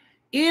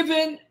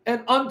 Even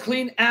an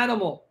unclean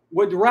animal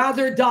would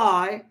rather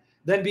die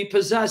than be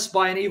possessed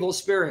by an evil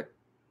spirit.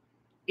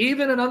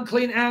 Even an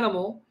unclean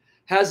animal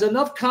has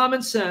enough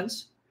common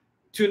sense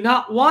to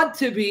not want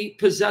to be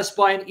possessed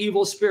by an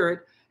evil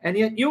spirit, and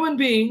yet human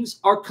beings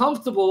are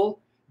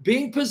comfortable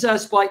being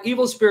possessed by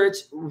evil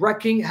spirits,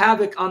 wreaking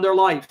havoc on their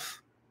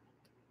life.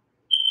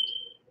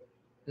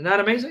 Isn't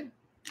that amazing?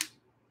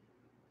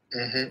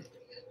 Mm-hmm.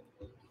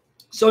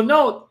 So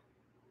note,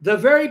 the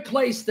very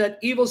place that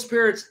evil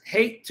spirits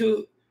hate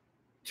to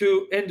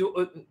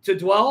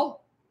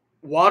dwell,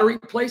 watery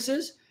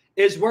places,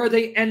 is where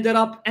they ended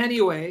up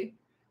anyway.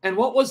 And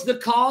what was the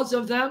cause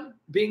of them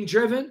being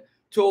driven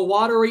to a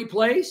watery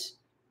place?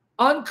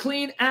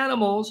 Unclean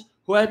animals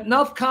who had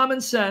enough common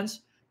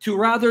sense to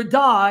rather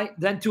die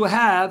than to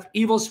have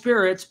evil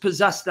spirits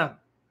possess them.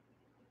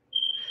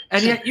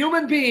 And yet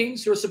human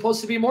beings who are supposed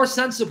to be more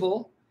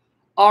sensible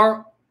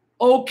are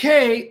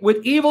okay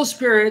with evil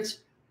spirits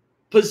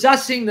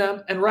possessing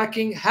them and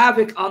wreaking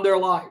havoc on their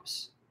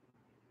lives.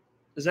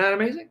 Is that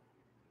amazing?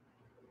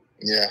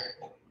 Yeah.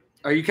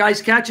 Are you guys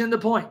catching the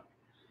point?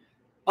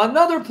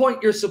 Another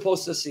point you're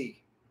supposed to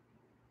see,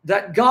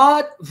 that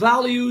God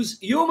values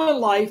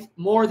human life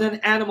more than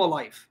animal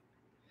life.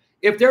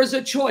 If there's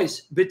a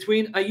choice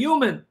between a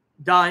human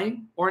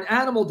dying or an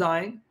animal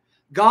dying,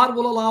 God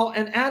will allow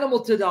an animal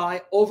to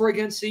die over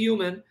against a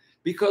human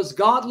because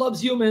God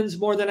loves humans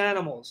more than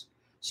animals.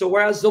 So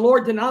whereas the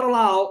Lord did not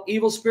allow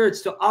evil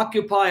spirits to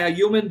occupy a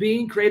human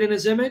being created in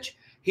his image,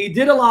 he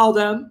did allow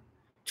them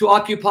to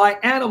occupy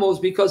animals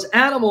because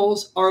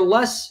animals are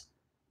less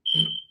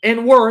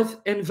in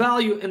worth and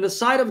value in the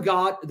sight of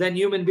God than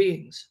human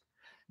beings.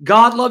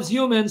 God loves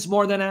humans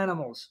more than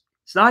animals.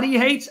 It's not he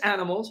hates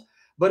animals,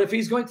 but if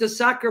he's going to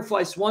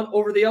sacrifice one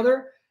over the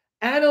other,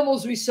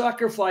 animals we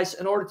sacrifice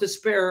in order to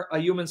spare a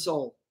human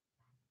soul.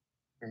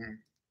 Mm-hmm.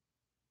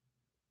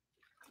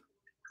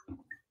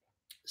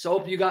 So I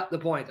hope you got the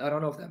point. I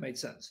don't know if that made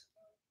sense.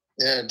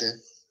 Yeah, it did.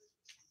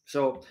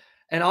 So,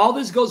 and all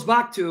this goes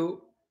back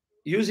to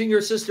using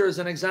your sister as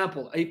an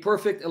example, a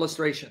perfect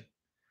illustration.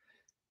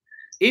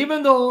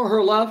 Even though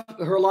her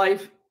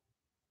life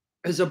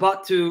is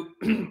about to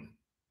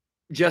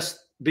just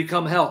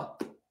become hell,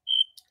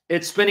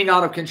 it's spinning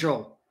out of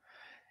control.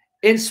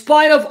 In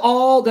spite of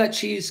all that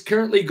she's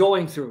currently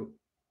going through,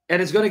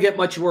 and it's going to get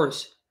much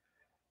worse,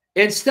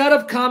 instead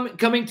of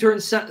coming to her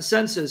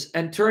senses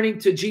and turning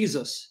to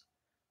Jesus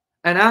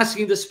and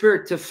asking the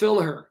Spirit to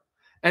fill her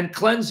and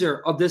cleanse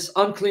her of this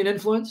unclean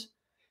influence,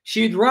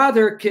 she'd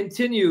rather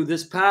continue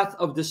this path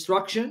of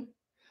destruction,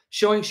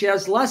 showing she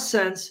has less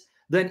sense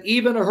than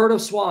even a herd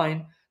of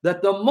swine,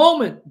 that the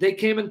moment they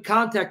came in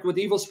contact with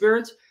evil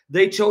spirits,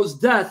 they chose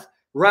death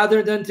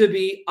rather than to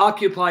be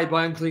occupied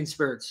by unclean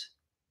spirits.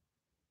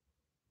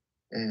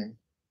 Mm.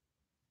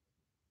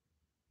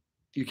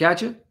 You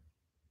catch it?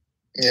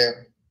 Yeah.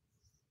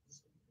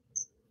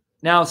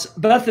 Now,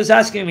 Beth is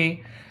asking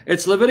me,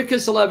 it's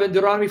Leviticus 11,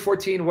 Deuteronomy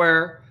 14,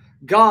 where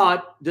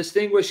God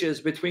distinguishes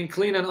between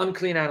clean and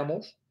unclean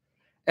animals.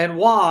 And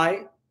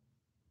why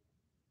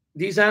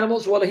these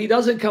animals? Well, he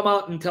doesn't come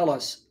out and tell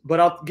us, but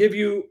I'll give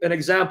you an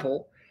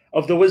example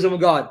of the wisdom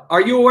of God.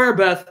 Are you aware,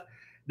 Beth,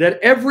 that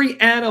every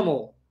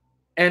animal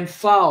and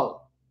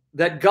fowl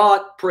that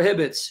God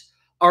prohibits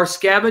are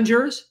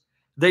scavengers?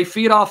 They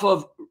feed off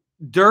of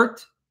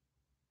dirt,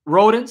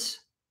 rodents.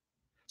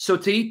 So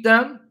to eat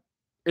them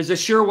is a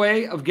sure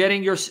way of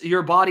getting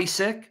your body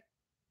sick.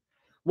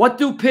 What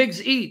do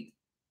pigs eat?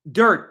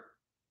 Dirt,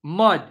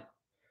 mud.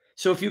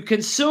 So if you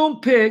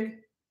consume pig,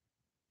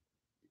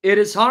 it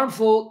is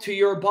harmful to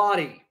your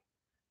body.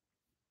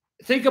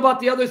 Think about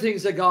the other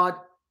things that God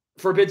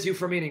forbids you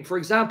from eating. For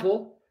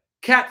example,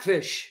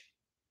 catfish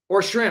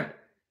or shrimp.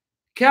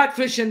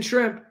 Catfish and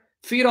shrimp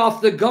feed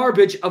off the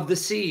garbage of the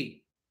sea.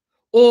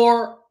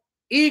 Or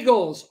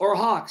eagles or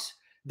hawks,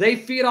 they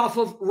feed off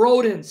of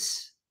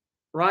rodents,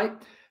 right?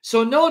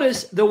 So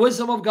notice the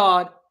wisdom of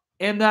God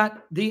in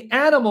that the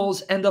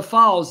animals and the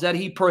fowls that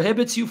he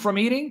prohibits you from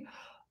eating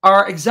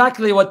are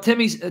exactly what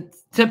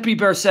Timothy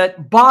Bear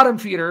said, bottom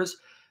feeders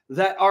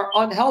that are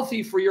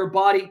unhealthy for your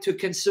body to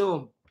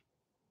consume.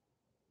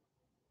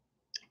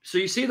 So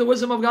you see the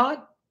wisdom of God?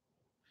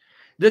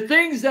 The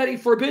things that he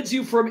forbids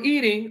you from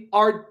eating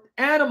are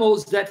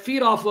animals that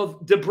feed off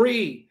of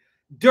debris,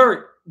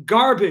 dirt,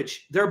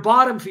 garbage. They're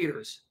bottom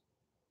feeders.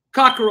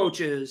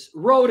 Cockroaches,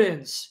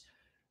 rodents,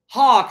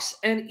 hawks,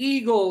 and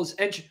eagles.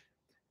 And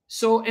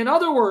so in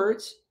other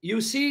words, you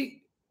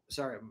see,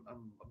 sorry,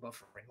 I'm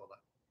buffering. Hold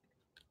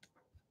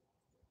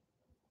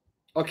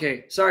on.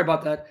 Okay, sorry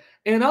about that.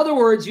 In other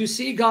words, you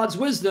see God's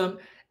wisdom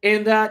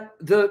in that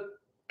the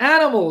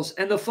animals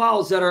and the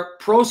fowls that are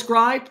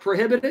proscribed,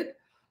 prohibited,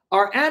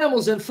 are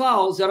animals and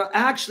fowls that are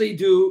actually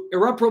do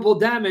irreparable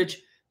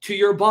damage to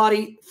your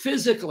body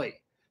physically.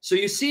 So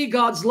you see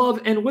God's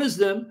love and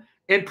wisdom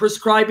in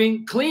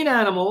prescribing clean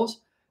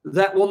animals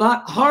that will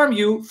not harm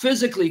you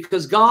physically,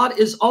 because God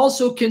is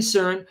also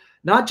concerned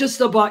not just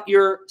about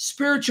your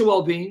spiritual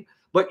well-being,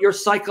 but your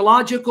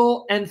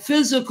psychological and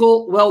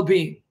physical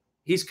well-being.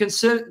 He's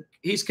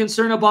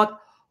concerned about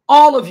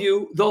all of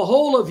you, the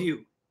whole of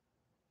you.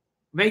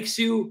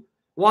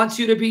 Wants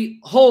you to be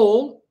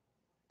whole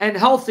and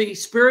healthy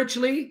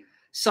spiritually,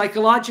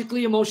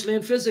 psychologically, emotionally,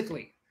 and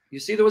physically. You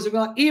see, there was a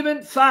God.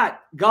 Even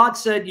fat. God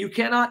said you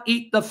cannot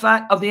eat the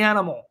fat of the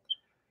animal.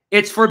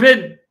 It's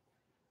forbidden.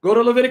 Go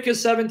to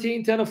Leviticus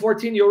 17, 10 to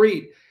 14, you'll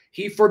read.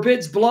 He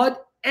forbids blood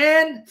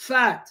and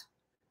fat.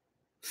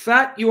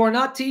 Fat, you are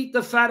not to eat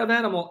the fat of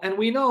animal. And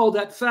we know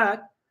that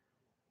fat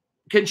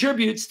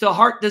contributes to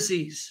heart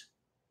disease.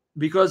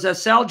 Because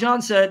as Sal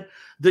John said,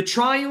 the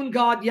triune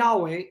God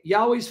Yahweh,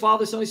 Yahweh's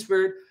Father, Son, Holy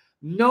Spirit,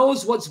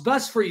 knows what's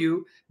best for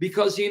you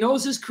because he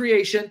knows his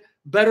creation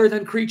better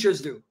than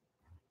creatures do.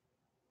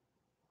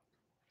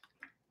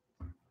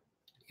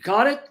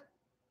 Got it?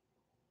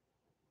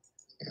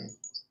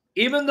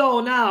 Even though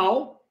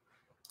now,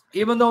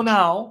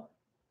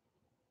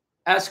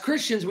 as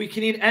Christians, we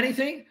can eat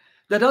anything,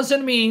 that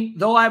doesn't mean,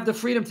 though I have the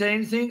freedom to eat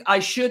anything, I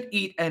should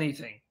eat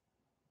anything.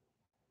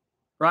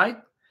 Right?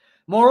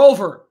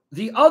 Moreover,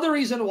 the other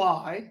reason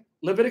why,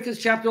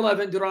 Leviticus chapter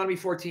 11, Deuteronomy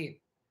 14,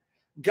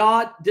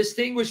 God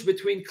distinguished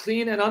between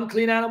clean and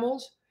unclean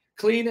animals,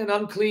 clean and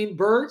unclean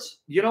birds.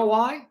 You know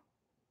why?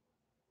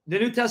 The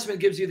New Testament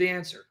gives you the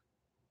answer.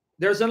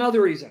 There's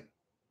another reason.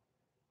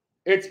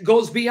 It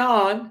goes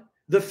beyond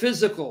the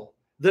physical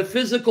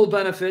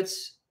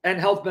benefits and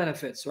health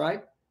benefits,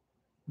 right?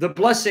 The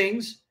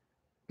blessings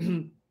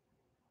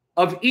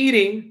of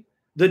eating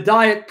the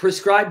diet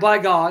prescribed by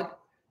God,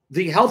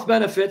 the health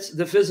benefits,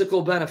 the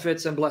physical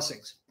benefits and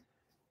blessings.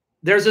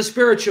 There's a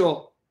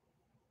spiritual,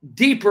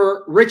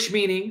 deeper, rich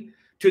meaning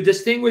to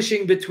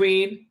distinguishing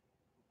between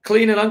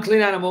clean and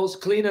unclean animals,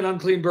 clean and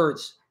unclean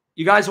birds.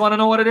 You guys want to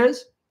know what it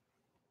is?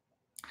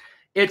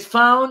 It's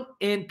found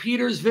in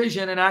Peter's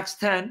vision in Acts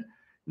 10,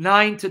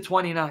 9 to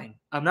 29.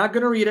 I'm not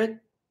going to read it.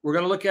 We're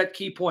going to look at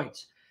key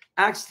points.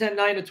 Acts 10,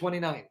 9 to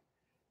 29.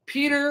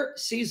 Peter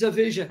sees a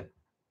vision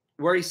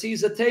where he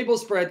sees a table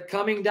spread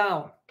coming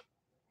down.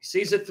 He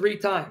sees it 3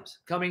 times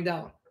coming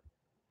down.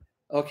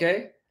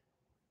 Okay?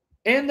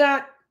 In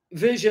that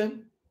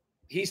vision,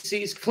 he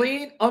sees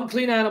clean,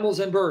 unclean animals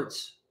and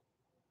birds.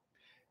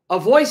 A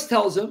voice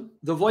tells him,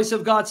 the voice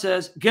of God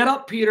says, "Get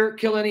up, Peter,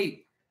 kill and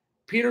eat."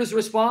 Peter's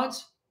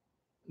response,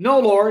 "No,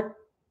 Lord,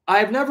 I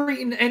have never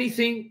eaten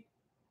anything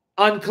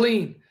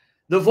unclean."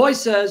 The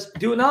voice says,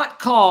 "Do not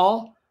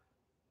call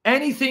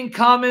anything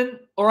common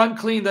or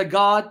unclean that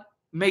God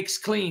makes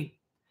clean."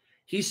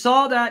 He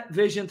saw that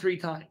vision 3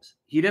 times.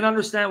 He didn't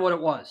understand what it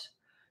was.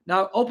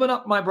 Now open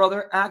up, my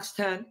brother, Acts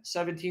 10,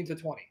 17 to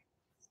 20.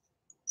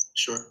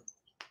 Sure.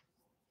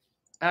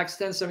 Acts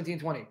 10, 17,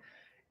 20.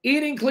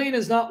 Eating clean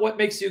is not what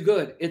makes you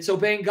good. It's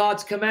obeying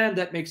God's command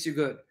that makes you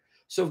good.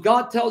 So if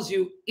God tells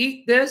you,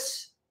 eat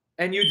this,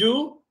 and you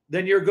do,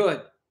 then you're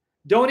good.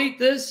 Don't eat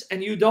this,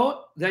 and you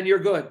don't, then you're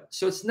good.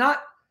 So it's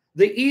not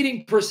the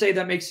eating per se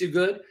that makes you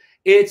good.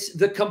 It's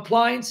the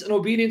compliance and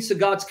obedience to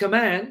God's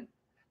command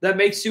that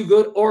makes you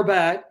good or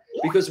bad.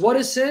 Because what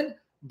is sin?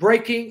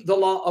 Breaking the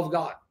law of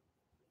God.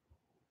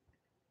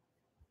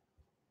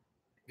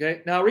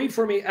 Okay, now read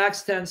for me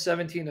Acts 10,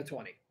 17 to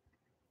 20.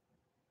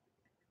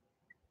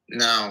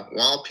 Now,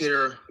 while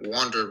Peter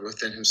wondered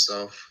within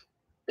himself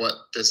what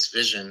this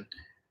vision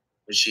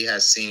which he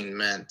had seen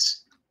meant,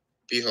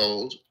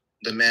 behold,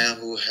 the man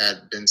who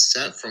had been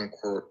sent from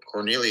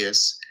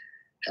Cornelius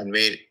had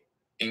made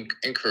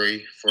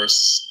inquiry for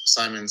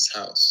Simon's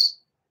house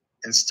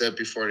and stood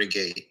before the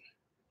gate.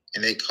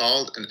 And they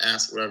called and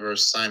asked whether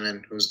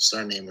Simon, whose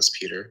surname was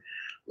Peter,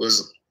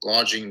 was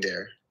lodging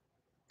there.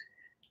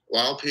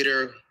 While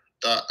Peter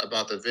thought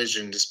about the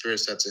vision, the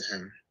Spirit said to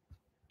him,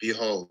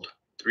 "Behold,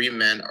 3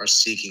 men are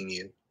seeking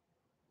you.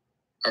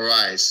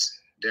 Arise,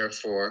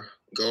 therefore,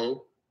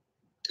 go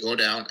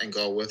down and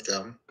go with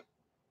them,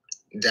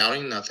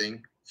 doubting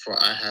nothing,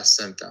 for I have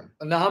sent them."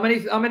 Now, how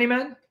many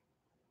men?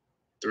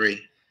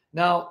 3.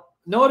 Now,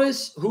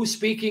 notice who's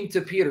speaking to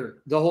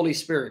Peter, the Holy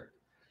Spirit.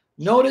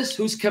 Notice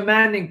who's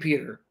commanding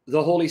Peter,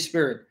 the Holy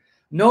Spirit.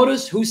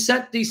 Notice who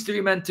sent these 3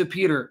 men to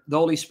Peter, the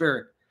Holy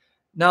Spirit.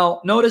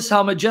 Now, notice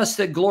how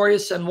majestic,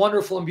 glorious, and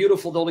wonderful and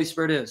beautiful the Holy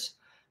Spirit is.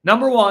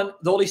 Number 1,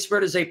 the Holy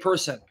Spirit is a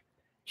person.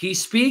 He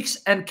speaks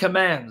and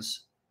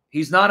commands.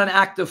 He's not an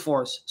active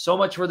force. So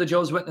much for the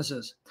Jehovah's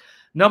Witnesses.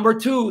 Number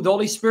 2, the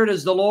Holy Spirit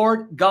is the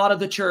Lord God of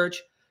the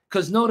church,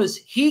 because notice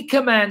he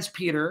commands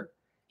Peter.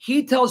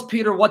 He tells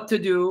Peter what to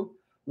do,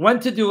 when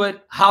to do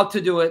it, how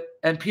to do it,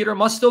 and Peter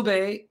must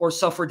obey or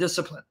suffer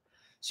discipline.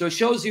 So it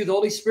shows you the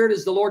Holy Spirit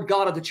is the Lord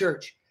God of the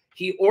church.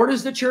 He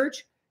orders the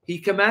church, he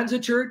commands the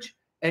church,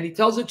 and he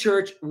tells the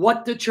church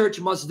what the church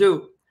must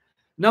do.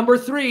 Number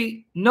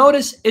 3,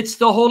 notice it's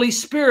the Holy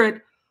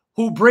Spirit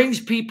who brings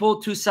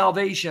people to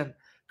salvation,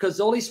 because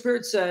the Holy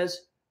Spirit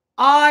says,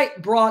 "I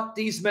brought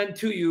these men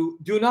to you.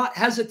 Do not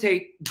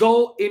hesitate.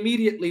 Go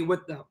immediately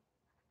with them."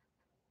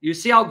 You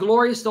see how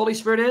glorious the Holy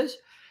Spirit is?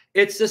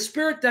 It's the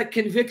Spirit that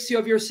convicts you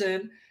of your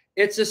sin.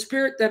 It's the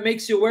Spirit that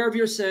makes you aware of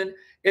your sin.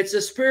 It's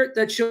the Spirit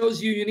that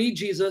shows you need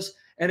Jesus.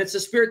 And it's the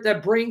Spirit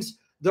that brings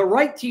the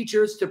right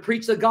teachers to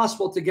preach the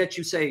gospel to get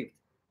you saved.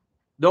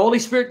 The Holy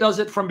Spirit does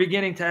it from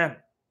beginning to end.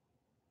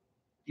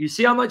 You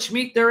see how much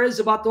meat there is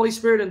about the Holy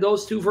Spirit in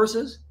those two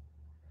verses?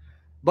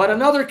 But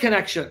another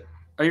connection.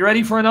 Are you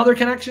ready for another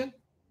connection?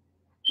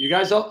 You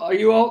guys, are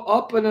you all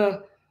up and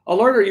alert,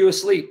 or are you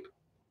asleep?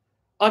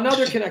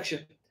 Another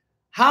connection.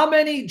 How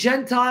many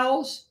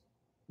Gentiles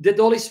did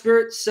the Holy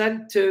Spirit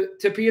send to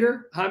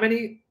Peter? How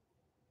many?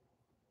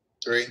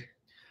 3.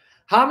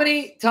 How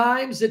many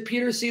times did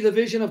Peter see the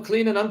vision of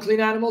clean and unclean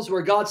animals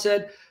where God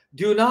said,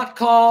 do not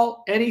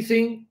call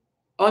anything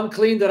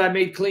unclean that I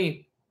made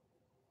clean?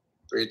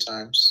 3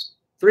 times.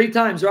 3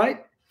 times,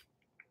 right?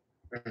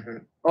 Mm-hmm.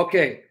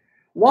 Okay.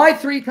 Why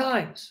 3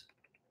 times?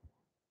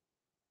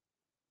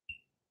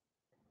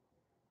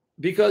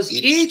 Because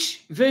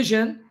each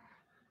vision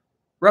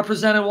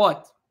represented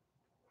what?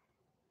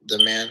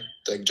 The man,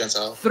 the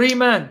Gentile. 3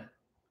 men.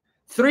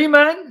 3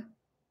 men,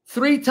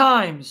 3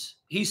 times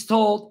he's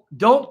told,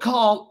 don't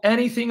call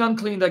anything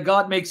unclean that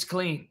God makes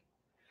clean.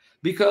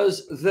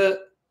 Because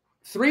the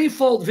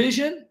threefold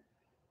vision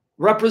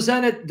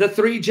represented the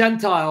 3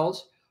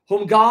 Gentiles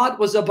whom God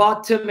was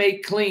about to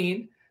make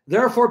clean.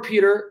 Therefore,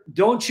 Peter,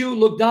 don't you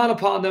look down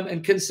upon them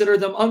and consider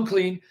them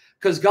unclean,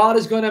 because God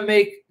is going to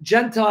make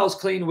Gentiles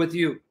clean with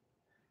you.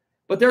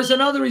 But there's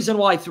another reason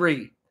why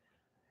 3.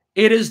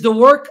 It is the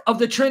work of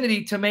the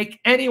Trinity to make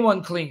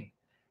anyone clean.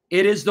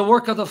 It is the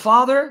work of the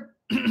Father,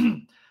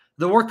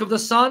 the work of the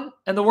Son,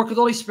 and the work of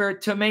the Holy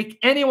Spirit to make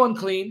anyone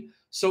clean.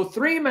 So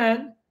 3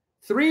 men,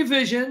 3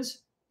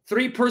 visions,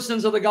 3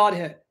 persons of the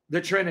Godhead, the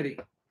Trinity.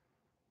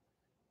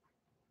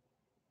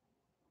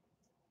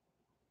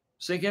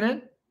 Sinking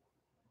in?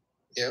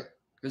 Yep.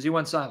 Because you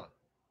went silent.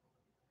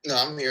 No,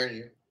 I'm hearing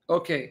you.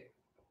 Okay.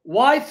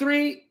 Why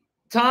 3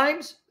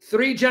 times?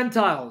 3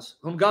 Gentiles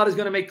whom God is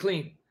going to make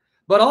clean.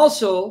 But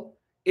also,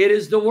 it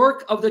is the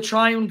work of the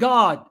triune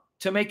God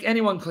to make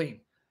anyone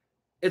clean.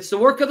 It's the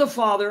work of the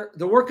Father,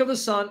 the work of the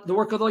Son, the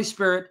work of the Holy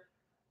Spirit.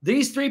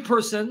 These 3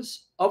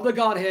 persons of the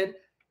Godhead,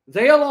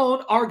 they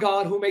alone are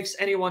God who makes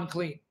anyone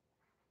clean.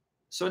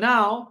 So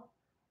now,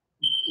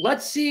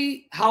 let's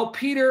see how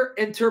Peter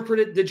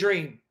interpreted the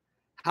dream.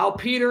 How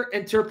Peter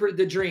interpreted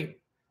the dream.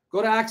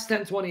 Go to Acts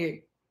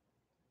 10:28.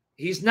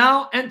 He's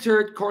now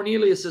entered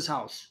Cornelius's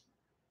house.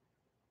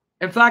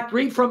 In fact,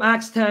 read from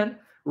Acts 10,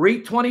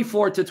 read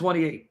 24 to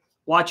 28.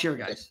 Watch here,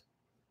 guys.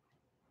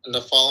 And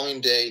the following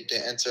day,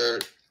 they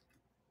entered.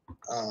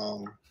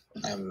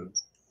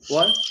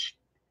 What?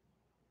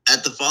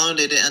 At the following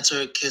day, they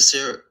entered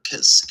Caesarea.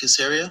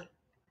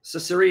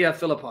 Caesarea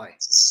Philippi.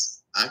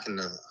 I can.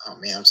 Oh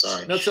man, I'm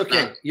sorry. That's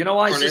okay. You know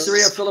why Cornelius?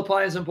 Caesarea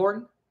Philippi is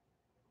important?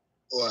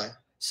 Why?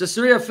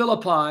 Caesarea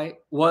Philippi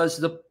was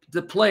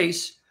the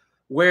place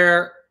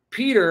where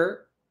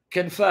Peter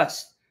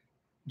confessed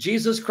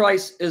Jesus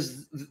Christ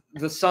is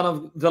the Son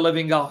of the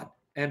living God.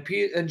 And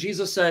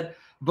Jesus said,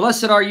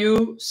 blessed are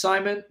you,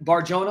 Simon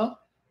Bar-Jonah.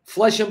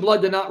 Flesh and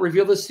blood did not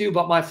reveal this to you,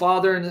 but my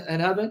Father in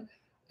heaven.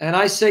 And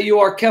I say you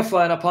are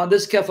Kepha, and upon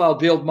this Kepha I'll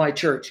build my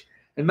church.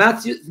 In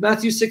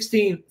Matthew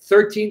 16,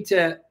 13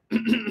 to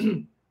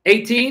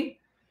 18,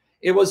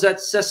 it was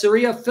at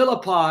Caesarea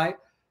Philippi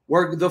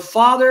where the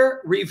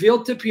Father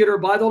revealed to Peter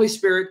by the Holy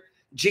Spirit,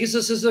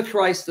 Jesus is the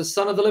Christ, the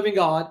Son of the living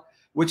God,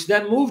 which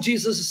then moved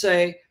Jesus to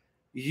say,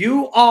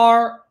 you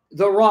are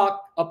the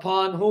rock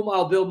upon whom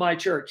I'll build my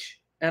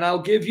church, and I'll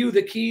give you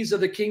the keys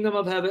of the kingdom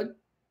of heaven,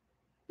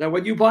 that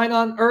what you bind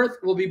on earth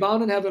will be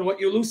bound in heaven,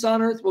 what you loose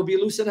on earth will be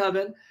loose in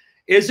heaven.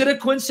 Is it a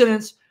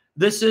coincidence?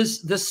 This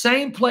is the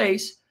same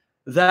place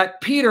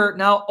that Peter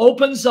now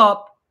opens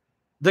up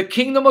the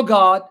kingdom of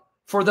God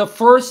for the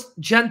first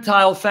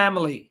Gentile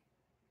family.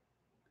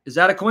 Is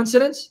that a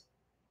coincidence?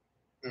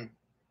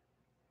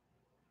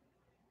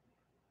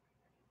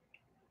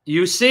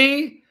 You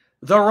see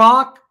the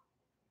rock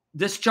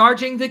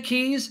discharging the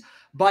keys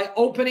by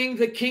opening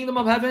the kingdom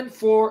of heaven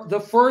for the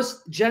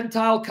first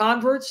Gentile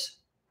converts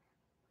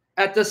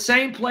at the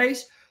same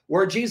place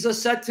where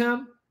Jesus said to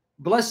him,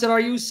 blessed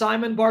are you,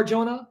 Simon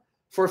Bar-Jonah,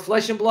 for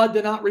flesh and blood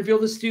did not reveal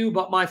this to you,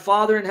 but my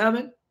Father in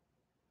heaven.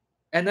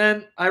 And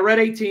then I read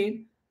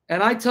 18,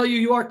 and I tell you,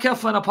 you are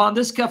Kepha, and upon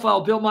this Kepha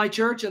I'll build my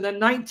church. And then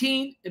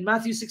 19, in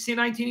Matthew 16,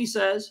 19, he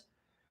says,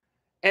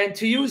 and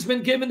to you has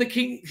been given the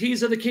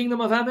keys of the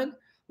kingdom of heaven.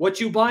 What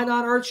you bind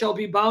on earth shall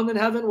be bound in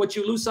heaven. What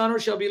you loose on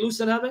earth shall be loose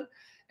in heaven.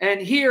 And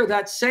here,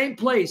 that same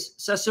place,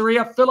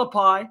 Caesarea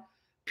Philippi,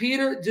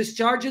 Peter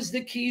discharges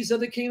the keys of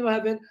the kingdom of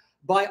heaven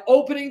by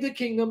opening the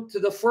kingdom to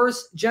the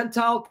first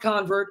Gentile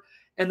convert,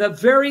 and the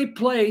very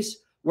place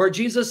where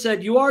Jesus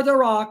said, you are the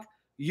rock,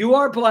 you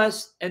are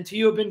blessed, and to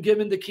you have been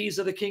given the keys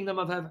of the kingdom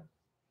of heaven.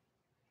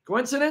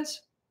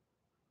 Coincidence?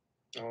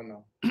 Oh,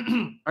 no.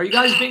 Are you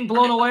guys being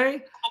blown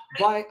away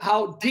by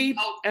how deep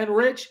and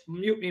rich,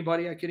 mute me,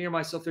 buddy, I can hear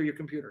myself through your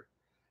computer,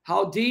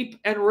 how deep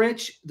and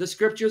rich the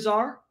scriptures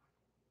are?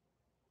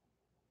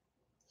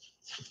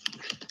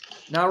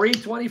 Now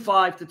read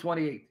 25 to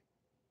 28.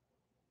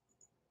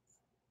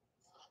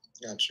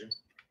 Got you.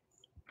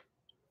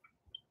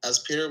 As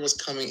Peter was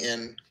coming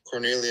in,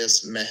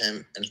 Cornelius met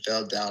him and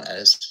fell down at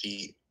his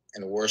feet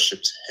and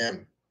worshipped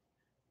him.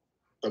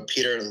 But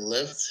Peter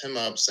lifted him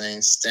up,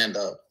 saying, "Stand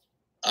up.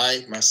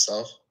 I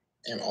myself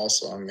am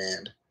also a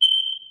man."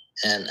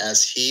 And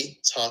as he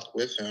talked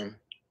with him,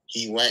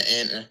 he went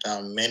in and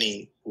found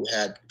many who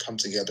had come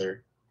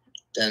together.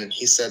 Then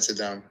he said to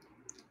them,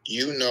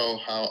 "You know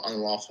how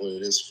unlawful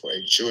it is for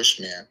a Jewish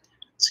man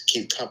to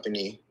keep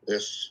company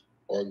with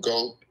or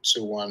go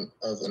to one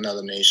of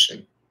another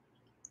nation.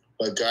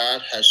 But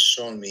God has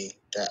shown me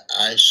that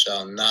I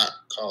shall not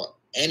call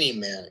any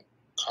man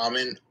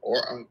common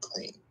or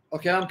unclean."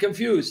 Okay, I'm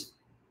confused.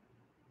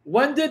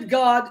 When did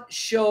God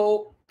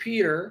show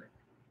Peter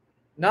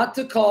not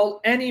to call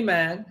any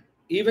man,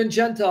 even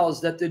Gentiles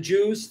that the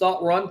Jews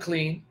thought were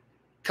unclean,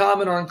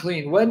 common or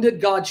unclean? When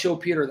did God show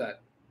Peter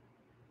that?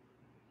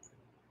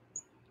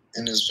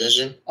 In his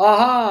vision.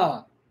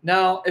 Aha.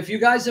 Now, if you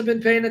guys have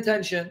been paying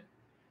attention,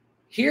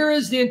 here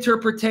is the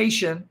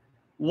interpretation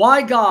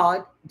why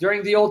God,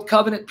 during the Old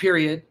Covenant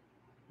period,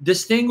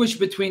 distinguished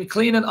between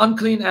clean and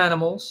unclean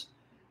animals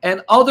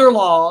and other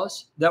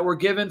laws that were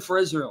given for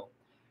Israel.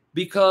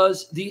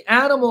 Because the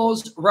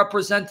animals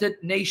represented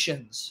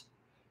nations.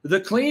 The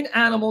clean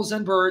animals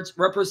and birds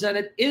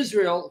represented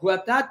Israel, who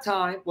at that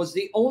time was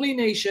the only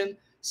nation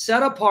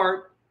set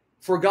apart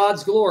for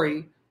God's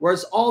glory,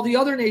 whereas all the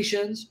other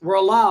nations were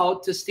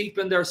allowed to steep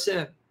in their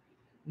sin.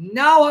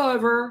 Now,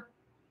 however,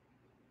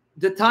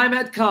 the time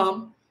had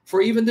come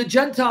for even the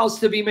Gentiles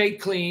to be made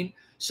clean.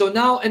 So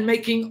now in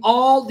making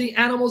all the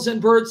animals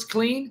and birds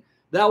clean,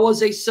 that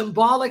was a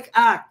symbolic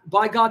act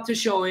by God to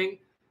showing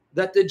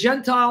that the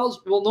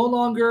Gentiles will no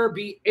longer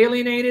be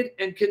alienated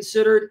and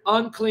considered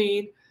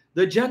unclean.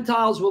 The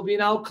Gentiles will be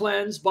now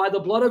cleansed by the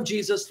blood of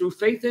Jesus through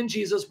faith in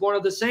Jesus, born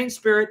of the same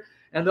Spirit,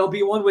 and they'll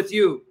be one with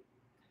you.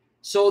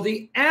 So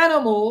the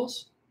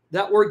animals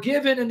that were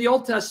given in the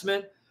Old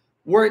Testament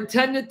were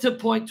intended to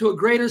point to a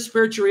greater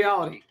spiritual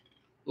reality.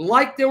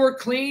 Like there were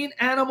clean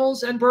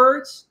animals and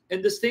birds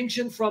in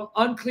distinction from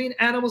unclean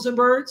animals and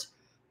birds,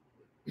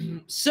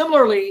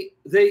 similarly,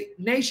 the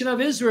nation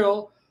of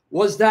Israel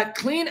was that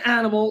clean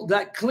animal,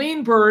 that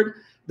clean bird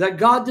that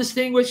God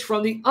distinguished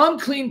from the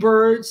unclean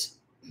birds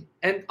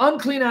and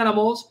unclean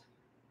animals,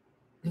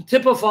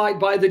 typified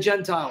by the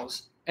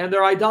Gentiles and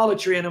their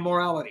idolatry and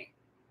immorality.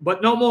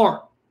 But no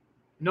more.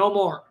 No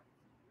more.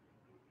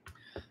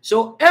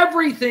 So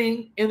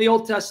everything in the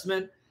Old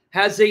Testament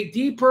has a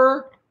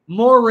deeper,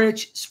 more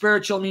rich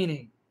spiritual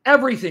meaning.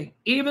 Everything,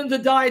 even the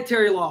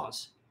dietary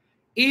laws,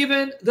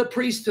 even the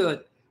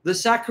priesthood, the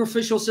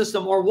sacrificial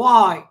system, or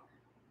why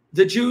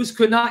the Jews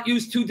could not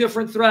use two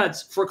different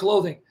threads for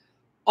clothing.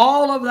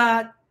 All of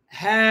that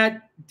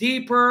had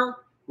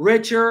deeper,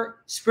 richer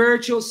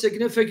spiritual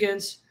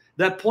significance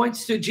that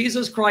points to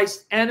Jesus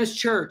Christ and his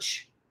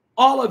church.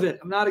 All of it.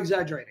 I'm not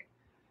exaggerating.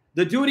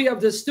 The duty of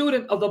the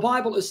student of the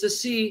Bible is to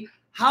see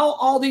how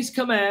all these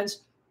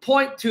commands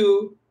point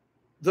to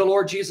the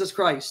Lord Jesus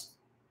Christ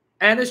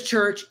and his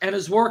church and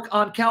his work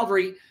on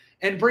Calvary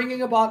and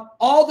bringing about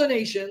all the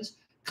nations,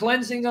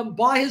 cleansing them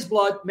by his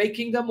blood,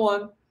 making them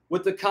one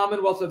with the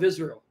commonwealth of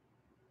Israel.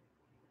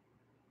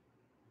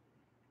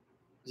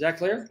 Is that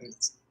clear?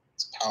 It's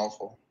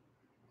powerful.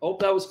 Hope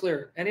that was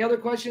clear. Any other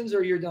questions,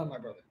 or you're done, my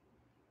brother?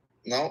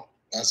 No,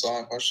 that's all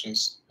my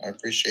questions. I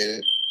appreciate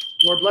it.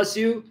 Lord bless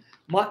you.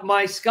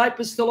 My Skype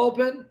is still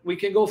open. We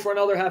can go for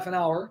another half an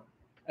hour,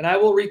 and I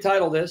will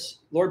retitle this.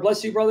 Lord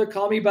bless you, brother.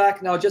 Call me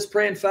back. Now just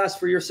pray and fast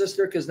for your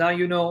sister, because now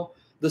you know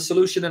the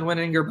solution in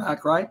winning her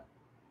back, right?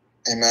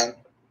 Amen.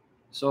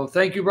 So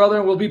thank you,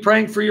 brother. We'll be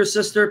praying for your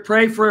sister.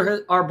 Pray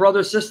for our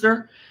brother,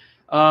 sister.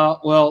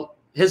 Well,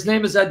 his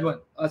name is Edwin.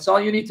 That's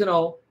all you need to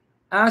know.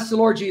 Ask the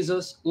Lord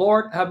Jesus,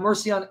 Lord, have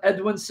mercy on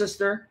Edwin's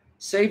sister.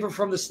 Save her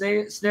from the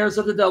snares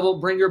of the devil.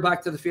 Bring her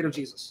back to the feet of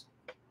Jesus.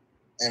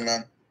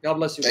 Amen. God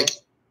bless you, bro.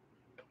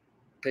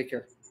 Take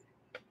care.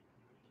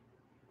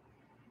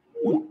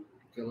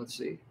 Okay, let's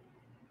see.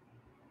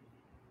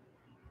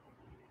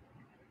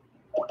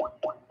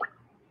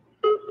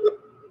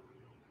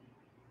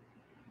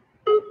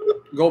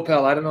 Go,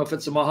 pal. I don't know if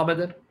it's a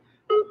Mohammedan.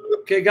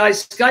 Okay,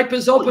 guys, Skype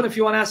is open if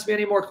you want to ask me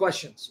any more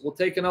questions. We'll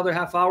take another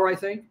half hour, I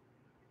think,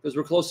 because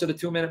we're close to the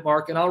 2-minute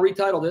mark, and I'll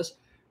retitle this.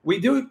 We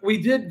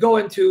did go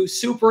into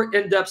super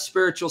in-depth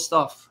spiritual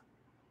stuff.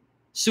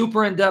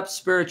 Super in-depth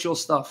spiritual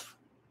stuff.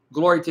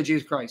 Glory to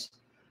Jesus Christ.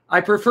 I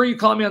prefer you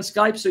call me on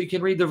Skype so you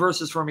can read the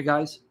verses for me,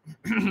 guys.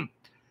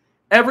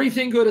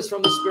 Everything good is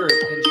from the Spirit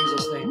in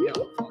Jesus' name.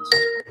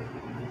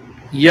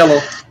 Yellow.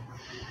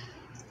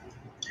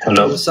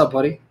 Hello. What's up,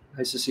 buddy?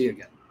 Nice to see you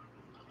again.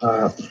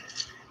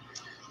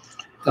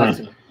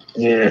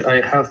 Yeah, I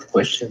have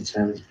questions.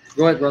 And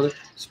go ahead, brother.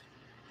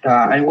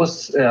 I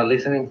was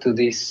listening to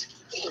this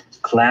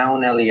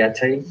clown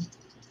Ataie,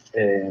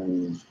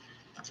 and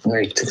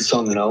I took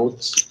some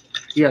notes.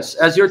 Yes,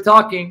 as you're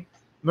talking,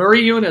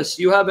 Marie Eunice,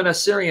 you have an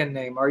Assyrian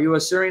name. Are you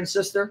Assyrian,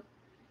 sister?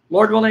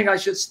 Lord willing, I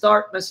should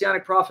start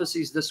Messianic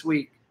prophecies this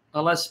week,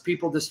 unless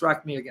people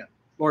distract me again.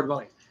 Lord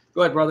willing.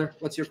 Go ahead, brother.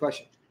 What's your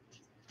question?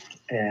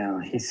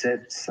 He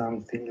said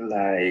something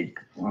like,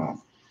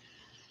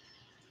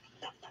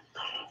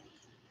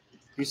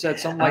 You said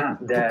something like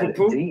that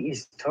poo. the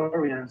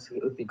historians,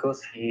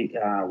 because he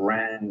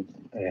ran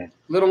A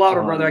little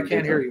louder, brother. I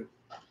can't hear you.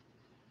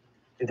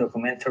 The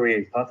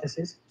documentary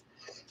hypothesis.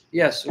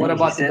 Yes. What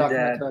about the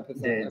said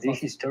documentary that the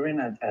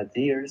historian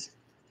adheres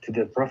to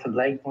the prophet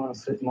like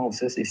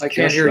Moses is I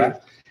can't hear you.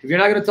 If you're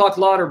not going to talk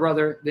louder,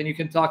 brother, then you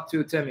can talk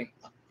to Timmy.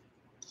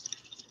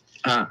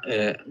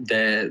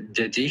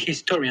 The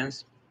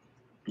historians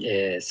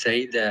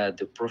say that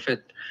the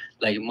prophet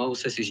like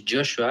Moses is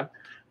Joshua,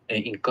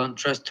 in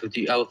contrast to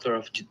the author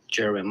of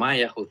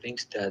Jeremiah, who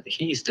thinks that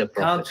he is the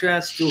prophet.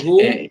 Contrast to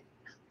who?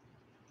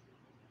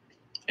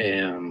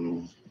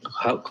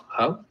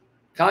 How?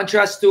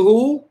 Contrast to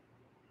who?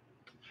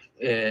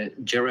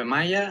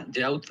 Jeremiah,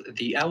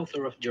 the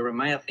author of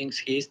Jeremiah, thinks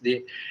he is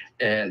the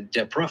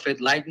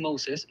prophet like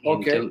Moses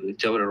in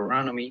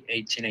Deuteronomy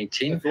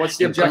 18:18. What's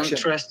the objection?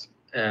 In contrast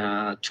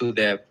to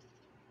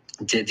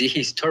the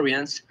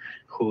historians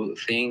who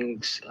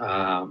thinks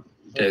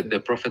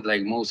the prophet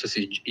like Moses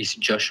is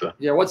Joshua.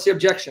 Yeah, what's the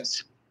objection?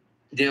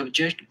 The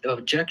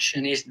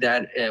objection is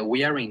that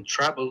we are in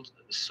trouble,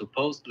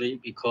 supposedly,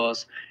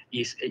 because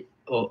it's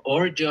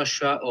or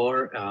Joshua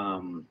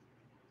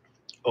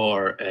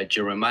or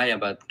Jeremiah,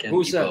 but can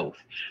be both.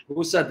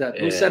 Who said that?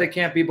 Who said it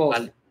can't be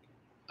both?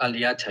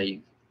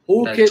 Ataie.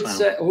 Who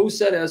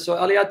said it? So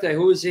Ataie,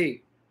 who is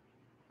he?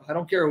 I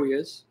don't care who he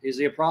is. Is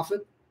he a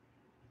prophet?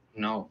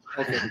 No.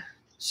 Okay.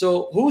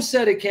 So who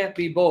said it can't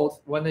be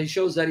both when he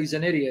shows that he's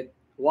an idiot?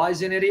 Why is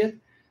he an idiot?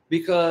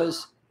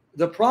 Because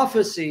the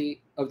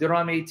prophecy of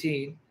Deuteronomy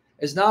 18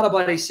 is not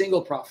about a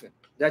single prophet.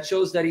 That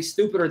shows that he's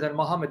stupider than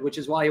Muhammad, which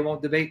is why he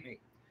won't debate me.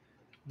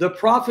 The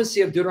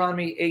prophecy of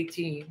Deuteronomy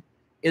 18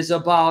 is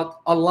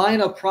about a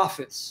line of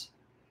prophets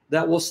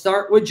that will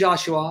start with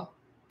Joshua,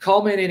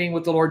 culminating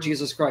with the Lord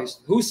Jesus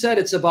Christ. Who said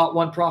it's about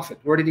one prophet?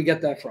 Where did he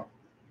get that from?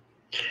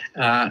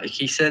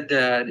 He said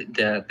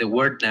that the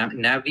word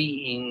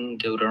Navi in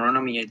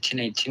Deuteronomy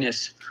 18:18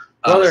 is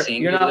Brother,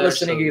 singular, you're not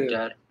listening so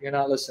either. You're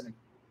not listening.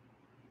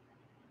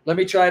 Let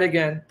me try it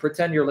again.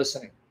 Pretend you're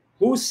listening.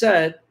 Who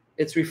said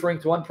it's referring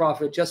to one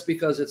prophet just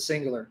because it's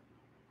singular?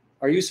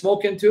 Are you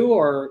smoking too,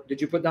 or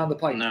did you put down the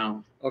pipe?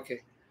 No.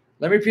 Okay.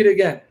 Let me repeat it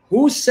again.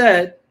 Who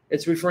said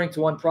it's referring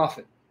to one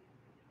prophet?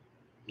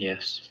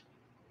 Yes.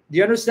 Do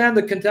you understand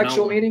the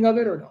contextual meaning of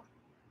it or no?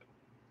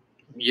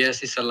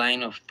 Yes, it's a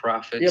line of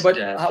prophets. Yeah,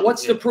 but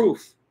what's the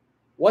proof?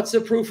 What's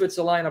the proof it's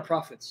a line of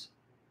prophets?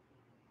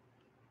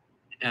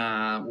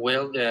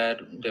 Well,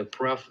 the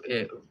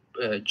prophet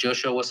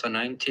Joshua was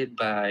anointed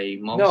by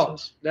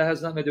Moses. No, that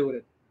has nothing to do with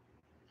it.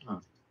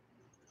 Oh.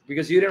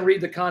 Because you didn't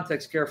read the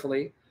context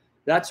carefully.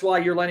 That's why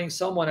you're letting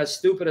someone as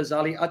stupid as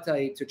Ali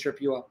Ataie to trip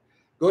you up.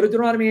 Go to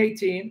Deuteronomy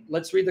 18.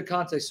 Let's read the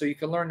context so you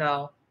can learn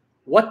now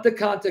what the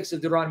context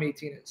of Deuteronomy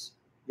 18 is.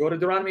 Go to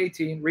Deuteronomy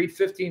 18, read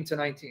 15 to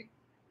 19.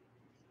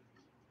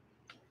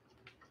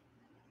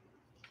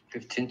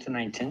 15 to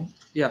 19?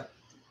 Yeah.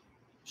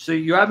 So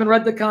you haven't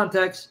read the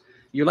context.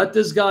 You let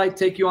this guy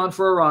take you on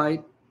for a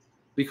ride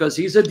because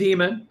he's a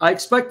demon. I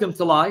expect him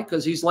to lie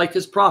because he's like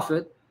his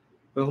prophet,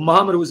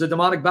 Muhammad, who is a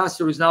demonic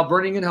bastard who's now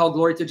burning in hell.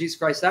 Glory to Jesus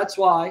Christ. That's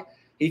why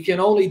he can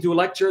only do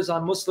lectures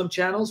on Muslim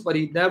channels, but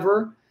he'd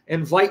never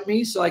invite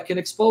me so I can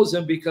expose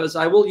him because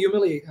I will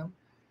humiliate him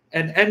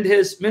and end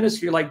his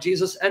ministry like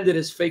Jesus ended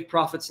his fake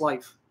prophet's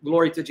life.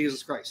 Glory to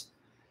Jesus Christ.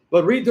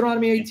 But read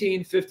Deuteronomy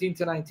 18, 15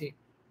 to 19.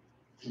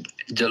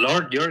 The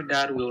Lord your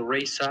God will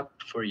raise up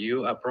for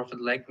you a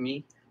prophet like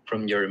me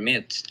from your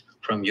midst,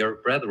 from your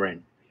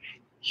brethren.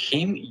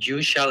 Him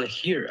you shall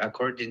hear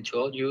according to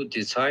all you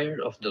desire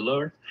of the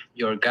Lord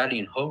your God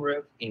in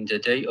Horeb in the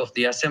day of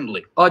the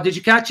assembly. Oh, did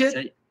you catch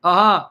it?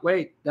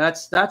 Wait,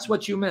 that's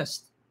what you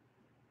missed.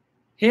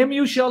 Him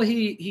you shall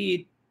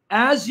heed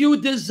as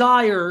you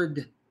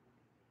desired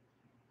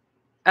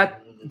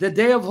at the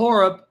day of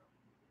Horeb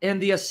in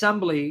the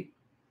assembly.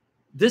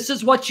 This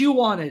is what you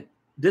wanted.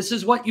 This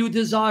is what you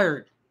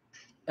desired.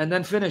 And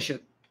then finish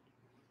it.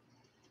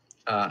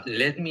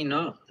 Let me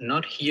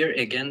not hear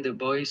again the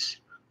voice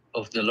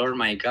of the Lord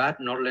my God,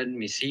 nor let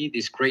me see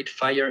this great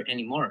fire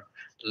anymore,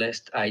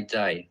 lest I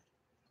die.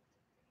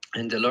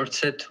 And the Lord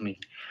said to me,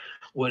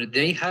 what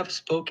they have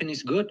spoken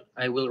is good.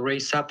 I will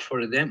raise up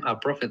for them a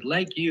prophet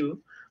like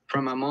you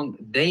from among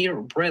their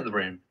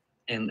brethren,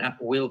 and I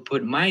will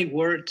put my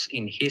words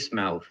in his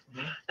mouth,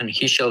 and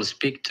he shall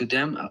speak to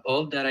them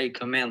all that I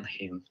command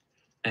him.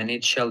 And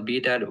it shall be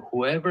that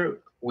whoever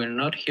will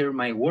not hear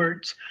my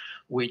words,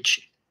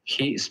 which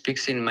he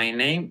speaks in my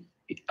name,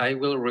 I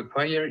will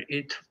require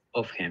it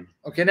of him.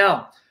 Okay,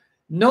 now,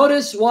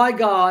 notice why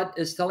God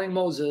is telling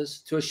Moses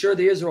to assure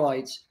the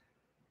Israelites,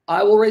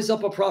 I will raise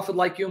up a prophet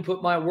like you and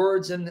put my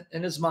words in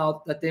his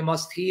mouth that they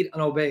must heed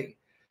and obey.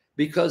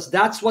 Because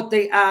that's what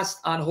they asked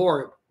on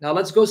Horeb. Now,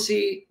 let's go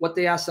see what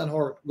they asked on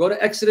Horeb. Go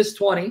to Exodus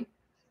 20,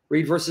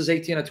 read verses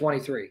 18 and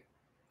 23.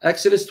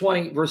 Exodus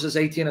 20, verses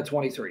 18 and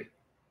 23.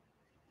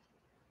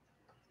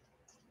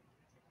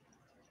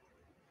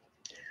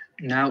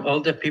 Now all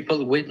the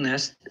people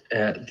witnessed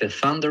the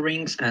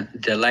thunderings and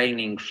the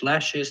lightning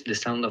flashes, the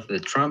sound of the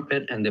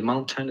trumpet, and the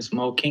mountain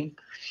smoking.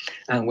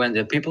 And when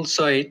the people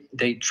saw it,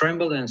 they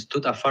trembled and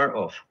stood afar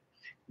off.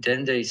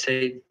 Then they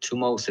said to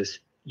Moses,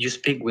 "You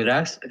speak with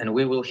us, and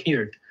we will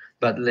hear.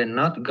 But let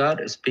not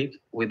God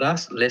speak with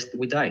us, lest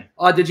we die."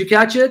 Did you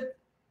catch it?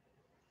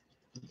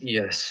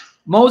 Yes.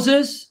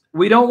 Moses,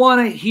 we don't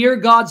want to hear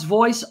God's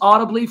voice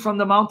audibly from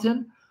the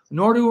mountain,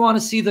 nor do we want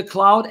to see the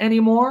cloud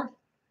anymore,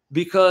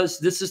 because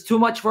this is too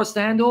much for us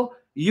to handle.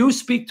 You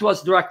speak to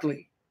us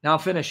directly. Now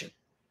finish it.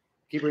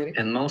 Keep reading.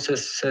 And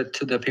Moses said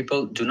to the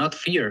people, "Do not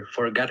fear,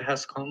 for God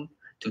has come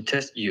to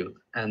test you,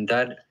 and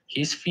that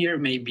his fear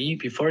may be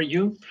before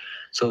you,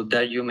 so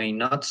that you may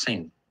not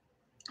sin."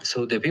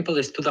 So the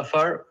people stood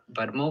afar,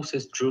 but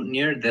Moses drew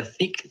near the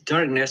thick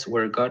darkness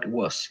where God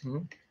was.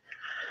 Mm-hmm.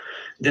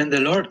 Then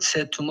the Lord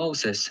said to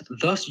Moses,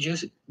 "Thus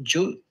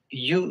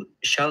you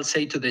shall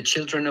say to the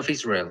children of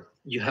Israel,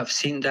 you have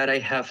seen that I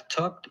have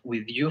talked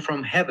with you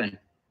from heaven.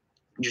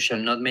 You shall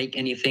not make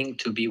anything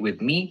to be with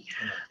me,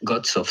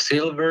 gods of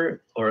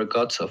silver or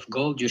gods of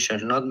gold you shall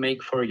not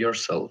make for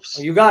yourselves."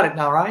 You got it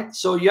now, right?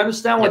 So you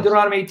understand what Yes.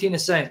 Deuteronomy 18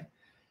 is saying.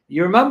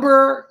 You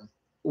remember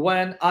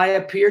when I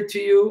appeared to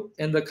you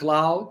in the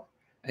cloud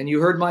and you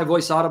heard my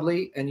voice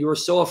audibly and you were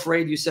so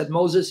afraid, you said,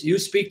 "Moses, you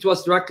speak to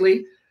us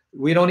directly.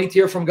 We don't need to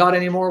hear from God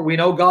anymore. We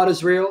know God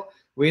is real.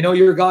 We know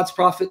you're God's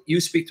prophet. You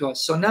speak to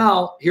us." So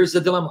now here's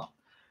the dilemma.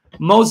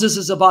 Moses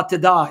is about to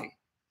die.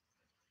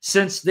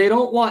 Since they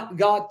don't want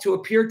God to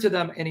appear to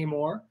them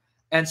anymore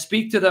and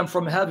speak to them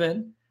from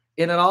heaven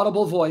in an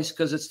audible voice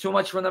because it's too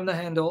much for them to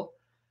handle,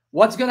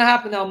 what's going to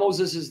happen now?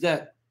 Moses is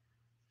dead.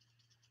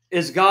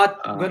 Is God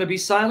going to be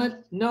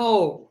silent?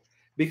 No,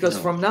 because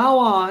from now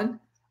on,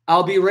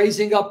 I'll be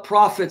raising up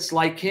prophets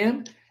like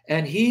him,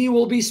 and he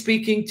will be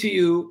speaking to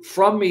you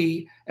from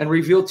me and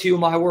reveal to you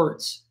my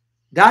words.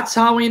 That's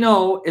how we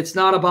know it's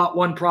not about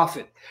one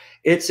prophet.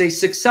 It's a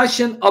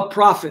succession of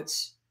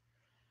prophets,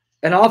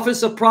 an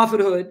office of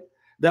prophethood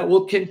that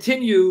will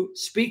continue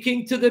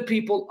speaking to the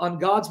people on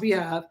God's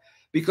behalf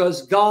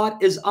because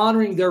God is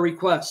honoring their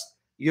request.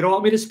 You don't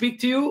want me to speak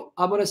to you?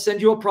 I'm going to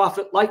send you a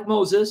prophet like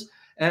Moses,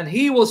 and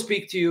he will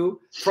speak to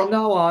you from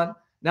now on,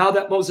 now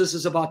that Moses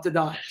is about to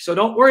die. So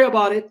don't worry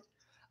about it.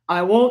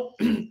 I won't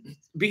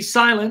be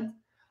silent.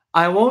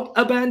 I won't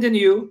abandon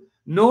you,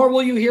 nor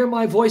will you hear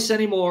my voice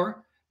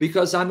anymore,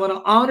 because I'm going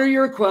to honor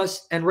your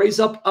request and raise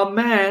up a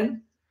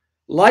man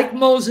like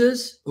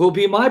Moses who will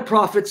be my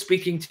prophet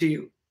speaking to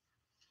you.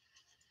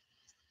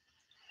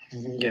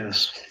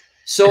 Yes.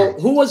 So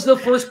who was the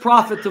first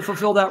prophet to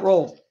fulfill that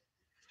role?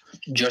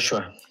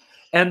 Joshua.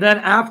 And then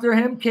after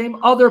him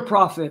came other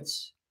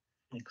prophets.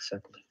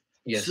 Exactly.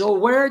 Yes. So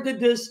where did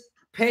this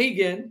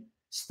pagan,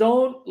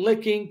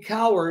 stone-licking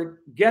coward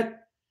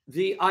get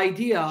the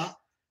idea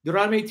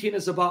Deuteronomy 18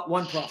 is about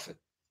one prophet?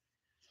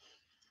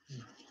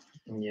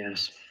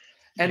 Yes.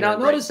 And now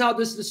notice how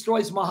this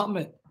destroys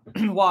Muhammad.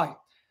 Why?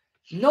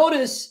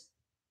 Notice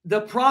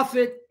the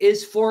prophet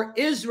is for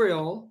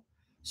Israel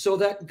so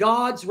that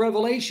God's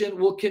revelation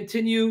will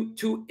continue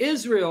to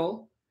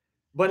Israel.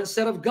 But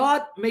instead of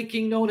God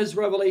making known his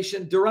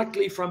revelation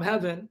directly from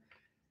heaven,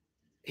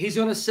 he's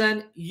going to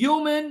send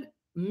human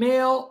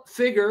male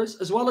figures,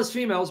 as well as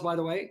females, by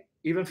the way,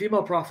 even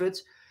female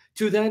prophets,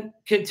 to then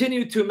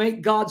continue to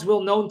make God's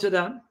will known to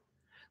them,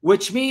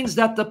 which means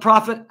that the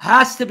prophet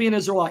has to be an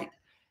Israelite.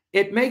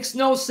 It makes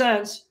no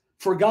sense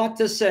for God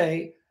to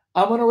say,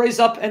 "I'm going to raise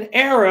up an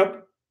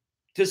Arab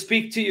to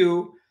speak to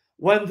you,"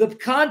 when the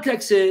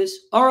context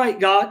is, "All right,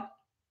 God,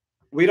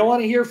 we don't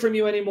want to hear from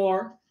you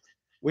anymore.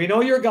 We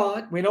know you're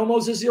God. We know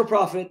Moses is your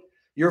prophet.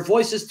 Your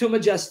voice is too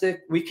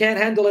majestic. We can't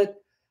handle it.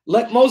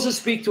 Let Moses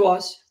speak to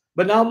us."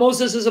 But now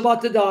Moses is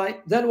about to die.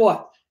 Then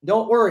what?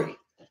 Don't worry.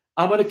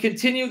 I'm going to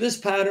continue this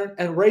pattern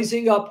and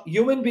raising up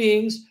human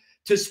beings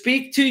to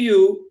speak to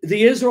you,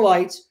 the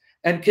Israelites,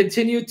 and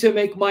continue to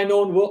make my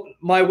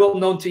will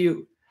known to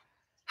you.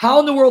 How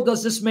in the world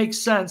does this make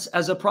sense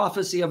as a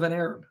prophecy of an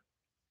Arab?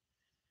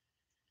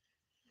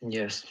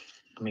 Yes,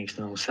 it makes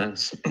no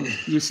sense.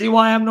 You see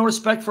why I have no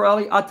respect for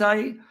Ali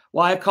Ataie?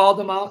 Why I called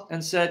him out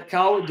and said,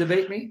 "Coward,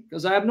 debate me"?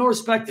 Because I have no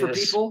respect for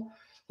people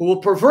who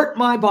will pervert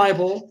my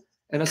Bible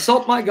and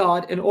assault my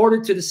God in order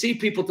to deceive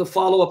people to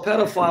follow a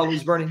pedophile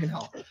who's burning in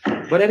hell.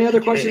 But any other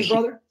questions,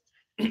 brother?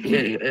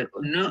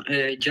 No,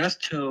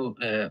 just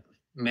to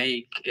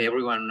make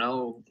everyone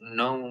know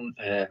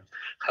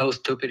how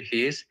stupid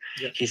he is.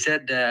 Yeah. He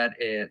said that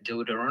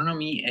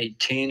Deuteronomy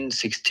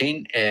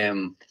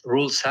 18:16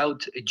 rules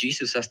out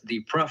Jesus as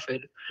the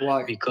prophet.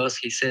 Why? Because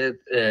he said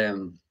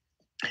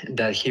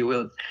that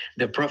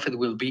the prophet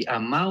will be a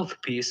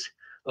mouthpiece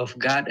of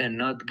God and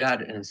not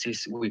God. And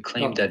since we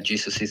claim that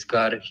Jesus is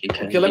God, he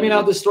can. Okay, let me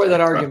now destroy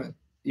that argument.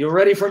 You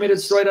ready for me to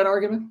destroy that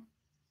argument?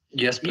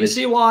 Yes, please. You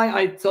see why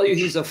I tell you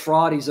he's a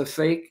fraud, he's a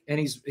fake, and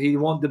he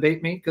won't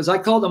debate me? Because I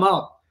called him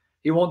out.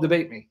 He won't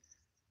debate me.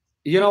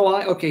 You know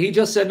why? Okay, he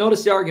just said,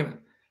 notice the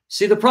argument.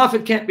 See, the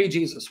prophet can't be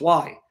Jesus.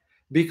 Why?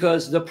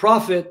 Because the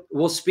prophet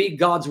will speak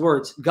God's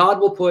words.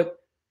 God will put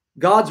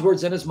God's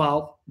words in his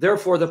mouth.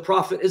 Therefore, the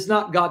prophet is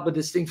not God, but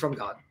distinct from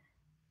God.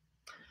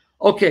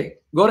 Okay,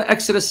 go to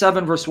Exodus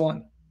 7, verse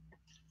 1.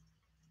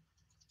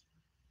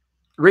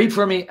 Read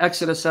for me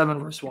Exodus 7,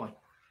 verse 1.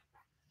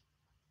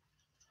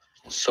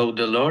 So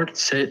the Lord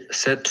said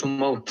to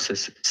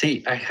Moses,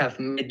 see, I have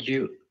made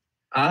you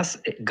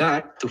as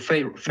God to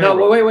Pharaoh.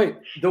 No, wait.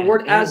 The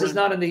word as is Aaron-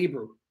 not in the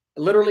Hebrew.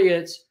 Literally,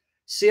 it's,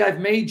 see, I've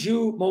made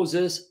you,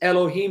 Moses,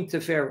 Elohim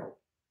to Pharaoh.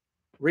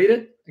 Read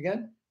it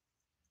again.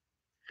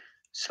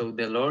 So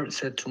the Lord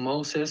said to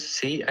Moses,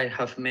 see, I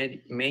have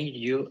made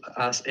you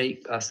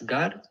as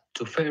God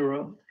to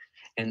Pharaoh,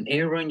 and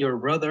Aaron your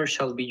brother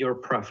shall be your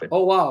prophet.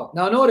 Oh, wow.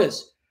 Now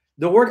notice,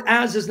 the word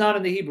as is not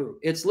in the Hebrew.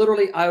 It's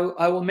literally,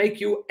 I will make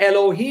you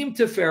Elohim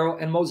to Pharaoh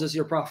and Moses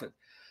your prophet.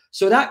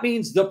 So that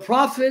means the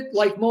prophet,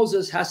 like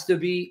Moses, has to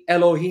be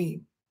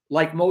Elohim,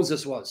 like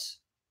Moses was.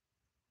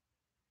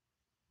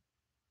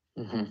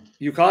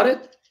 You caught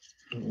it?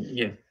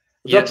 Yeah.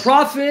 The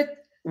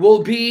prophet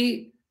will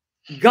be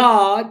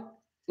God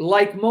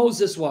like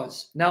Moses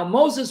was. Now,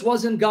 Moses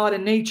wasn't God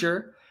in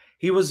nature.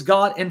 He was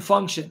God in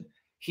function.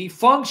 He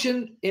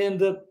functioned in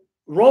the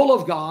role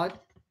of God.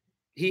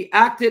 He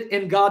acted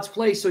in God's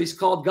place, so he's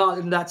called God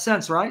in that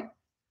sense, right?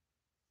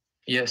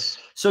 Yes.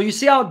 So you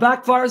see how it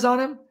backfires on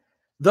him?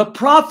 The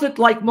prophet,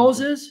 like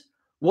Moses,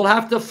 will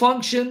have to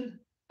function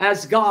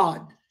as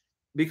God,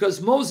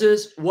 because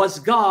Moses was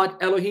God,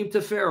 Elohim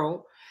to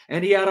Pharaoh,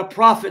 and he had a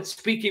prophet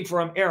speaking for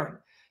him, Aaron.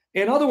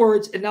 In other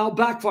words, it now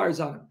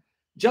backfires on him.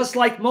 Just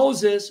like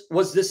Moses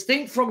was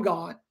distinct from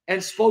God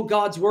and spoke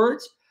God's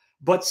words,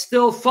 but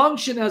still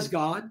function as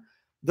God,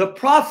 the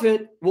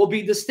prophet will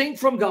be distinct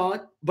from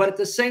God, but at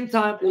the same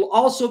time will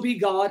also be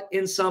God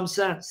in some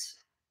sense.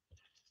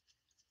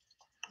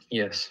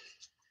 Yes.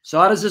 So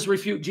how does this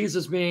refute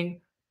Jesus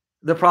being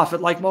the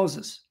prophet like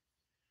Moses?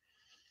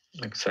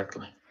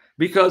 Exactly.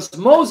 Because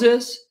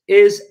Moses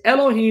is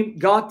Elohim,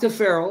 God to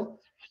Pharaoh.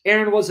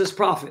 Aaron was his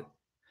prophet.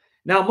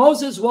 Now,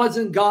 Moses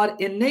wasn't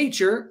God in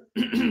nature,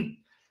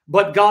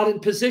 but God in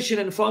position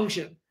and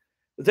function.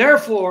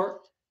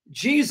 Therefore,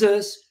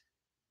 Jesus,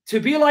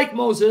 to be like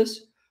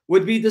Moses,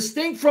 would be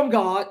distinct from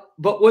God,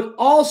 but would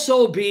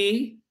also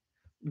be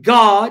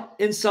God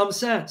in some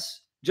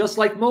sense, just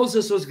like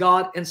Moses was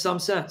God in some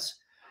sense.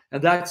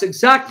 And that's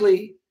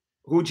exactly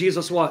who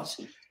Jesus was.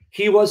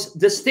 He was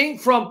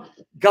distinct from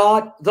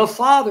God the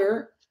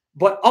Father,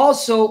 but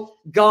also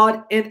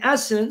God in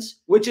essence,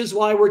 which is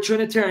why we're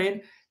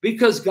Trinitarian,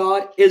 because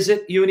God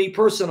isn't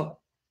unipersonal.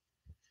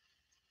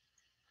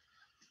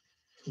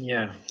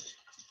 Yeah.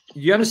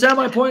 You understand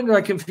my point, or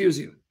I confuse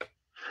you?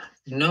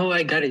 No,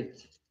 I got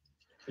it.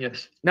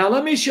 Yes. Now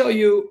let me show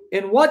you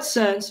in what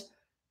sense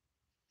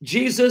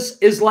Jesus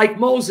is like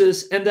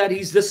Moses in that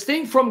he's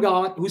distinct from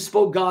God who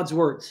spoke God's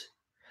words.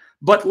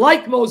 But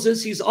like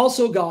Moses, he's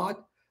also God.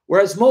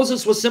 Whereas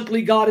Moses was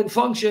simply God in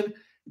function,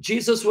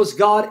 Jesus was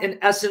God in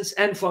essence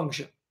and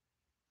function.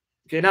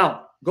 Okay,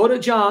 now go to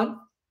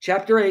John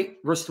chapter 8,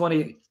 verse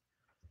 28.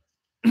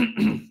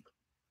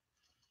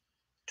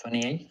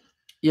 28.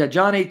 Yeah,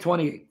 John 8,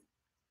 28.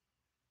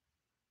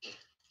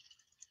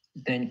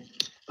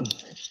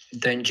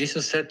 Then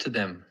Jesus said to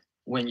them,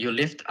 when you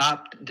lift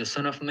up the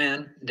Son of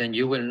Man, then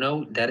you will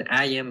know that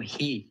I am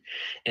he,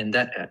 and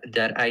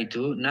that I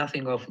do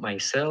nothing of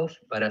myself,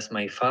 but as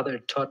my Father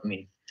taught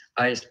me,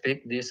 I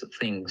speak these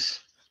things.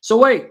 So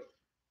wait,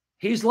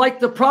 he's like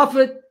the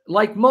prophet,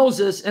 like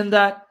Moses, in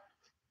that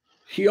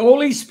he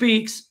only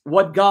speaks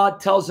what God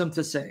tells him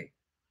to say.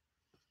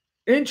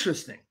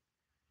 Interesting.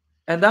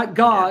 And that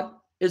God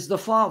is the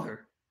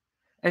Father.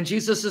 And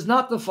Jesus is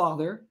not the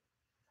Father.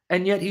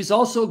 And yet he's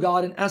also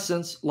God in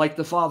essence, like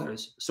the Father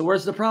is. So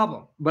where's the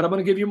problem? But I'm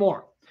going to give you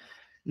more.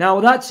 Now,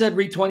 with that said,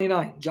 read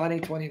 29. John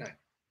 8,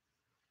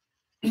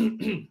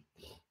 29.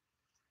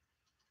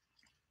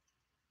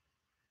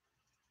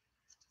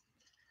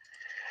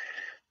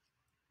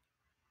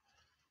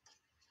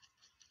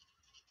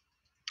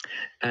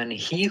 And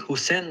he who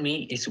sent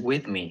me is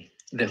with me.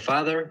 The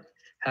Father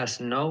has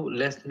not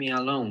left me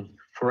alone,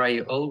 for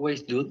I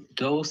always do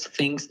those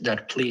things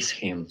that please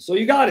him. So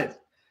you got it.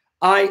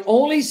 I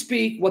only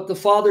speak what the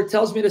Father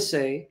tells me to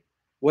say,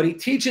 what he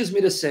teaches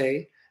me to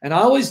say, and I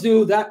always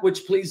do that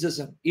which pleases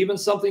him, even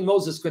something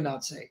Moses could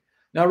not say.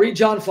 Now read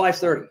John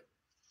 5:30.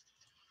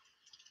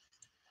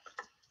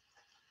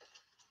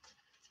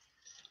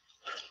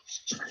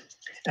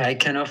 I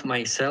can of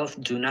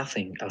myself do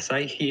nothing. As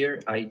I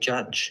hear, I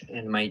judge,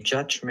 and my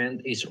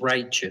judgment is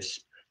righteous,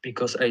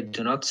 because I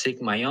do not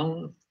seek my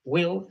own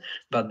will,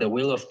 but the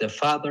will of the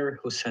Father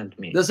who sent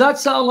me. Does that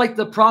sound like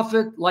the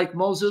prophet, like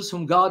Moses,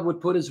 whom God would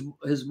put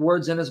his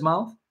words in his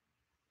mouth?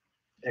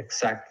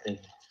 Exactly.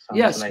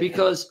 Yes,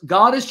 because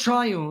God is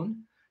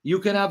triune. You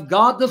can have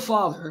God the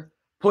Father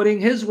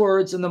putting his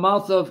words in the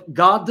mouth of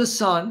God the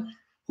Son,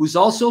 who's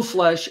also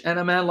flesh, and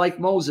a man like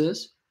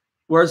Moses.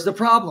 Where's the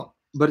problem?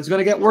 But it's going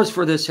to get worse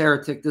for this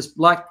heretic, this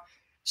black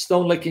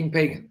stone-licking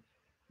pagan.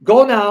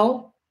 Go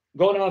now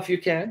if you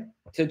can,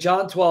 to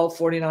John 12,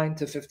 49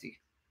 to 50.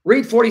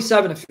 Read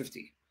 47 to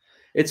 50.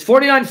 It's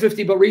 49 to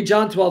 50, but read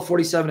John 12,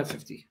 47 to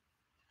 50.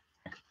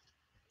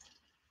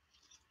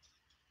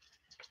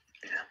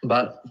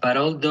 But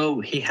although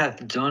he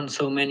hath done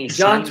so many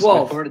John signs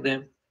 12. before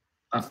them,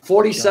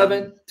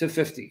 47 to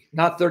 50,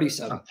 not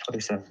 37.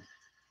 47.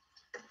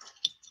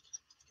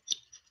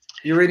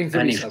 You're reading And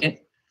 37.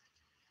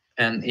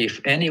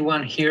 if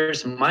anyone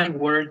hears my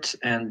words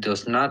and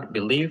does not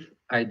believe,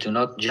 I do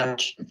not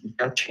judge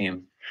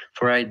him,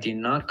 for I did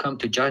not come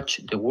to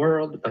judge the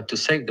world, but to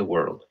save the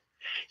world.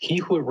 He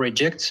who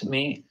rejects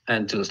me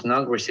and does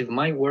not receive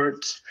my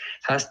words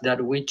has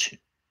that which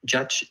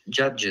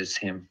judges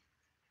him.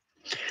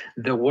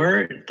 The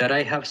word that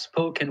I have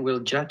spoken will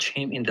judge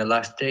him in the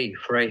last day,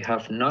 for I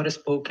have not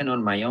spoken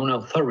on my own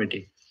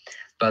authority,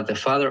 but the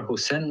Father who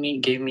sent me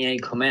gave me a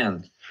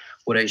command,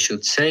 what I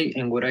should say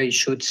and what I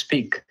should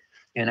speak.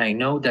 And I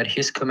know that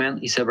his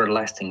command is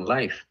everlasting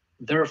life.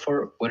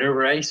 Therefore,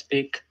 whatever I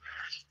speak,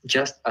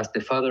 just as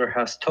the Father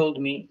has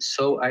told me,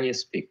 so I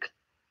speak.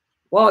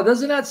 Wow,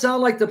 doesn't that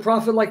sound like the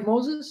prophet like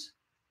Moses?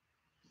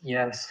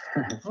 Yes.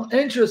 Oh,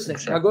 interesting.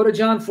 Exactly. Now go to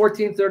John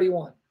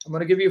 14:31. I'm going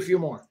to give you a few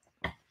more.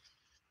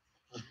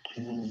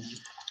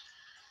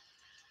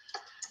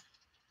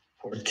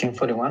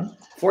 14:41.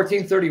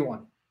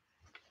 14:31.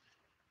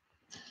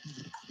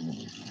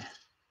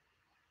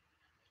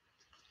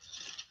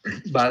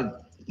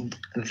 But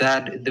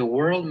that the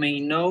world may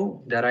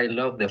know that I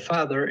love the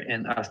Father,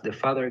 and as the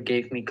Father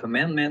gave me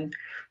commandment,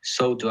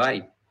 so do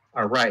I.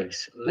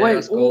 Arise, let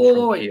us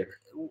go from here.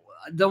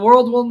 The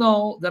world will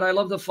know that I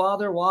love the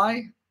Father.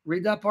 Why?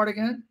 Read that part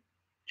again.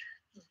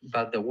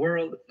 But the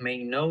world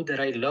may know that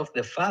I love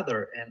the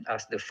Father, and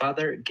as the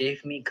Father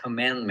gave me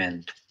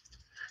commandment,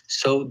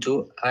 so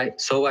I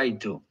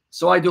do.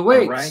 So I do.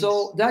 Wait, Arise.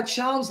 so that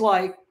sounds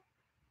like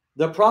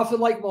the prophet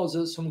like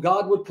Moses, whom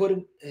God would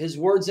put his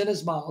words in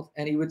his mouth,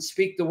 and he would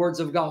speak the words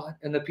of God,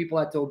 and the people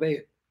had to obey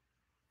it.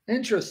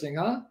 Interesting,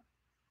 huh?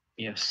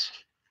 Yes.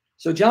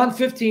 So John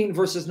 15,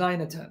 verses 9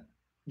 to 10.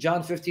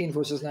 John 15,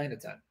 verses 9 to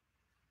 10.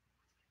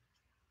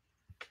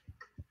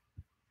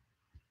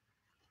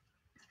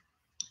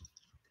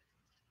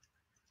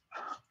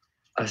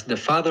 As the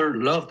Father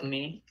loved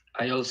me,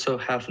 I also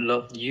have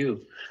loved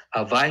you.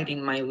 Abide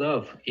in my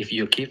love. If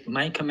you keep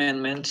my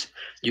commandments,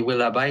 you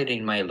will abide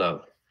in my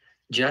love,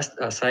 just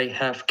as I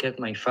have kept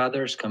my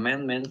Father's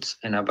commandments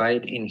and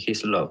abide in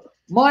his love.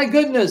 My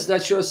goodness,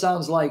 that sure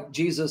sounds like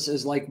Jesus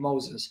is like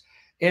Moses.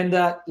 In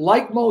that,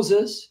 like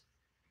Moses,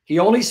 he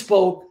only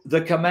spoke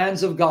the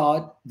commands of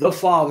God, the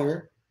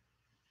Father,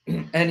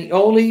 and he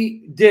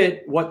only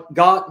did what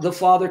God, the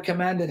Father,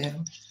 commanded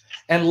him.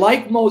 And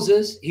like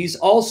Moses, he's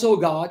also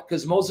God,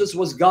 because Moses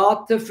was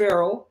God to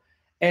Pharaoh,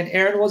 and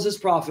Aaron was his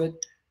prophet.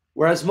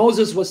 Whereas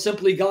Moses was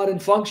simply God in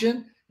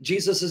function,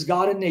 Jesus is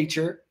God in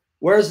nature.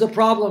 Where's the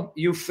problem,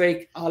 you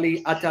fake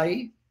Ali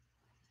Ataie?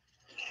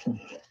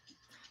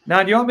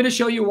 Now, do you want me to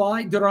show you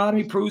why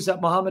Deuteronomy proves that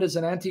Muhammad is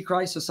an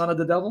antichrist, the son of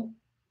the devil?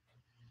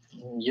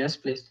 Yes,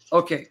 please.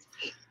 Okay.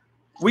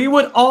 We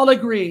would all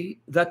agree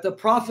that the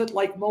prophet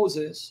like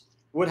Moses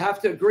would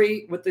have to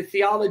agree with the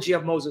theology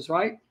of Moses,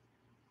 right?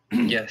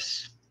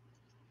 Yes.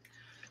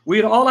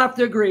 We'd all have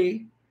to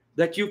agree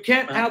that you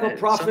can't have a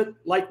prophet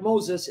like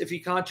Moses if he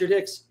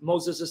contradicts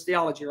Moses'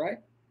 theology, right?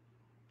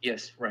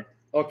 Yes, right.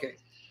 Okay.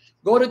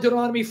 Go to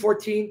Deuteronomy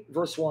 14,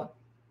 verse 1.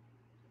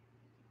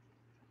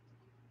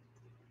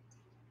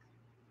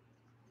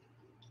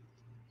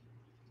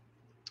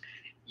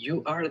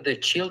 You are the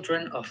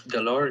children of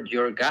the Lord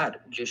your God.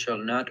 You shall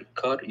not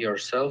cut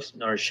yourselves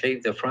nor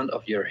shave the front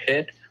of your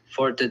head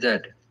for the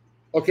dead.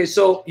 Okay,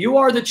 so you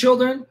are the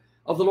children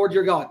of the Lord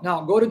your God.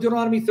 Now go to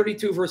Deuteronomy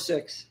 32, verse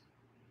 6.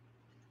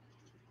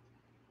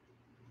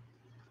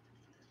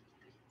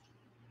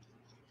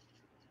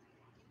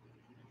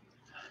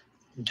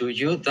 Do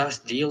you thus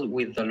deal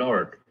with the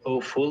Lord,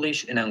 O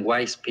foolish and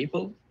unwise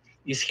people?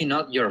 Is he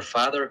not your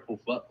father who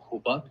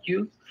bought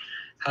you?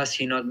 Has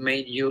he not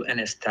made you and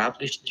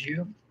established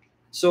you?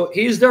 So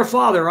he's their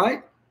father,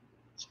 right?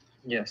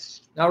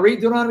 Yes. Now read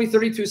Deuteronomy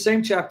 32,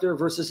 same chapter,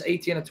 verses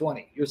 18 and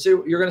 20. You're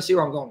going to see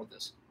where I'm going with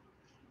this.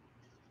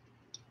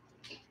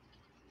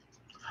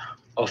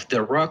 Of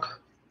the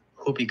rock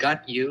who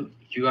begot you,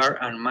 you are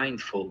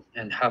unmindful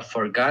and have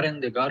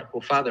forgotten the God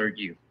who fathered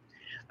you.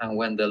 And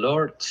when the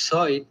Lord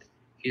saw it,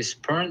 he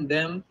spurned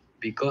them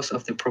because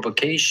of the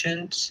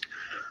provocations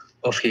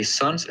of his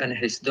sons and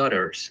his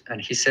daughters. And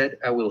he said,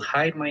 I will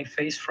hide my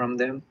face from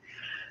them.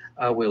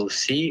 I will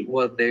see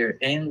what their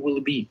end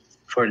will be,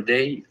 for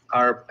they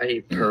are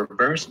a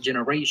perverse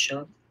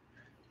generation,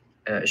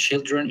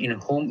 children in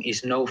whom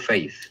is no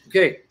faith.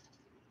 Okay.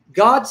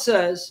 God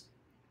says,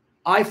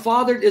 I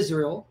fathered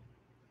Israel.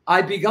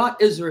 I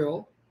begot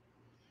Israel.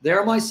 They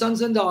are my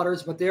sons and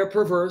daughters, but they are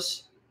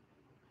perverse.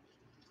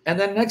 And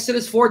then in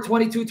Exodus 4,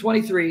 22,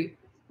 23,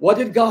 what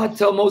did God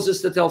tell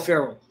Moses to tell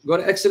Pharaoh? Go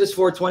to Exodus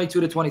 4,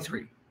 22 to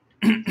 23.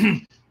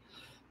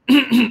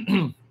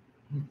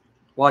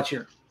 Watch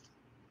here.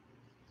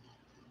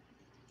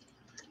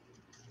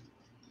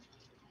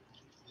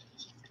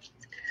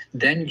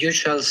 Then you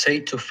shall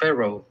say to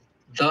Pharaoh,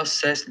 thus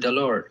says the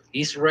Lord,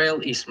 Israel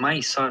is my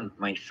son,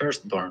 my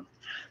firstborn.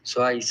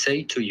 So I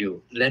say to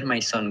you, let my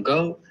son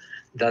go,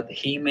 that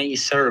he may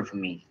serve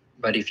me.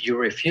 But if you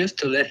refuse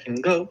to let him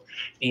go,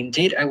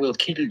 indeed I will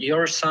kill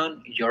your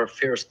son, your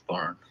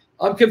firstborn.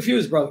 I'm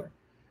confused, brother.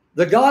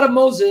 The God of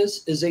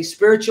Moses is a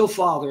spiritual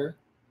father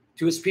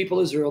to his people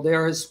Israel. They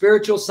are his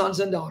spiritual sons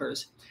and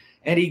daughters.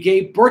 And he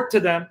gave birth to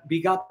them,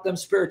 begot them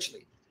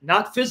spiritually.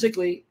 Not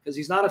physically, because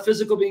he's not a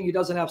physical being. He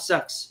doesn't have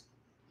sex.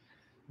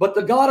 But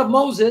the God of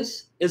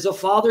Moses is a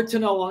father to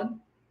no one.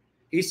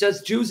 He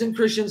says, Jews and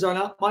Christians are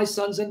not my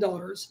sons and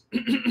daughters.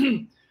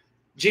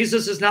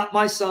 Jesus is not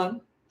my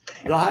son.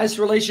 The highest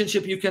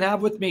relationship you can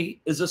have with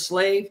me is a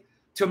slave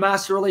to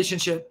master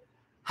relationship.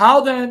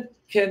 How then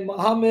can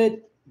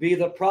Muhammad be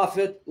the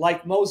prophet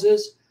like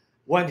Moses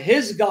when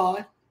his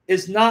God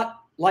is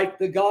not like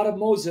the God of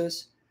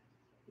Moses?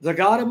 The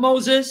God of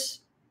Moses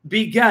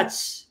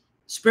begets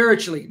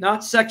spiritually,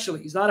 not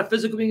sexually. He's not a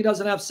physical being. He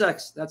doesn't have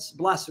sex. That's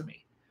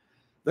blasphemy.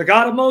 The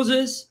God of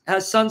Moses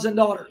has sons and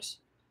daughters.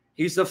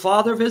 He's the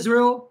father of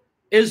Israel.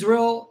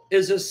 Israel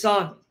is his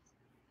son.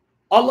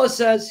 Allah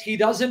says he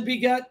doesn't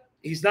beget.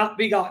 He's not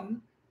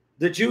begotten.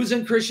 The Jews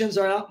and Christians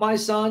are not my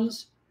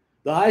sons.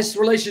 The highest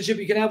relationship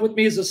you can have with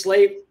me is a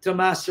slave to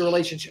master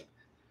relationship.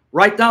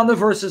 Write down the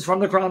verses from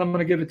the Quran. I'm going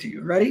to give it to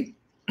you. Ready?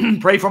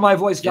 Pray for my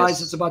voice, guys.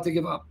 Yes. It's about to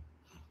give up.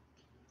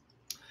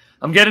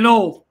 I'm getting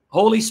old.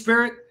 Holy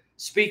Spirit,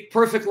 speak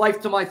perfect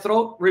life to my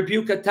throat.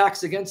 Rebuke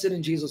attacks against it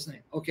in Jesus'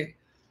 name. Okay.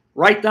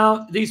 Write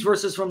down these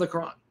verses from the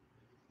Quran.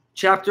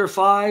 Chapter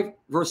 5,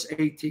 verse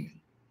 18.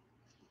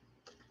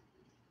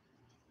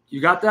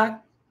 You got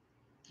that?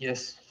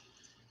 Yes.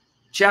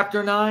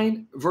 Chapter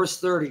 9, verse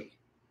 30.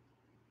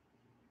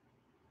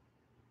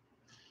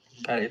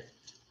 Got it.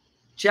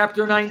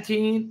 Chapter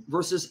 19,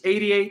 verses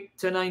 88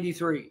 to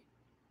 93.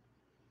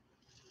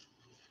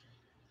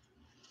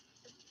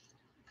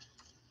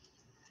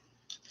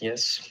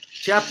 Yes.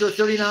 Chapter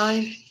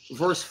 39,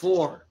 verse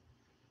 4.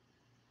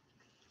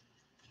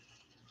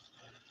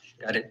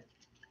 Got it.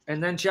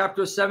 And then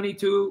chapter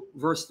 72,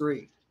 verse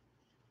 3.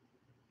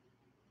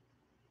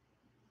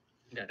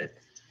 Got it.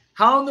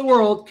 How in the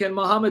world can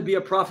Muhammad be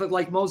a prophet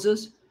like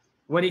Moses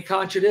when he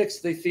contradicts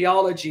the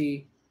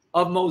theology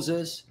of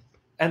Moses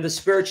and the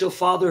spiritual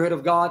fatherhood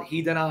of God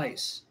he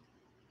denies?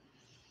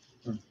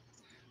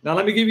 Now,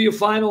 let me give you a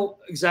final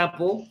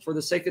example for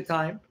the sake of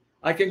time.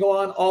 I can go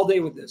on all day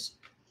with this.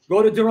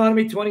 Go to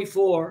Deuteronomy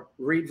 24,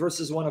 read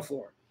verses 1 to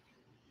 4.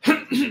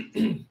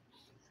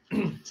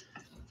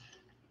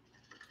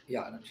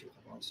 Yeah, I'm sure.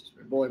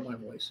 Boy, my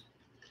voice.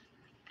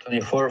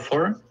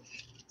 24:4.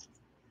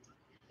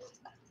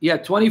 Yeah,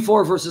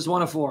 24 verses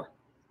 1 to 4.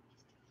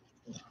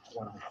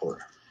 1:4.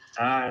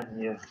 Ah,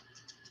 yeah.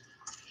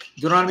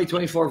 Deuteronomy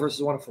 24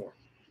 verses 1 to 4.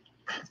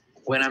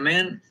 When a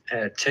man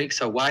takes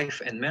a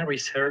wife and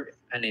marries her,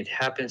 and it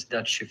happens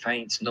that she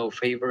finds no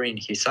favor in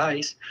his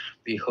eyes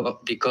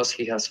because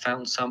he has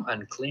found some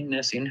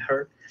uncleanness in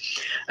her,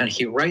 and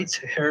he writes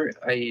her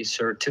a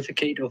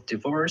certificate of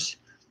divorce,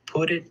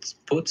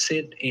 puts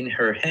it in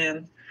her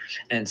hand,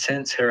 and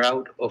sends her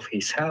out of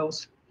his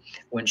house.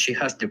 When she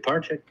has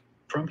departed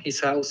from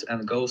his house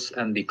and goes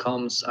and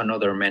becomes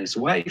another man's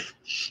wife,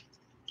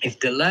 if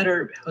the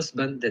latter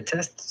husband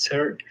detests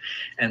her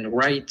and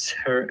writes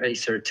her a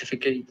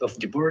certificate of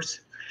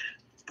divorce,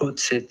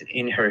 puts it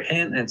in her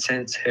hand and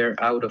sends her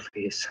out of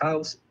his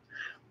house,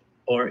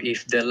 or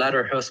if the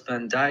latter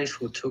husband dies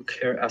who took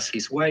her as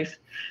his wife,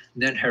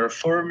 then her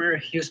former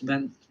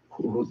husband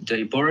who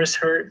divorced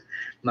her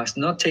must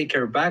not take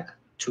her back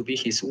to be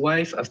his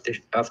wife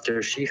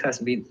after she has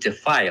been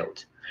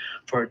defiled,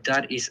 for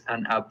that is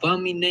an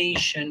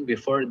abomination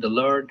before the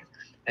Lord,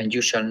 and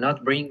you shall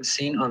not bring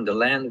sin on the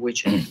land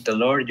which the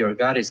Lord your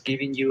God is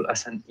giving you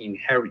as an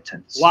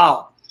inheritance.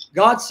 Wow.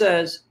 God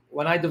says,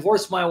 when I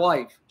divorce my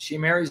wife, she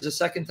marries the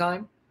second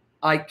time,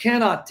 I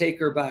cannot take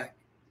her back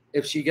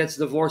if she gets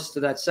divorced to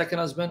that second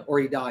husband or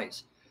he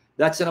dies.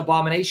 That's an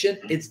abomination.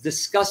 It's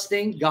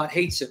disgusting. God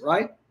hates it,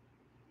 right?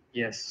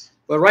 Yes.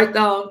 But write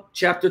down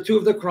chapter 2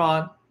 of the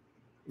Quran,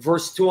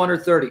 verse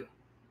 230.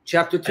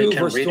 Chapter 2,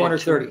 verse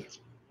 230.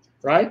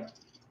 Right?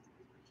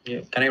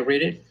 Yeah. Can I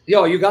read it?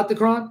 Yo, you got the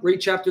Quran? Read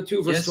chapter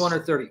 2, verse Yes.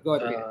 230. Go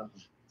ahead. Read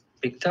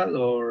it. Pictal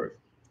or...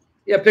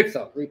 Yeah,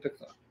 Pictal. Read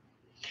Pictal.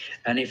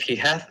 And if he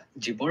hath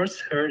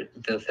divorced her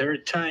the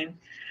third time,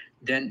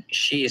 then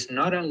she is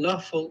not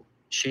unlawful.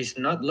 She is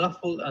not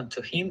lawful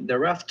unto him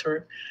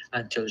thereafter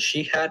until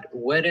she had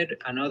wedded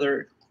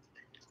another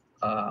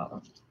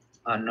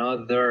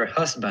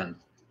husband.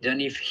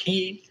 Then if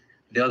he,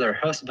 the other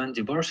husband,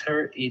 divorce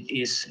her, it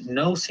is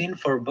no sin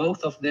for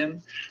both of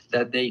them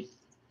that they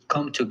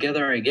come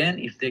together again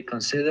if they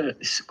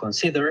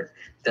consider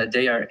that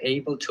they are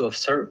able to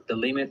observe the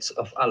limits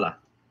of Allah.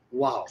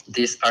 Wow.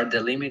 These are the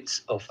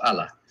limits of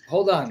Allah.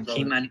 Hold on,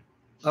 brother.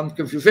 I'm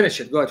confused. Finish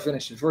it. Go ahead,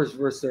 finish it.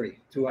 Verse 30.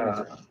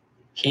 230.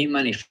 He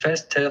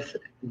manifesteth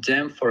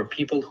them for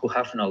people who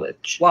have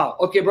knowledge. Wow.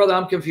 Okay, brother,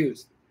 I'm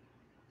confused.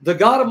 The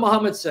God of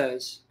Muhammad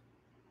says,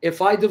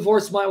 if I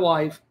divorce my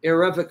wife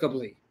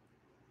irrevocably,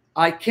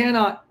 I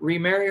cannot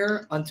remarry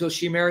her until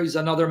she marries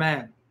another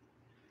man.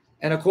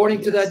 And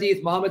according to that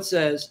hadith, Muhammad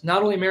says,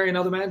 not only marry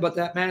another man, but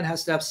that man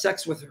has to have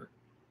sex with her.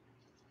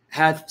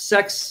 Have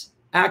sex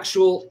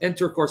actual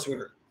intercourse with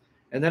her.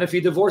 And then if he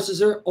divorces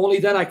her, only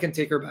then I can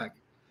take her back.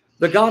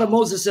 The God of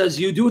Moses says,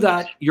 you do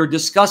that, you're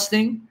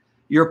disgusting,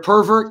 you're a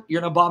pervert,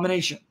 you're an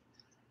abomination.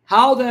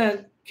 How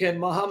then can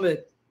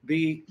Muhammad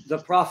be the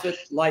prophet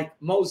like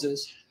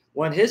Moses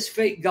when his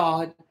fake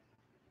God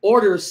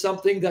orders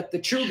something that the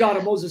true God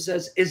of Moses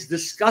says is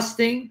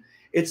disgusting,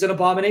 it's an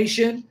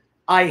abomination,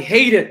 I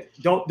hate it,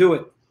 don't do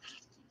it?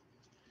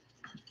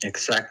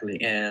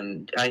 Exactly.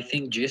 And I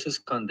think Jesus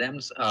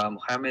condemns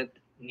Muhammad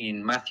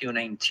in Matthew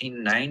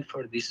 19:9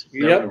 for this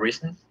very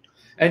reason.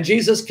 And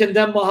Jesus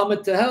condemned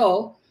Muhammad to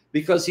hell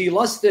because he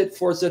lusted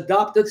for his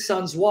adopted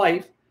son's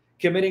wife,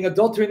 committing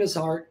adultery in his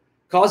heart,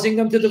 causing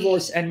them to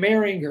divorce and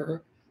marrying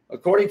her,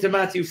 according to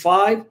Matthew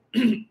 5,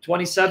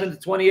 27 to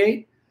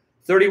 28,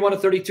 31 to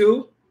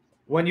 32.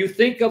 When you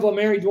think of a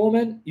married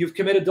woman, you've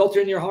committed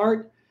adultery in your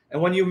heart.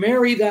 And when you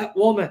marry that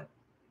woman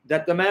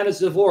that the man is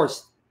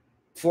divorced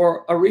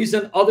for a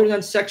reason other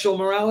than sexual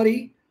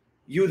morality,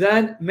 you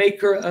then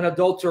make her an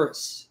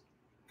adulteress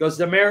because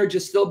the marriage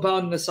is still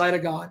bound in the sight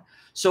of God.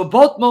 So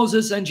both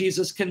Moses and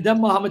Jesus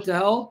condemn Muhammad to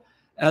hell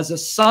as a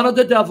son of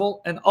the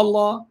devil, and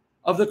Allah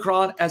of the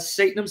Quran as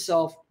Satan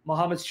himself,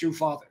 Muhammad's true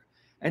father.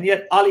 And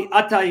yet Ali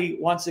Ataie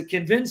wants to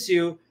convince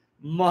you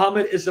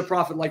Muhammad is the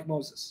prophet like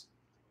Moses.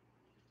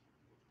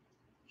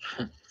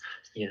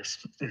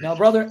 Yes. Now,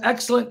 brother,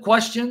 excellent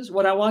questions.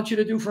 What I want you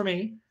to do for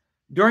me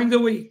during the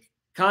week,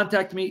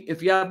 contact me.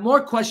 If you have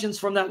more questions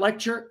from that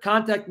lecture,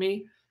 contact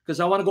me because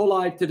I want to go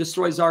live to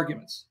destroy his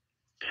arguments.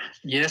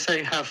 Yes,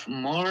 I have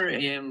more,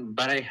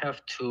 but I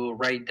have to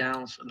write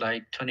down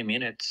like 20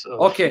 minutes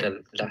of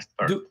the last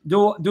part.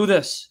 Do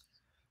this.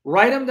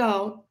 Write them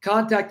down.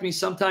 Contact me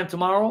sometime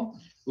tomorrow.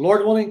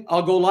 Lord willing,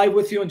 I'll go live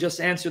with you and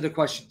just answer the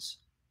questions.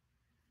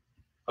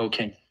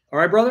 Okay. All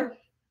right, brother?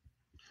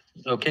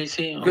 Okay,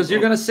 see. Because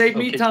you're going to save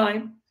me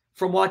time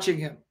from watching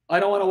him. I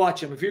don't want to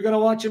watch him. If you're going to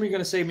watch him, you're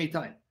going to save me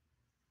time.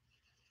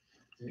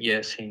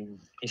 Yes,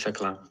 he's a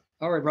clown.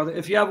 All right, brother.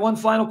 If you have one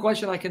final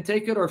question, I can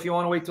take it. Or if you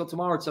want to wait till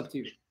tomorrow, it's up to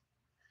you.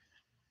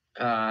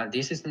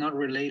 This is not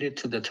related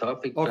to the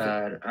topic, but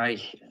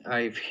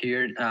I've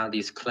heard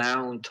this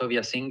clown,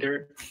 Tobias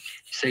Singer,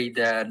 say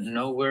that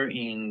nowhere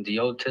in the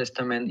Old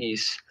Testament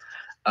is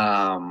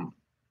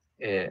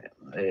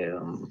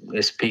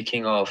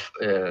speaking of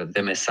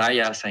the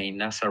Messiah as a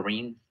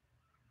Nazarene.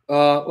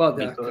 Oh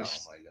my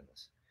goodness.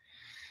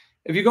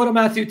 If you go to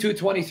Matthew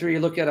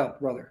 2:23, look it up,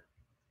 brother.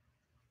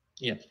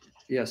 Yeah.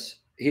 Yes.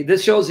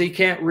 This shows he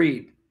can't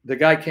read. The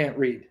guy can't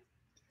read.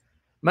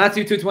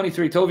 Matthew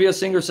 2:23. Tobias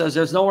Singer says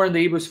there's nowhere in the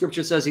Hebrew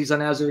scripture says he's a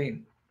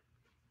Nazarene.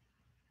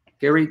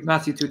 Okay, read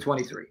Matthew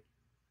 2:23.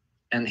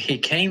 And he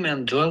came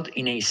and dwelt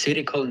in a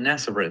city called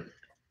Nazareth,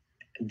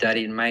 that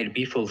it might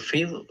be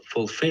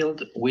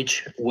fulfilled,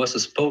 which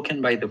was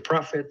spoken by the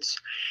prophets,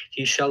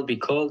 he shall be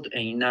called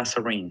a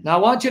Nazarene. Now I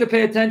want you to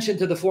pay attention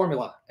to the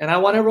formula, and I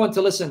want everyone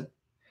to listen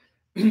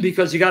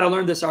because you got to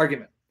learn this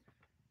argument.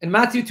 In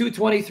Matthew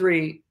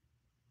 2:23,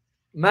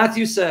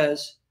 Matthew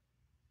says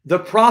the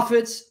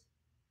prophets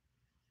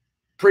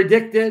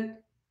predicted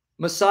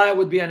Messiah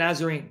would be a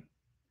Nazarene.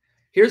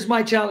 Here's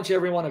my challenge to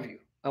every one of you.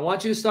 I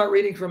want you to start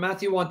reading from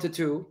Matthew 1 to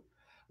 2.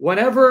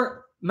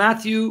 Whenever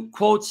Matthew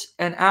quotes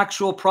an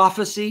actual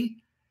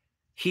prophecy,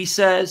 he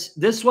says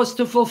this was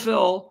to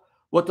fulfill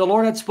what the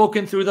Lord had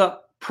spoken through the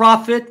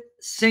prophet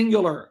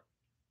singular.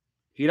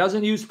 He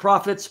doesn't use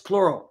prophets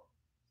plural.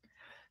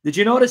 Did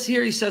you notice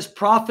here he says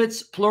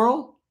prophets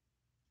plural?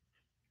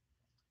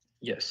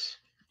 Yes.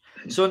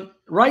 So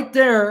right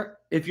there,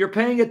 if you're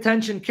paying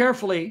attention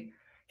carefully,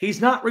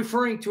 he's not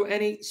referring to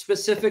any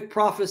specific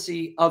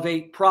prophecy of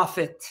a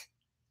prophet.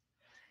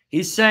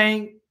 He's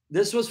saying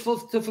this was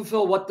to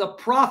fulfill what the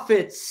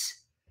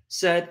prophets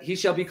said, he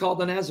shall be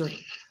called a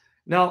Nazarene.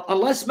 Now,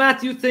 unless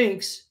Matthew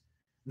thinks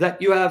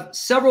that you have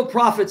several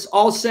prophets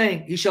all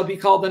saying he shall be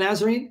called a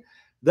Nazarene,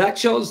 that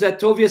shows that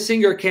Tobias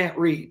Singer can't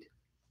read.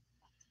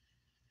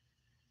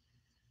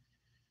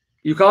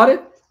 You caught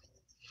it?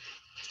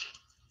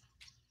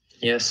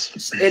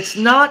 Yes. It's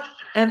not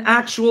an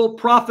actual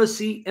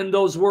prophecy in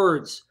those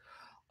words.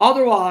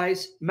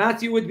 Otherwise,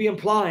 Matthew would be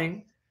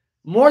implying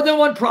more than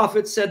one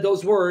prophet said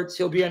those words,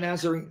 he'll be a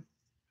Nazarene.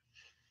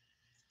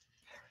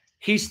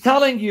 He's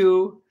telling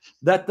you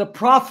that the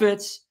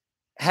prophets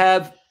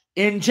have,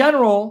 in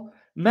general,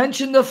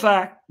 mentioned the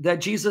fact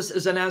that Jesus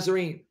is a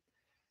Nazarene.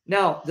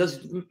 Now,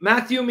 does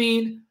Matthew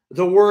mean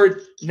the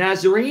word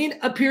Nazarene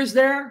appears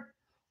there?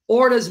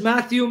 Or does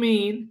Matthew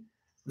mean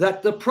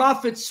that the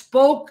prophet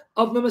spoke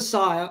of the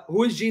Messiah,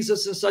 who is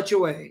Jesus, in such a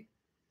way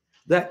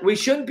that we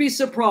shouldn't be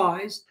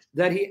surprised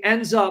that he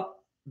ends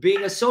up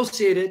being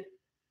associated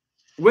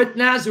with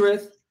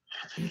Nazareth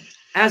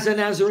as a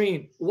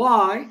Nazarene?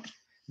 Why?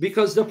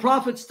 Because the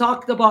prophets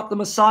talked about the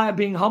Messiah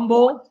being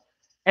humble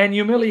and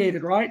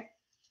humiliated, right?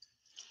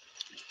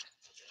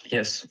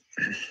 Yes.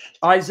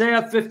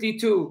 Isaiah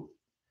 52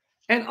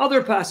 and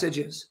other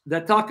passages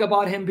that talk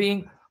about him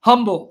being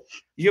humble,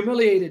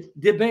 humiliated,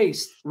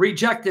 debased,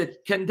 rejected,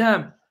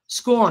 condemned,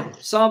 scorned.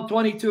 Psalm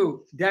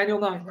 22, Daniel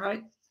 9,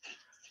 right?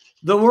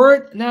 The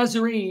word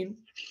Nazarene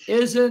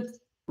isn't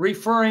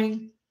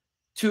referring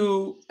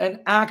to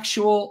an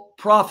actual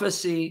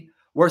prophecy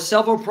where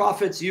several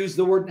prophets use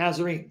the word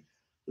Nazarene.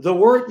 The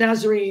word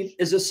Nazarene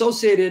is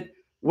associated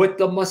with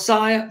the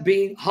Messiah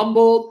being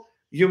humbled,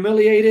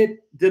 humiliated,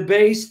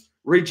 debased,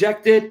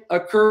 rejected,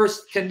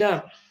 accursed,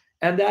 condemned.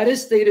 And that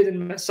is stated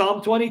in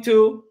Psalm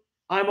 22,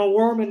 I'm a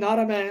worm and not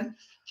a man.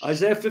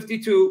 Isaiah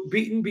 52,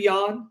 beaten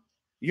beyond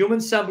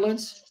human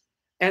semblance.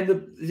 And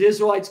the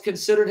Israelites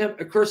considered him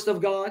accursed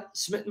of God,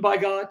 smitten by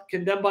God,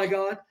 condemned by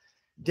God.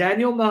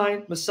 Daniel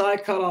 9, Messiah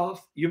cut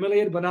off,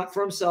 humiliated but not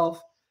for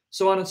himself,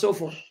 so on and so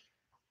forth.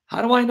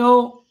 How do I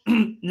know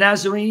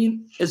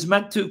Nazarene is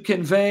meant to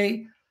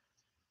convey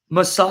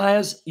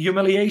Messiah's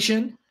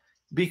humiliation?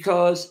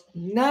 Because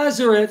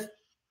Nazareth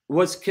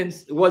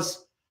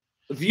was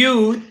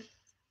viewed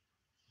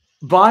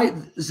by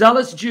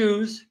zealous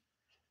Jews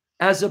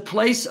as a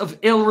place of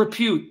ill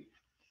repute,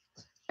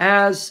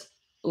 as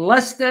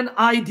less than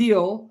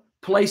ideal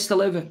place to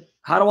live in.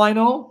 How do I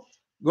know?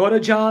 Go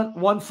to John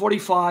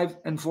 1:45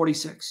 and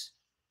 46.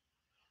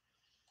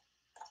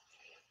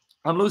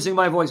 I'm losing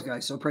my voice,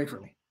 guys, so pray for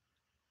me.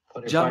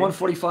 45. John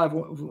 1:45,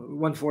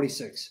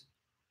 146.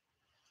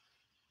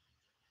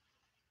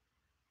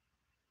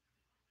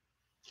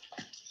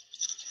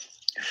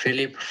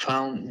 Philip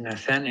found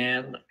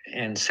Nathanael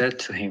and said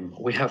to him,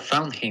 we have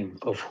found him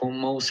of whom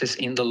Moses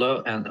in the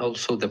law and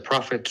also the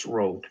prophets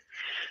wrote,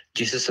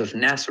 Jesus of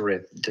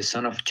Nazareth, the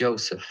son of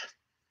Joseph.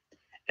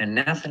 And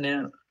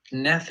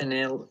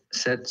Nathanael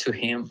said to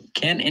him,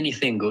 can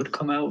anything good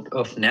come out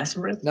of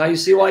Nazareth? Now you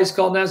see why he's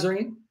called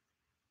Nazarene?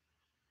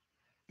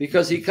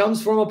 Because he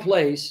comes from a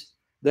place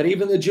that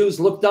even the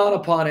Jews looked down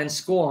upon and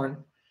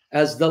scorn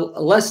as the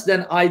less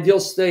than ideal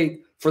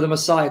state for the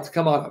Messiah to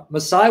come out of.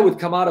 Messiah would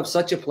come out of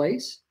such a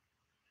place.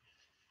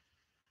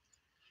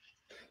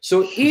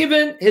 So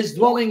even his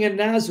dwelling in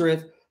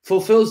Nazareth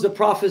fulfills the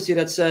prophecy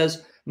that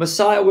says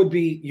Messiah would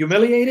be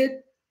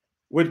humiliated,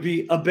 would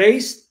be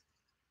abased,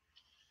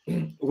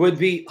 would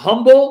be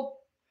humble,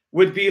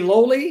 would be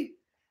lowly,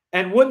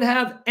 and wouldn't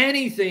have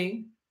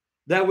anything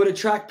that would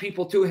attract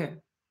people to him.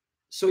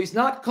 So he's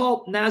not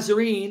called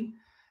Nazarene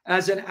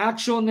as an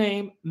actual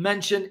name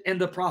mentioned in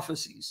the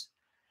prophecies.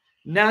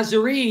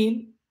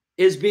 Nazarene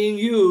is being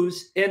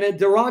used in a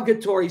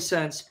derogatory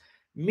sense,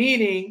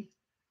 meaning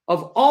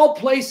of all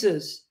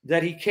places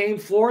that he came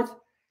forth,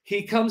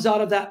 he comes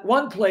out of that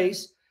one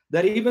place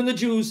that even the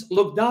Jews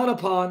look down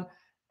upon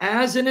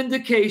as an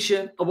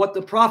indication of what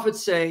the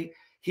prophets say.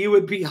 He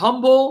would be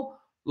humble,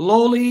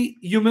 lowly,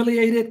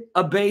 humiliated,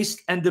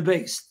 abased, and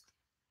debased.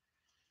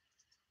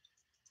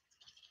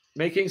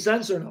 Making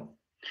sense or no?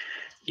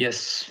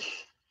 Yes.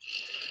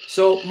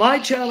 So my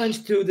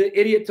challenge to the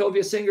idiot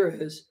Tovia Singer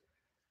is,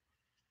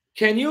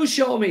 can you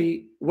show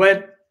me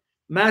when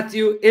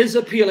Matthew is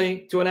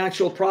appealing to an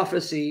actual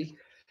prophecy,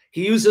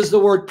 he uses the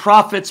word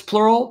prophets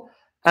plural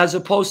as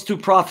opposed to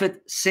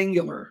prophet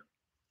singular?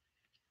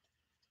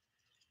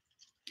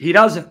 He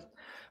doesn't.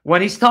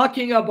 When he's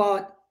talking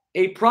about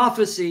a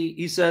prophecy,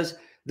 he says,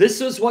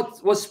 this is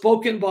what was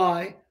spoken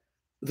by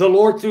the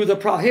Lord through the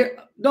prophet. Here,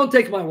 don't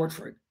take my word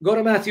for it. Go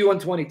to Matthew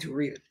 1:22,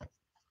 read it.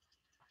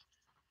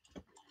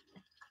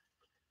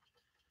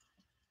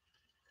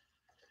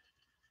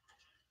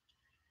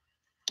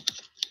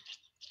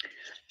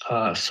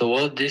 So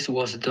all this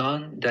was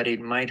done that it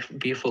might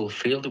be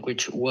fulfilled,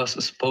 which was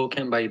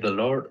spoken by the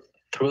Lord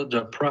through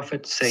the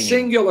prophet, saying.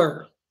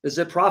 Singular. Is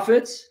it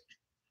prophets?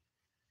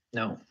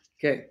 No.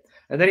 Okay.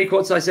 And then he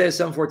quotes Isaiah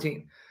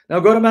 7:14.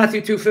 Now go to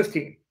Matthew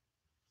 2:15.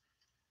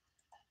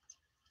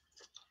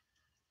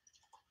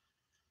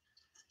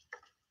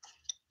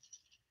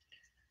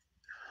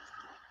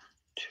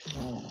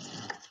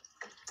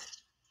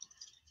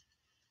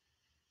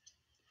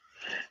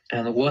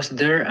 And was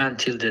there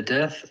until the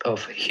death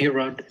of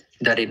Herod,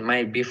 that it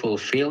might be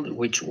fulfilled,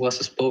 which was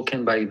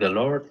spoken by the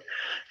Lord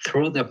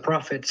through the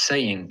prophet,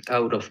 saying,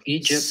 out of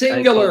Egypt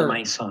singular. I called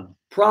my son.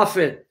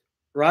 Prophet,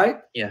 right?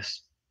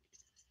 Yes.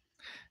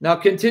 Now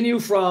continue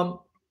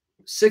from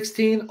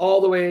 16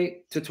 all the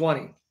way to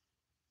 20.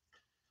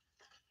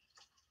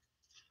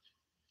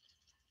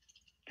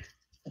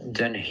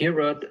 Then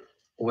Herod,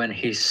 when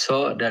he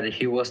saw that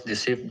he was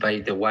deceived by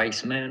the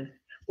wise men,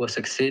 was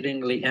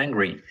exceedingly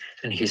angry,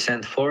 and he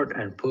sent forth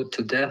and put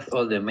to death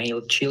all the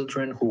male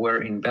children who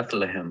were in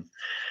Bethlehem,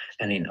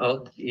 and in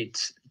all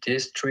its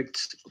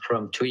districts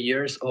from 2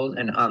 years old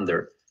and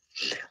under,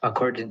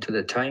 according to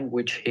the time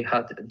which he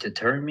had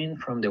determined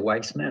from the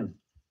wise men.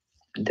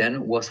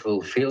 Then was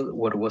fulfilled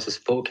what was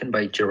spoken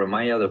by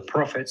Jeremiah the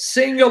prophet.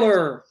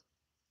 Singular.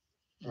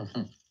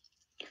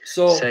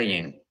 So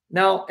saying.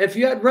 Now, if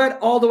you had read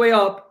all the way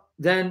up,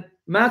 then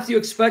Matthew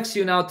expects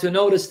you now to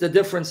notice the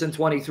difference in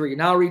 23.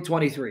 Now read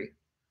 23.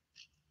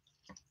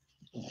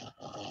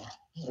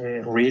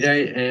 Read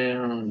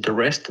the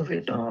rest of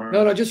it? Or?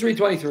 No, just read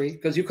 23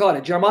 because you caught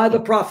it. Jeremiah the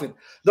prophet,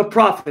 the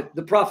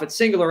prophet,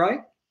 singular,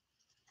 right?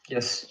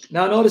 Yes.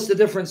 Now notice the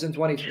difference in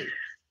 23.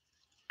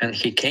 And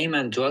he came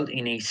and dwelt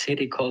in a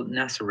city called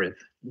Nazareth,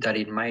 that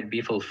it might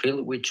be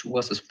fulfilled, which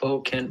was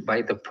spoken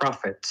by the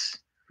prophets.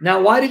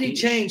 Now, why did he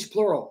change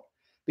plural?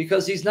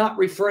 because he's not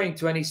referring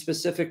to any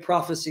specific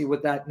prophecy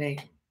with that name.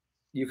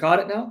 You caught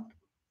it now?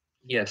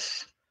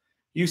 Yes.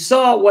 You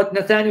saw what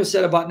Nathanael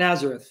said about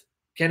Nazareth.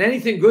 Can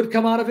anything good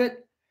come out of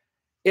it?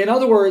 In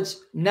other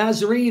words,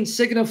 Nazarene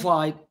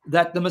signified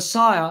that the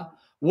Messiah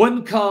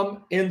wouldn't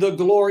come in the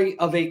glory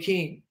of a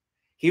king.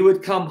 He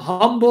would come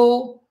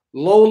humble,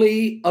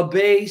 lowly,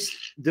 abased,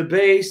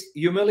 debased,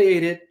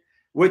 humiliated,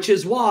 which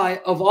is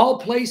why, of all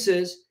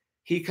places,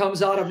 he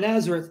comes out of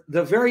Nazareth,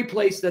 the very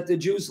place that the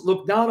Jews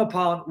looked down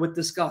upon with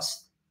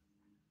disgust.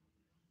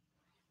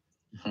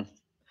 Mhm.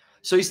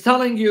 So he's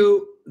telling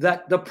you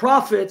that the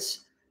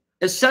prophets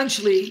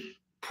essentially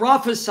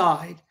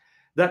prophesied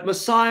that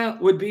Messiah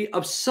would be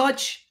of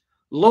such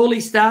lowly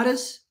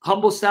status,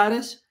 humble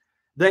status,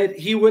 that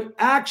he would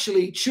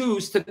actually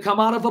choose to come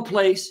out of a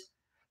place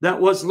that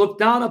was looked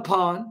down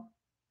upon,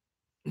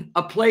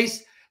 a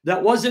place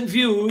that wasn't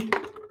viewed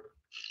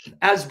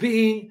as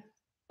being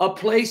a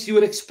place you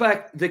would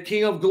expect the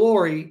King of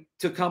Glory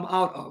to come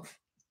out of.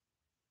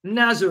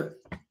 Nazareth.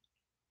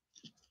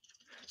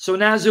 So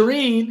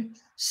Nazarene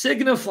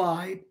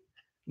signified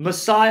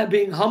Messiah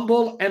being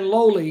humble and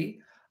lowly,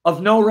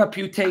 of no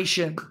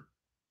reputation.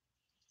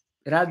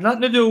 It had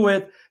nothing to do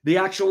with the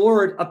actual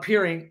word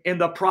appearing in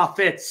the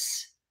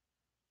prophets.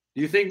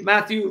 Do you think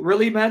Matthew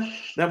really meant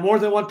that more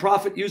than one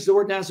prophet used the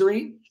word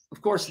Nazarene?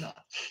 Of course not.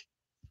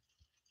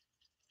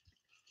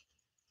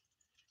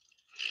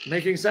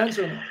 Making sense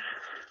or not?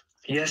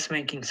 Yes,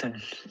 making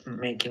sense.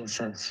 Making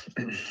sense.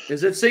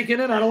 Is it sinking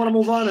in? I don't want to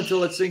move on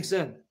until it sinks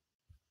in.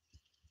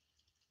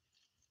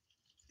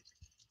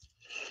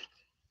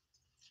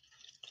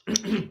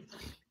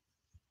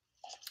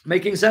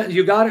 Making sense?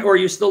 You got it? Or are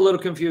you still a little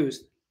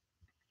confused?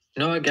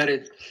 No, I got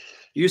it.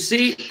 You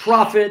see,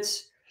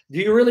 prophets, do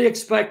you really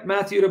expect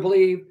Matthew to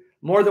believe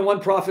more than one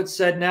prophet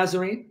said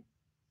Nazarene?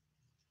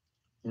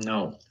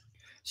 No.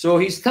 So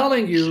he's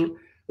telling you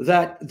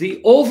that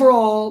the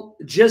overall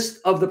gist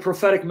of the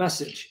prophetic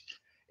message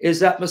is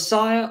that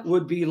Messiah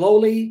would be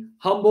lowly,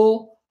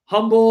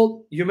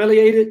 humbled,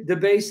 humiliated,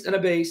 debased, and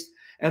abased.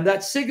 And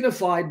that's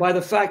signified by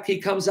the fact he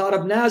comes out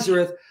of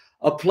Nazareth,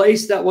 a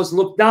place that was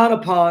looked down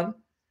upon,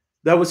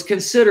 that was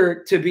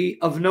considered to be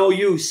of no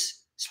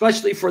use,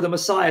 especially for the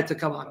Messiah to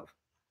come out of.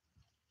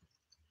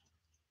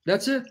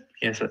 That's it.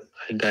 Yes,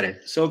 I got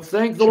it. So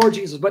thank the Lord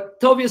Jesus.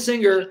 But Tovia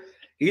Singer,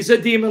 he's a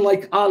demon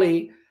like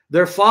Ali.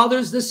 Their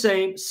father's the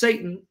same,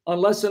 Satan,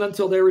 unless and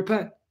until they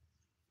repent.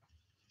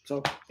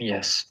 So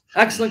yes.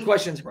 Excellent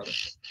questions, brother.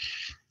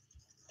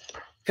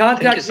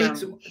 Contact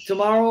me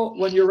tomorrow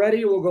when you're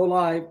ready. We'll go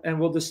live and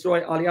we'll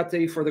destroy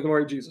Ataie for the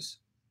glory of Jesus.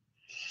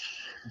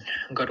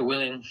 God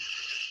willing.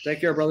 Take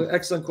care, brother.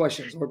 Excellent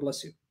questions. Lord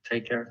bless you.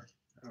 Take care.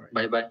 All right.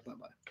 Bye-bye.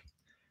 Bye-bye.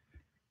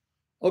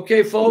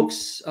 Okay,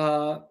 folks,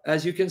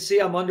 as you can see,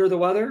 I'm under the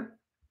weather.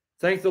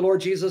 Thank the Lord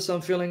Jesus.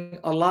 I'm feeling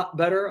a lot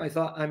better. I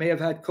thought I may have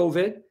had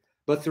COVID,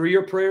 but through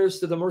your prayers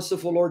to the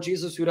merciful Lord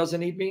Jesus, who doesn't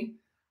need me,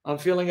 I'm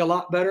feeling a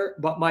lot better,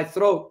 but my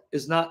throat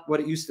is not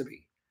what it used to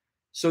be.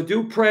 So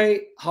do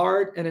pray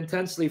hard and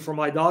intensely for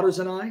my daughters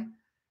and I.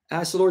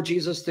 Ask the Lord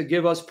Jesus to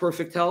give us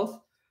perfect health,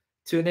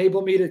 to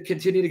enable me to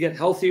continue to get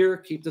healthier,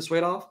 keep this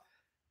weight off.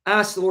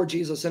 Ask the Lord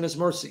Jesus in his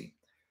mercy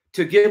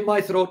to give my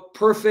throat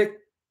perfect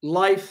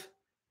life,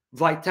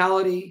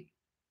 vitality,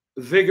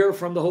 vigor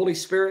from the Holy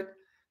Spirit,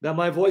 that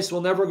my voice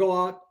will never go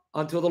out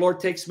until the Lord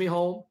takes me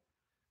home.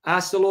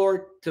 Ask the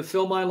Lord to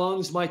fill my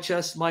lungs, my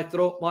chest, my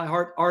throat, my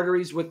heart,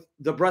 arteries with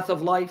the breath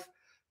of life,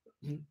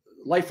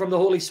 life from the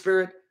Holy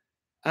Spirit.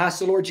 Ask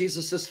the Lord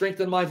Jesus to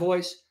strengthen my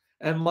voice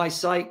and my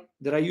sight,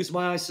 that I use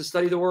my eyes to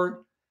study the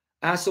word.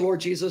 Ask the Lord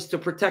Jesus to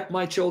protect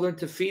my children,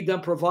 to feed them,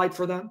 provide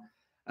for them.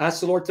 Ask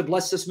the Lord to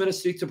bless this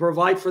ministry, to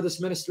provide for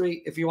this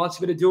ministry if he wants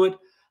me to do it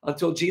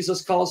until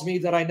Jesus calls me,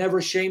 that I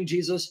never shame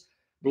Jesus,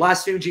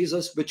 blaspheme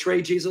Jesus,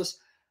 betray Jesus.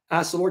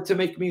 Ask the Lord to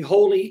make me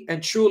holy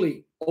and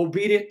truly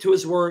obedient to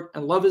his word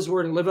and love his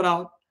word and live it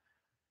out.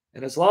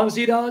 And as long as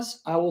he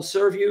does, I will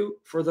serve you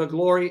for the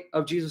glory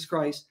of Jesus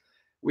Christ.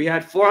 We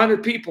had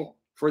 400 people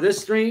for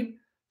this stream,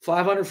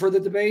 500 for the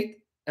debate,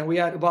 and we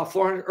had about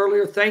 400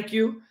 earlier. Thank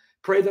you.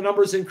 Pray the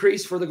numbers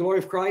increase for the glory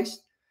of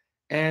Christ.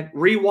 And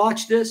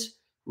rewatch this,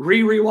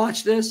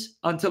 rewatch this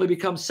until it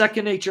becomes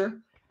second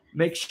nature.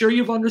 Make sure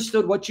you've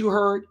understood what you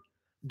heard.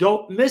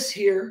 Don't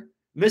mishear,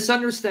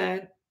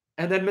 misunderstand,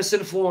 and then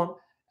misinform.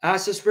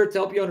 Ask the Spirit to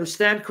help you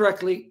understand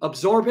correctly.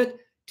 Absorb it.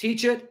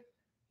 Teach it.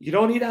 You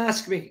don't need to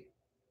ask me.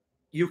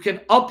 You can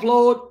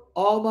upload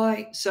all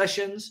my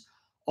sessions,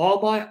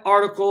 all my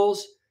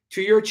articles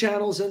to your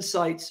channels and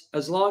sites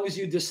as long as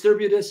you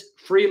distribute this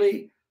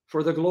freely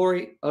for the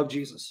glory of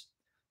Jesus.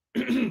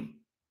 Name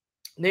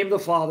the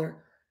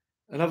Father,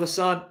 and of the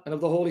Son, and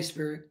of the Holy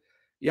Spirit.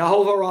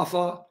 Yahovah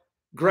Rapha,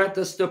 grant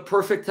us the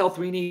perfect health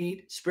we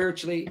need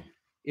spiritually,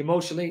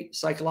 emotionally,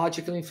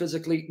 psychologically, and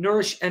physically.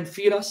 Nourish and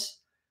feed us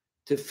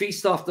to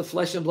feast off the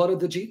flesh and blood of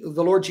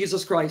the Lord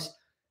Jesus Christ.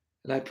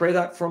 And I pray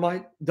that for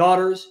my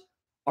daughters,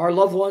 our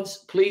loved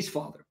ones. Please,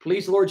 Father.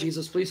 Please, Lord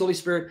Jesus. Please, Holy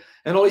Spirit.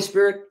 And Holy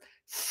Spirit,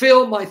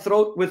 fill my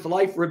throat with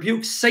life.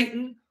 Rebuke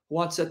Satan who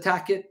wants to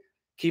attack it.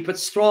 Keep it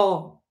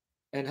strong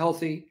and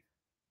healthy.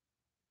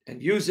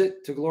 and use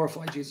it to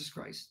glorify Jesus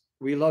Christ.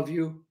 We love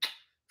you,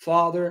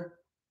 Father,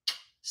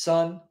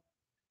 Son,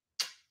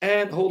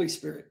 and Holy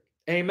Spirit.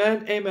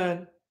 Amen.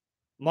 Amen.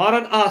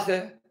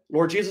 Maranatha.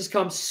 Lord Jesus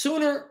comes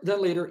sooner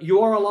than later.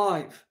 You are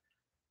alive,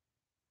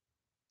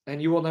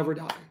 and you will never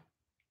die.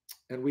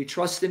 And we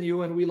trust in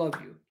you, and we love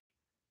you.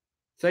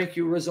 Thank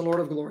you, risen Lord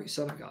of glory,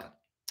 Son of God.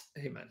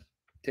 Amen.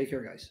 Take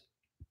care, guys.